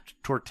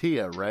 wrapped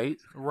tortilla, right?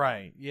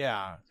 Right,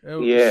 yeah.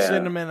 Yeah.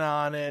 Cinnamon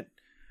on it.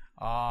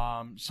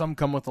 Some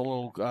come with a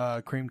little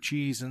cream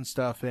cheese and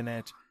stuff in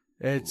it.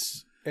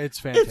 It's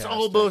fantastic. It's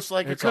almost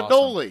like It's a awesome.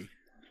 cannoli.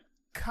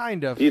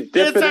 Kind of. You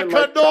dip It's it a in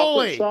like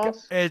cannoli. chocolate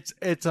sauce?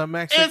 It's a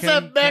Mexican It's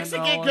a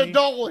Mexican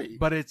cannoli.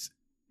 but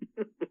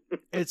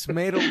it's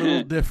made a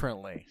little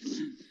differently.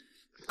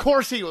 Of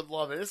course he would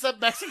love it. It's a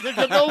Mexican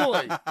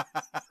cannoli.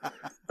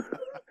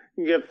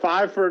 You get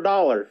 5 for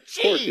 $1. Of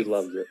course he Jeez.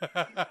 loves it.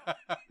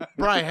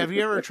 Brian, have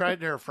you ever tried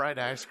their fried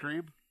ice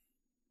cream?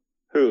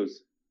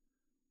 Whose?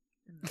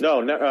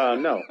 No.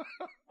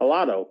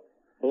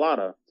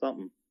 Helado,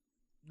 something.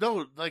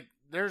 No, like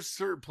there's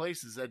certain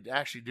places that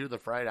actually do the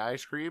fried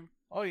ice cream,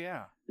 Oh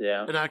yeah.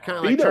 Yeah. and I kind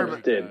of like Vito's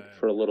turn. did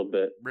for a little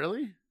bit.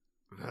 Really?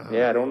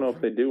 Yeah, I don't know if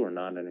they do or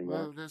not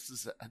anymore. Well,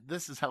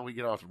 this is how we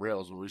get off the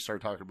rails when we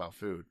start talking about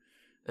food.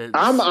 And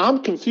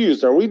I'm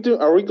confused. Are we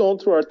going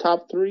through our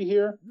top 3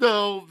 here?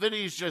 no,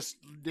 Vinny's just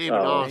naming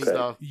Oh, off okay.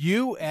 stuff.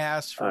 You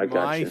asked for I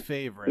got my you.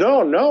 favorite.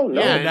 No.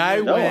 Yeah, and I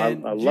no,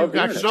 went I love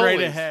got hearing it. straight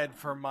cannolis. ahead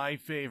for my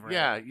favorite.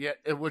 Yeah,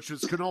 which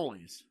was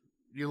cannolis.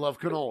 You love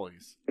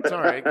cannolis. It's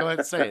all right. Go ahead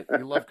and say it.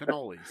 You love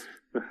cannolis.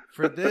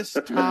 For this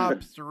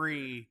top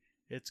 3,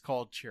 it's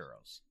called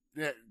churros.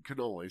 Yeah,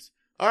 cannolis.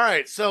 All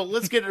right, so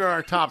let's get into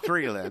our top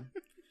 3 then.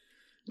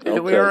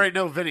 And we Okay. already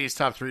know Vinny's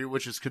top 3,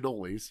 which is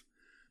cannolis.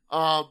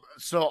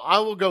 So I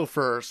will go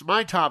first.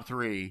 My top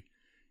 3,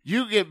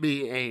 you give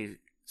me a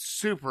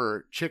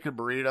super chicken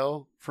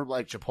burrito from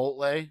like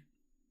Chipotle.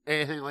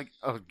 Anything like,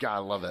 oh God, I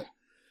love it.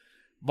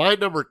 My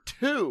number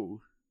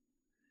 2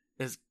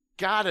 is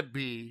gotta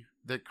be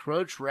the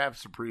Crunch Wrap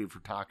Supreme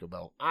from Taco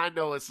Bell. I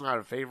know it's not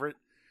a favorite,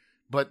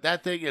 but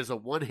that thing is a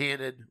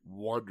one-handed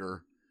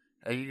wonder,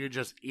 and you can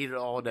just eat it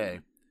all day.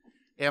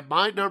 And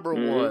my number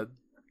Mhm. 1,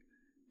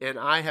 and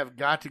I have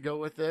got to go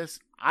with this,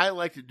 I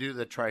like to do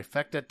the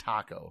trifecta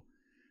taco.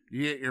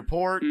 You get your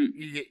pork,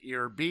 you get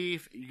your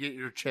beef, you get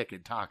your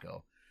chicken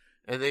taco.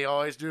 And they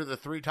always do the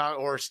 3 taco,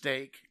 or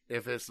steak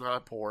if it's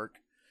not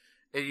pork.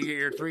 And you get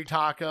your 3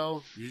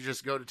 taco, you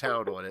just go to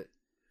town on it.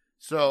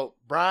 So,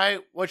 Bri,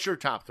 what's your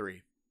top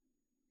 3?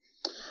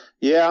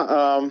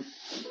 Yeah,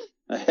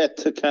 I had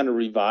to kind of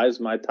revise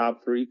my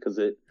top 3 because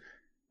it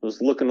was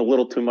looking a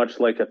little too much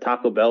like a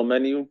Taco Bell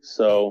menu.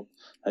 So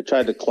I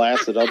tried to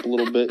class it up a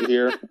little bit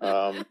here.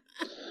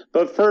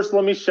 But first,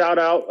 let me shout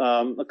out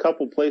a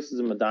couple places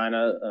in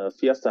Medina.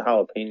 Fiesta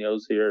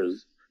Jalapenos here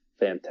is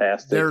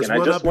fantastic. There's and I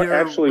one just up here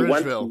in actually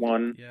went to Ridgeville.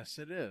 one. Yes,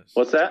 it is.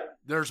 What's that?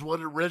 There's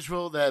one in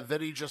Ridgeville that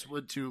Vinny just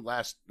went to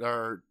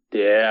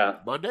Yeah,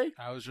 Monday?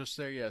 I was just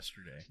there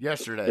yesterday.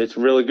 Yesterday. it's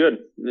really good.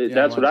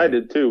 That's what I Monday.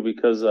 did too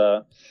because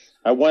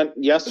I went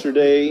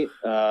yesterday.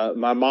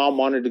 My mom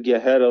wanted to get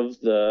ahead of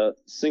the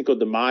Cinco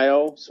de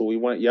Mayo, so we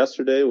went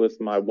yesterday with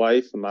my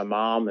wife and my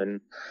mom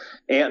and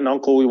aunt and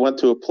uncle. We went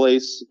to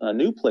a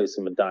new place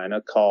in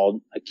Medina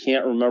called, I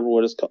can't remember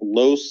what it's called,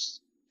 Los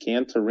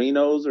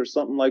Cantarinos or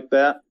something like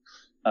that.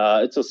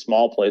 It's a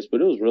small place,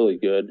 but it was really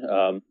good.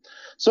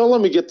 So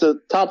let me get to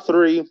top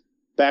three.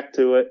 Back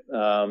to it.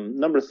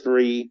 Number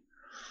three,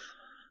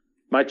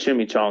 my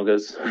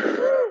chimichangas.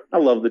 I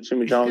love the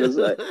chimichangas.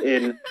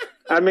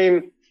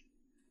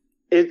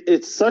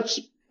 It's such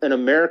an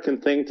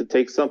American thing to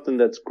take something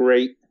that's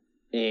great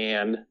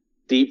and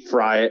deep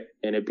fry it,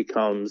 and it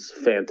becomes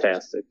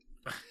fantastic.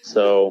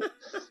 So,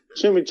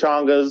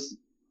 chimichangas,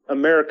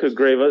 America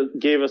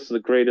gave us the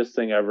greatest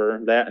thing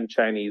ever, that and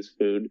Chinese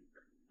food.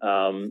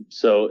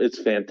 So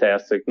it's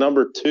fantastic.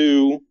 Number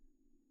two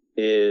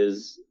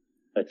is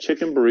a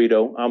chicken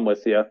burrito. I'm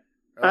with you.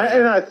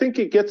 And I think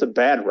it gets a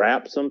bad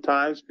rap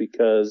sometimes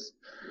because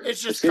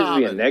it's just there seems to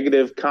be a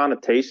negative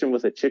connotation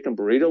with a chicken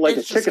burrito. Like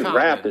it's a chicken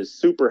wrap is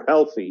super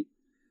healthy.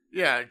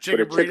 Yeah,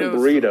 chicken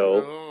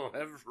burrito. Oh,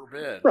 heaven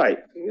forbid. Right.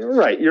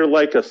 You're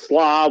like a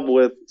slob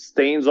with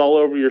stains all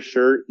over your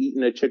shirt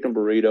eating a chicken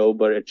burrito,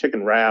 but a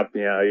chicken wrap,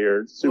 yeah,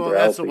 you're super healthy.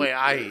 That's the way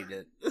I eat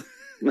it.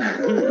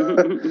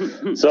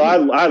 So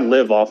I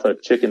live off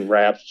of chicken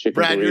wraps, chicken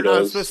Brad, burritos. You're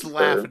not supposed to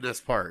laugh in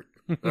this part.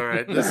 All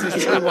right, this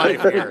is true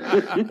life here.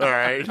 All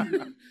right,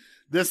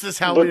 this is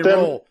how we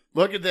roll.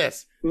 Look at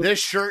this. This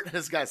shirt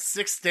has got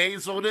 6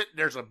 stains on it.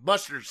 There's a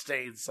mustard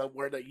stain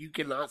somewhere that you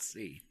cannot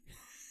see.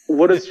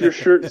 What does your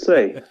shirt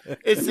say?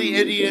 It's the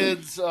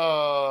Indians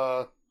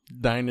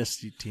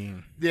Dynasty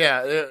team.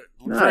 Yeah,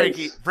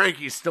 Nice.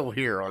 Frankie's still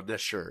here on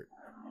this shirt.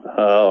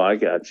 Oh, I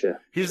got you.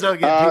 He's not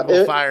getting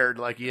people fired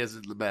like he is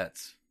in the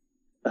Mets.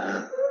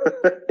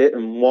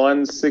 Hitting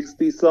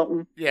 160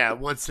 something. Yeah,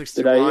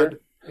 161.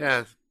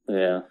 Yeah.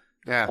 Yeah.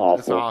 Awful.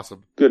 That's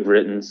awesome. Good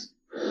riddance.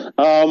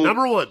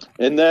 Number one.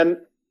 And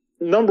then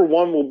number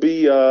one will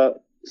be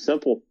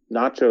simple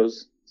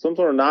nachos. Some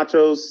sort of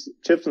nachos,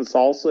 chips and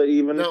salsa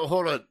even. No,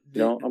 hold on.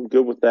 I'm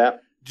good with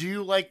that. Do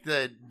you like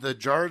the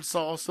jarred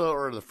salsa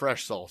or the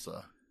fresh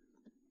salsa?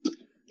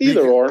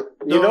 Either or.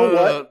 You know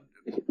what?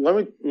 Let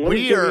me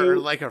we are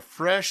like a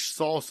fresh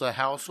salsa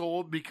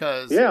household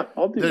because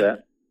I'll do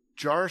that.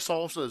 Jar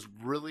salsa is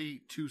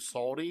really too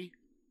salty.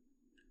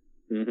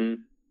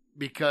 Mm-hmm.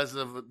 Because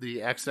of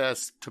the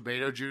excess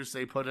tomato juice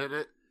they put in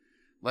it.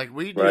 Like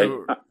we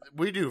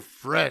do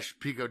fresh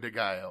pico de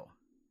gallo.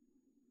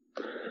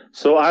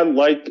 So I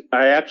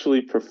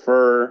actually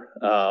prefer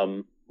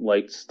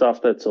like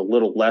stuff that's a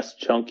little less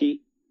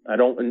chunky. I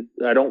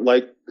don't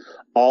like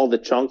all the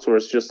chunks where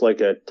it's just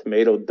like a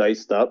tomato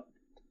diced up.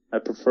 I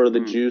prefer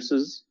the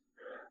juices.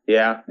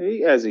 Yeah,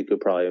 as you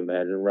could probably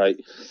imagine, right?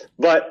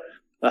 But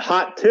a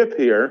hot tip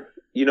here,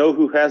 you know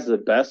who has the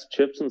best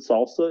chips and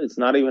salsa? It's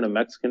not even a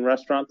Mexican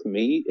restaurant to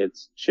me.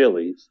 It's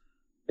Chili's.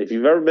 If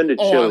you've ever been to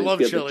Chili's,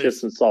 get the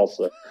chips and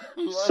salsa.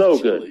 So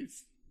good.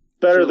 Chili's.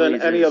 Better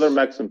than any other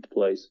Mexican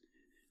place.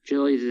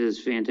 Chili's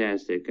is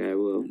fantastic. I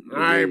will. All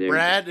right,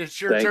 Brad, it's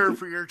your turn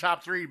for your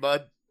top three,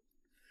 bud.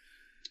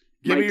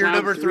 Give me your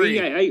number three.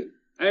 I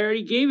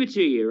already gave it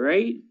to you,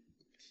 right?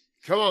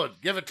 Come on,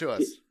 give it to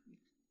us.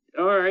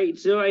 All right,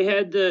 so I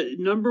had the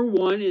number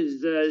one is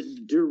the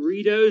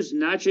Doritos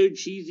Nacho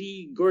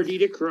Cheesy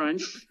Gordita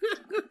Crunch.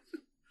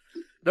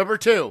 Number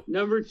two.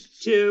 Number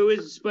two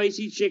is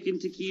spicy chicken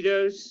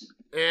taquitos.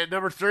 And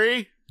number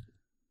three?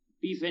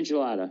 Beef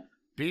enchilada.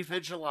 Beef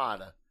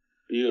enchilada.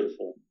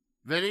 Beautiful.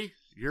 Vinny,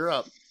 you're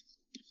up.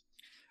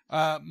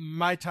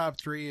 My top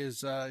three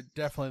is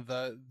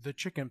definitely the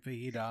chicken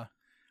fajita.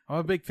 I'm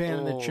a big fan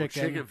of the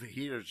chicken. Chicken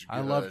fajitas. I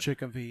love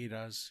chicken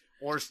fajitas.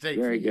 Or steak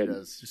Very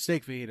fajitas. Good.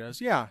 Steak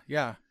fajitas. Yeah.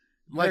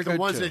 Like They're the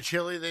ones too. in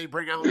Chile they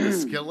bring out with the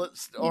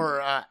skillets, or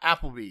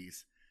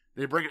Applebee's.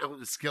 They bring it out with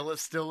the skillet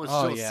still. It's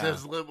still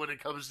sizzling when it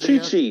comes to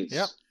Chi-Chi's.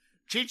 Yep.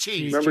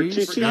 Chi-Chi's. Remember Chi-Chi's?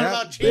 Chi-Chi's? Forgot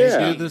about They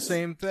Chi-Chi's. do the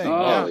same thing.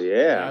 Oh,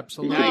 yeah.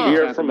 Absolutely. You can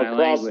hear it from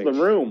across the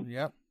room.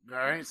 Yep. All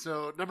right,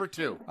 so number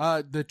two.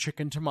 The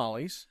chicken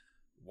tamales.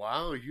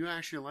 Wow, you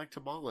actually like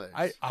tamales.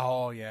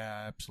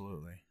 Yeah,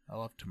 absolutely. I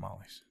love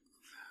tamales.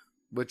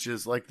 Which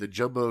is like the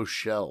jumbo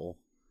shell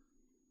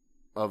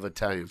of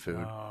Italian food.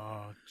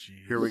 Oh, geez.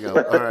 Here we go.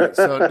 All right,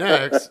 so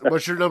next,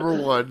 what's your number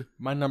one?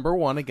 My number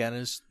one, again,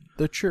 is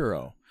the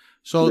churro.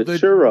 So The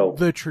churro.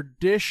 The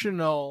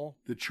traditional...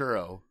 The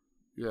churro.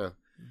 Yeah.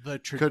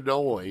 Cannoli.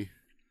 Cannoli.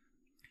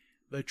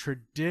 The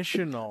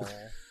traditional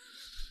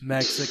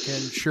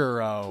Mexican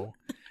churro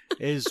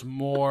is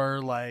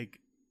more like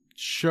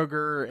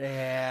sugar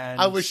and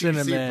I wish you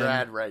cinnamon. could see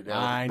Brad right now.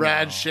 I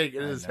Brad's know,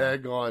 shaking I his know.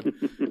 head going,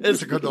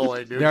 it's a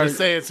cannoli, dude. There- Just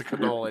say it's a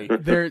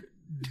cannoli.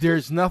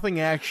 There's nothing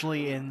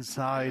actually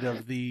inside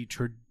of the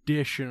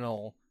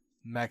traditional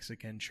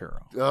Mexican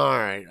churro. All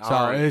right. So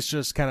All right. it's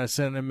just kind of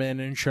cinnamon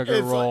and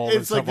sugar roll It's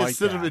and stuff like a like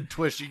cinnamon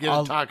twist you get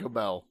I'll- at Taco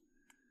Bell.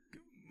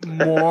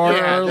 that. More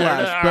Yeah, or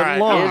less, all but right,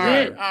 longer. all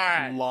right, all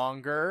right.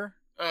 Longer.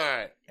 All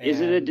right. Is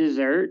it a and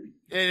dessert?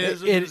 It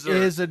is a It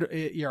dessert.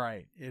 is you're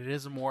right. It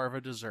is more of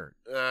a dessert.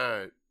 All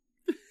right.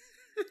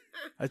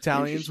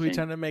 Italians, we Interesting.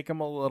 tend to make them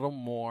a little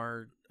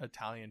more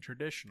Italian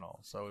traditional.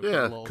 So we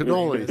Yeah, put a little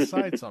cannoli. gravy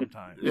aside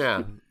sometimes.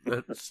 Yeah,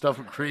 that stuff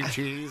with cream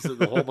cheese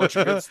and a whole bunch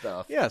of good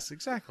stuff. Yes,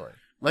 exactly.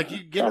 Like you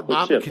can get at Chocolate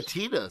Mama chips.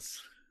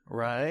 Catina's.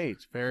 Right.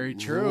 Very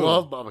true.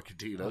 Love Mama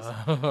Catina's.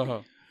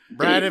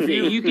 Brad, if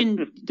You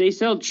can. They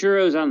sell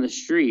churros on the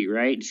street,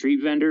 right?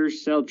 Street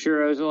vendors sell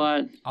churros a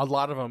lot. A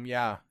lot of them,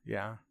 yeah.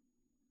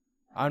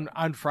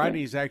 On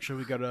Fridays, actually,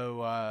 we go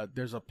to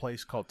there's a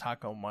place called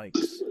Taco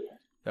Mike's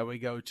that we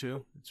go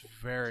to. It's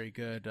very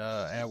good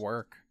at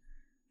work,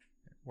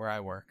 where I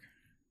work.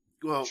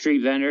 well, Street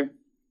vendor.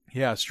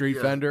 Yeah, street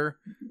Yeah. vendor.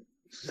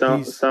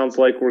 Sounds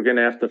like we're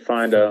gonna have to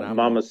find a Phenomenal.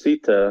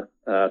 Mamacita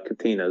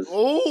Catina's.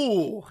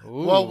 oh,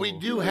 Ooh. well, we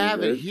do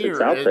have it It's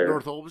here out in there.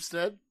 North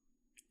Olmsted.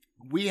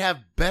 We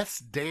have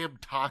Best Damn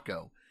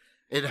Taco.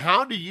 And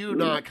how do you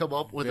not come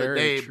up with Very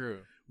a name true.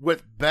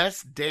 with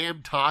Best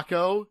Damn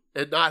Taco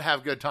and not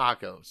have good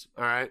tacos?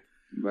 All right.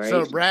 Right.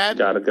 So, Brad,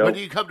 Gotta go. when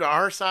you come to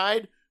our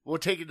side, we'll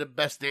take you to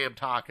Best Damn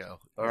Taco.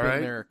 All Been right.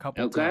 there a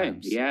couple Okay.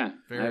 times. Yeah.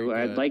 Very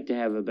I'd good. like to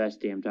have a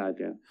best damn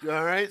taco.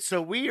 All right.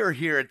 So we are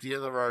here at the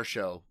end of our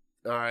show.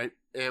 All right.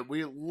 And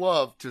we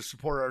love to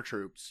support our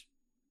troops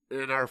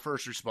and our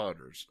first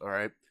responders. All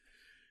right.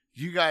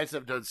 You guys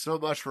have done so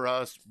much for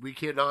us. We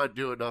cannot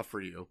do enough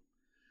for you.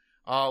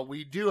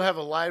 We do have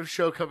a live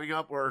show coming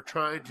up. We're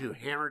trying to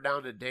hammer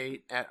down a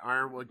date at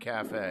Ironwood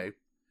Cafe.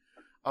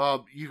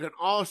 You can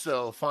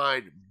also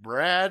find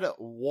Brad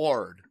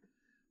Ward,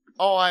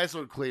 All Eyes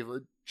on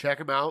Cleveland. Check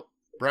him out.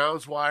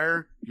 Browns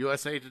Wire,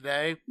 USA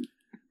Today,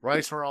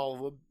 Rice for all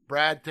of them.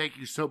 Brad, thank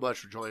you so much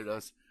for joining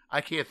us.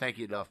 I can't thank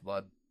you enough,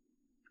 bud.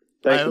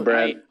 Thank you,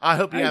 Brad. I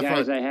hope you have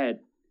guys, fun.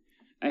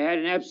 I had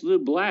an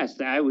absolute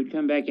blast. I would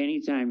come back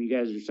anytime. You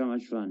guys are so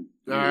much fun.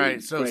 All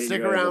right, so Quite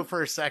stick enjoyable. around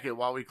for a second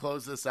while we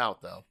close this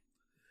out, though.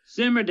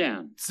 Simmer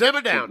down.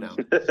 Simmer down now.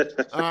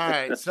 All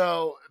right,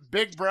 so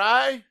Big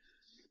Bry,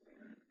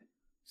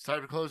 it's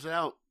time to close it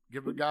out.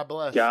 Give him a God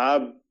bless.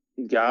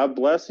 God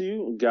bless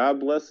you. God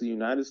bless the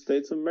United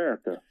States of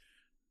America.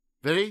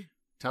 Vinny,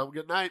 tell him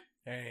good night.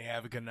 Hey,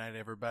 have a good night,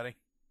 everybody.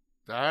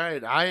 All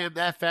right, I am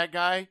that fat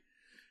guy.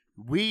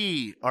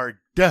 We are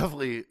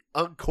definitely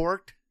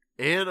uncorked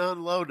and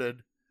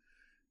unloaded,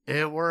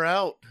 and we're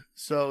out.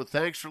 So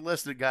thanks for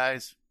listening,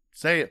 guys.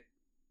 Say it.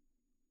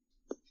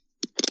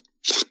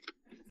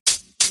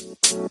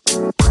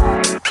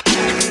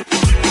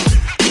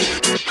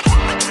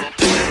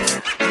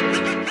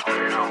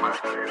 You know,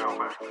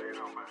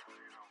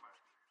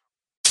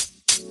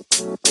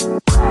 man.